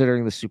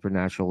 considering the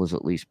supernatural is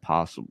at least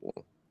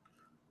possible?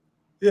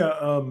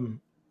 Yeah,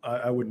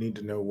 I would need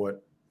to know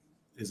what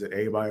is it.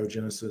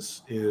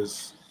 Abiogenesis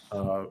is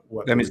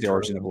what that means the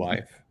origin of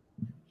life.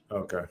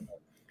 Okay.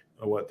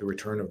 What the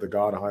return of the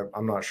God?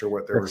 I'm not sure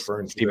what they're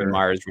referring to. Stephen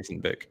Meyer's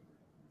recent book.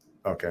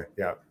 Okay,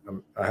 yeah,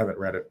 I haven't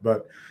read it,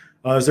 but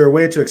is there a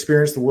way to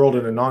experience the world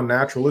in a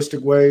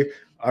non-naturalistic way?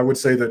 I would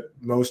say that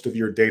most of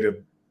your data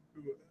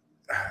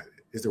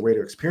is there a way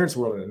to experience the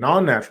world in a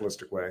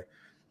non-naturalistic way,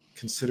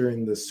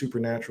 considering the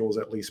supernatural is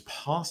at least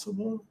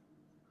possible.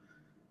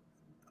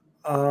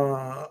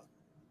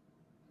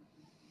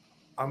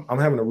 I'm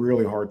having a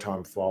really hard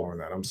time following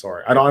that. I'm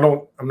sorry.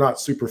 I'm not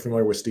super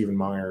familiar with Stephen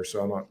Meyer,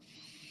 so I'm not.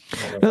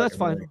 No, that's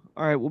fine. Really...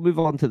 All right, we'll move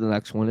on to the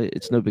next one.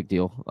 It's no big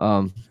deal.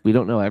 We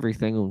don't know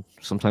everything.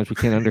 Sometimes we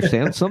can't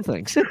understand some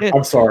things.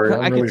 I'm sorry.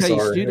 I can tell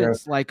you,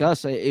 students like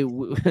us,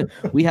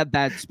 we have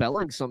bad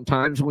spelling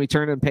sometimes when we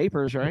turn in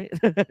papers, right?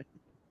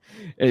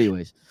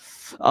 Anyways,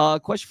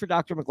 question for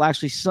Dr.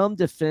 McLatchie. Some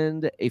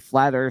defend a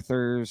flat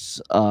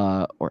earthers,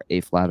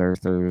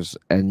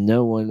 and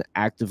no one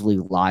actively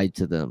lied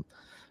to them,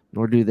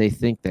 nor do they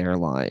think they are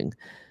lying.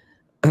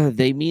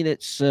 They mean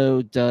it.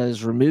 So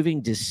does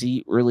removing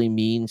deceit really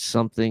mean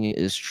something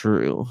is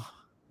true?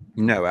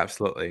 No,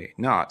 absolutely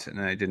not. And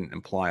I didn't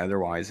imply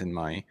otherwise in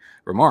my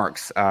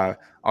remarks.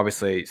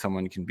 Obviously,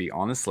 someone can be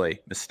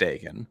honestly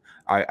mistaken.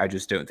 I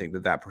just don't think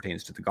that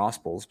pertains to the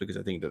Gospels, because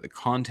I think that the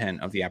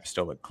content of the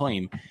apostolic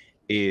claim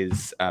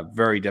is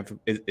very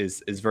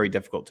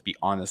difficult to be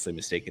honestly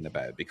mistaken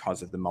about,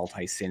 because of the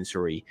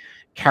multi-sensory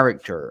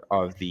character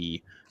of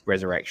the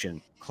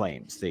resurrection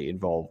claims. They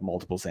involve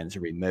multiple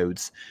sensory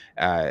modes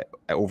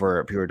over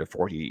a period of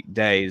 40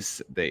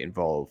 days. They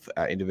involve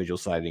individual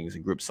sightings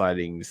and group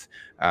sightings,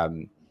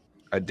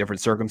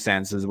 different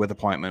circumstances, with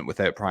appointment,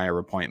 without prior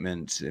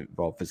appointment,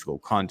 involve physical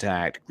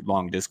contact,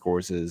 long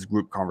discourses,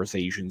 group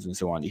conversations, and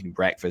so on, eating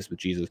breakfast with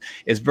Jesus.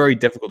 It's very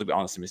difficult to be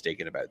honestly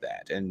mistaken about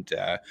that. And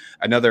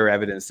another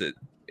evidence that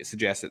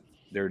suggests that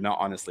they're not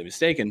honestly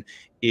mistaken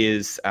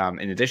is,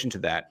 in addition to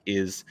that,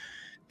 is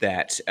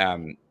that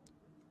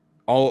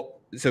Paul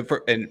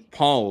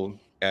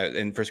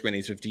in 1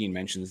 Corinthians 15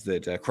 mentions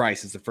that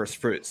Christ is the first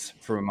fruits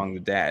from among the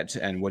dead.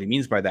 And what he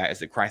means by that is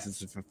that Christ is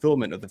the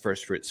fulfillment of the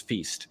first fruits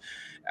feast,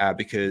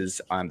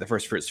 because the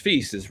first fruits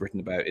feast is written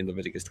about in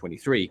Leviticus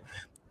 23,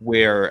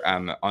 where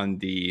on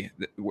the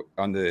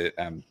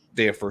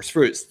day of first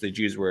fruits, the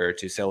Jews were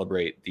to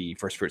celebrate the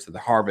first fruits of the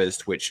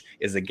harvest, which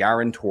is a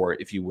guarantor,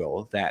 if you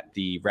will, that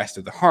the rest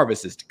of the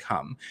harvest is to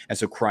come. And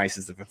so Christ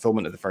is the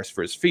fulfillment of the first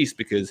fruits feast,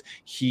 because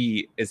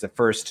he is the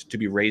first to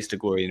be raised to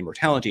glory and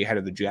immortality ahead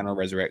of the general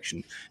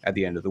resurrection at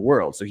the end of the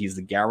world. So he's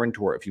the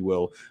guarantor, if you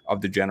will,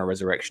 of the general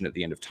resurrection at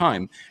the end of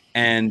time.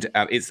 And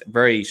it's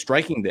very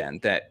striking then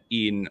that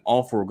in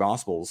all four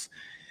Gospels,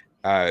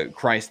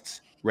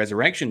 Christ's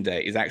resurrection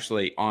day is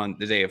actually on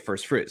the day of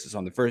first fruits. It's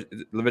on the first.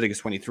 Leviticus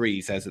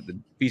 23 says that the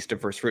feast of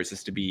first fruits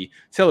is to be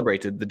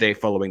celebrated the day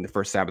following the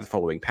first Sabbath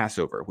following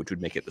Passover, which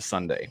would make it the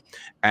Sunday.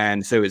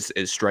 And so it's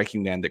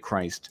striking then that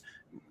Christ's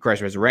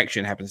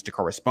resurrection happens to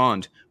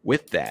correspond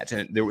with that.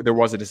 And there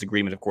was a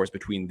disagreement, of course,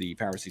 between the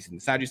Pharisees and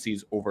the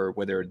Sadducees over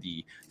whether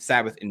the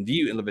Sabbath in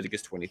view in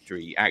Leviticus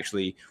 23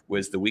 actually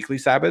was the weekly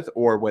Sabbath,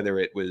 or whether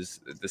it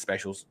was the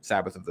special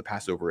Sabbath of the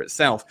Passover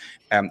itself.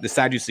 The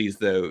Sadducees,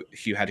 though,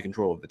 who had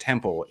control of the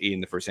temple in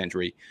the first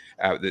century,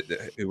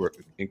 who were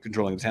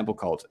controlling the temple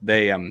cult,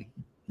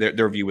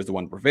 their view was the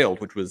one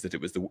prevailed, which was that it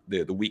was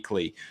the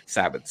weekly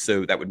Sabbath.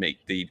 So that would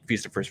make the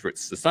Feast of First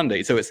Fruits the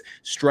Sunday. So it's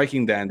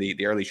striking then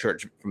the early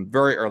church from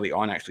very early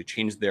on actually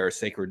changed their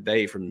sacred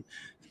day from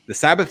the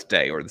Sabbath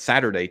day or the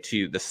Saturday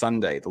to the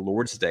Sunday, the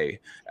Lord's Day,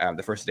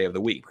 the first day of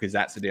the week, because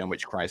that's the day on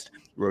which Christ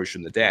rose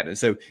from the dead. And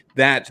so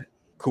that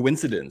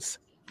coincidence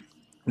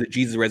that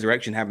Jesus'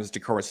 resurrection happens to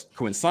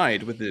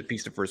coincide with the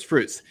Feast of First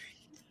Fruits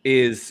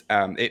is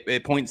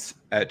it points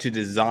to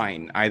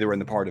design, either in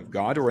the part of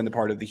God or in the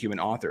part of the human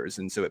authors.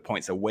 And so it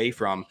points away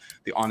from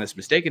the honest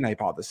mistaken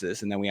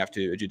hypothesis, and then we have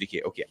to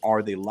adjudicate, okay,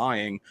 are they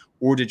lying,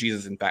 or did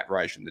Jesus in fact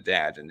rise from the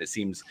dead? And it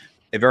seems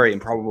very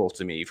improbable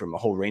to me from a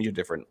whole range of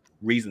different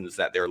reasons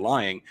that they're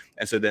lying.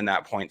 And so then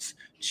that points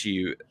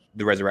to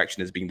the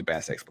resurrection as being the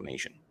best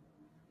explanation.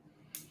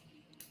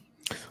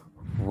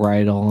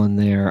 Right on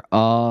there.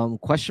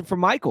 Question for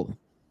Michael.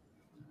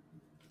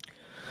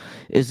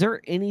 Is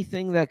there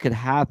anything that could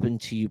happen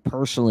to you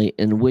personally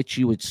in which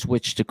you would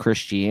switch to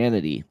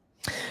Christianity?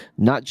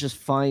 Not just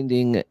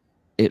finding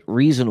it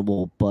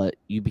reasonable, but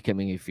you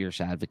becoming a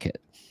fierce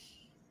advocate.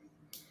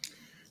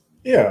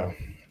 Yeah.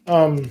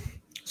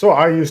 So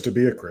I used to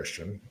be a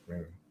Christian.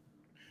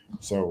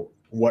 So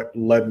what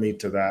led me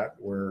to that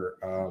were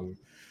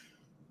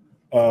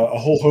a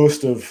whole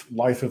host of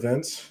life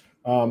events.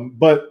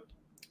 But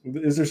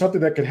is there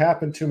something that could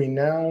happen to me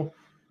now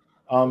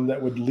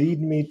that would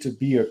lead me to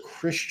be a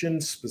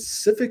Christian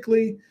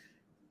specifically?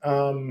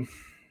 I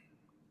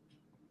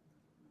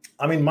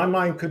mean, my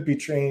mind could be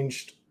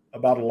changed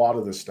about a lot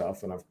of this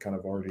stuff, and I've kind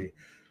of already,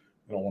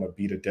 I don't want to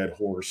beat a dead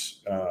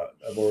horse.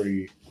 I've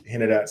already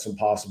hinted at some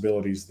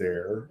possibilities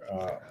there,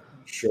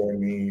 showing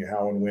me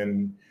how and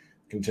when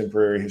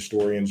contemporary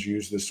historians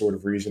use this sort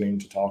of reasoning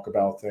to talk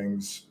about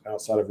things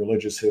outside of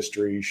religious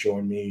history,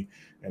 showing me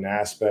an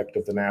aspect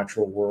of the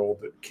natural world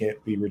that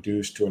can't be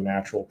reduced to a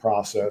natural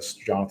process.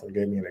 Jonathan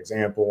gave me an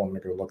example. I'm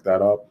going to go look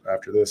that up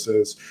after this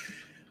is.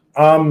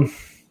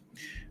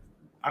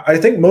 I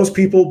think most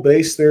people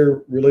base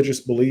their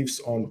religious beliefs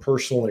on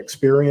personal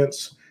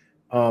experience.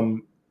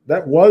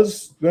 That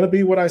was going to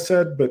be what I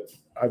said, but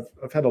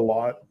I've had a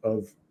lot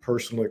of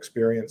personal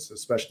experience,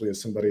 especially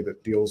as somebody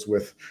that deals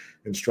with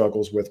and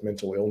struggles with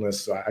mental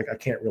illness. So I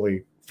can't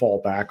really fall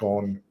back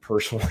on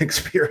personal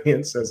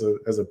experience as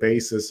a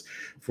basis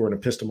for an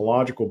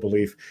epistemological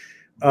belief.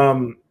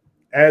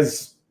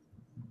 As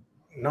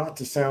not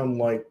to sound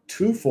like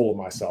too full of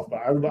myself,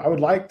 but I would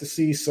like to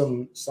see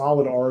some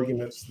solid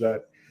arguments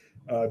that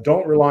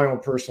don't rely on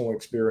personal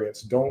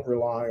experience, don't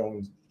rely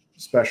on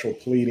special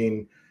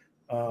pleading,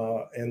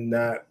 and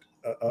that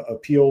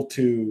appeal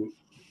to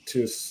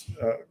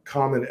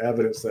common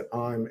evidence that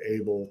I'm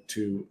able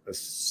to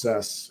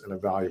assess and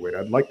evaluate.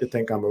 I'd like to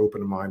think I'm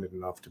open-minded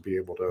enough to be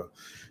able to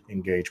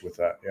engage with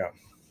that. Yeah.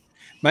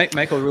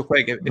 Michael, real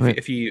quick,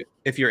 if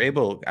you're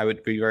able,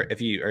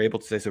 if you are able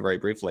to say so very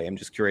briefly, I'm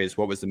just curious,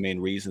 what was the main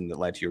reason that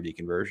led to your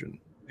deconversion,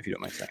 if you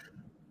don't mind saying?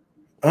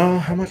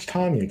 How much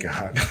time you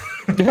got?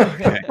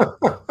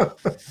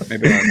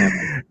 Maybe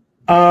not.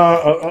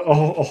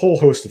 A whole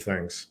host of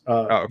things.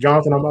 Okay.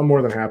 Jonathan, I'm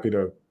more than happy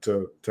to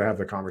have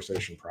the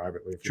conversation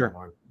privately if you don't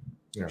mind.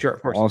 Yeah. Sure,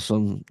 of course.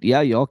 Awesome.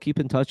 Yeah, y'all keep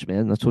in touch,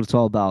 man. That's what it's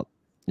all about,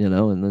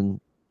 and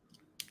then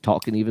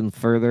talking even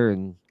further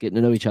and getting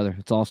to know each other.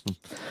 It's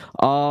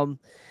awesome.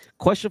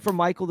 Question for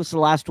Michael. This is the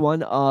last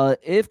one.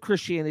 If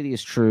Christianity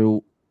is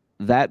true,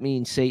 that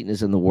means Satan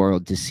is in the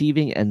world,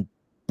 deceiving and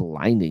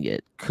blinding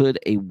it. Could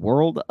a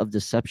world of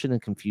deception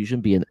and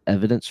confusion be an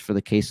evidence for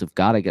the case of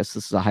God? I guess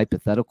this is a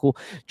hypothetical.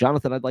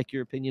 Jonathan, I'd like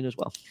your opinion as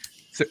well.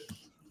 So,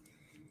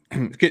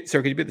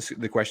 could you put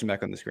the question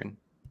back on the screen?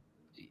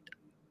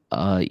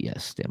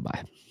 Yes, stand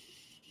by.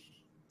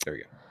 There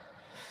we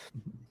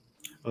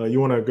go. You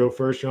want to go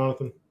first,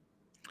 Jonathan?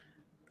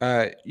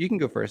 You can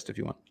go first if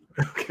you want.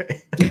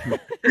 Okay.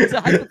 It's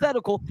a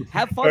hypothetical.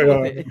 Have fun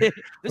with it.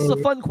 This is a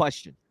fun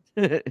question.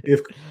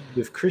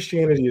 If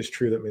Christianity is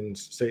true, that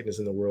means Satan is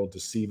in the world,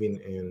 deceiving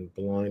and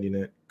blinding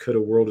it. Could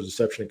a world of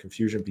deception and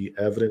confusion be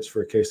evidence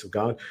for a case of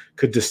God?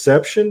 Could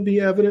deception be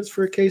evidence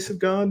for a case of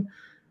God?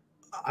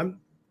 I'm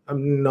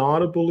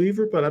not a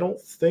believer, but I don't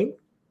think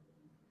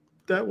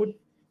that would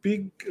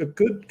be a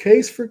good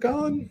case for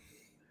God.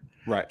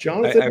 Right,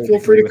 Jonathan, feel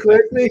free to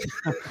correct me.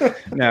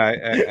 No,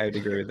 I'd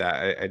agree with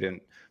that. I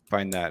didn't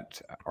find that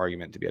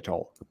argument to be at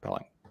all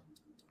compelling.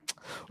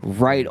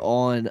 Right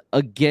on.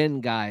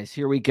 Again, guys,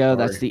 here we go.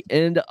 That's the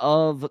end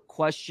of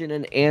question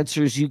and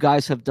answers. You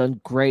guys have done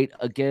great.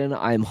 Again,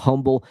 I'm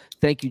humble.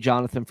 Thank you,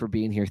 Jonathan, for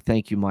being here.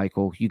 Thank you,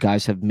 Michael. You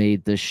guys have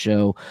made this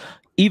show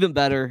even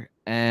better.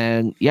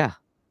 And yeah,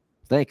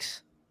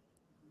 thanks.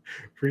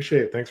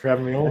 Appreciate it. Thanks for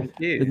having me on. Thank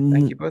you.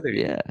 Thank you, both of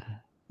you. Yeah,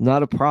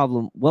 not a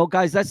problem. Well,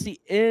 guys, that's the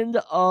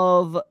end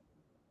of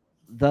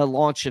the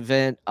launch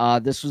event.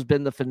 This has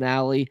been the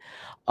finale.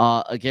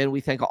 Again,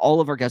 we thank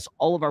all of our guests,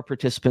 all of our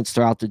participants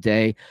throughout the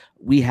day.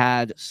 We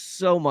had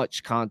so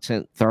much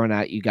content thrown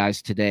at you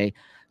guys today.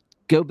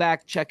 Go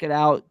back, check it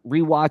out,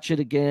 rewatch it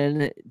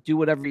again, do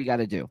whatever you got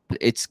to do.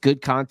 It's good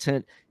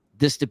content.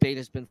 This debate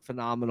has been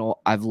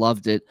phenomenal. I've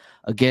loved it.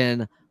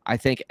 Again, I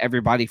thank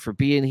everybody for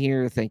being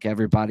here. Thank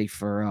everybody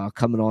for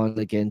coming on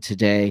again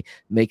today,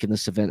 making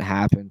this event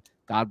happen.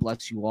 God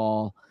bless you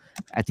all.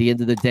 At the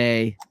end of the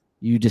day,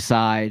 you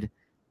decide,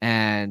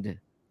 and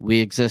we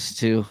exist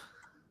to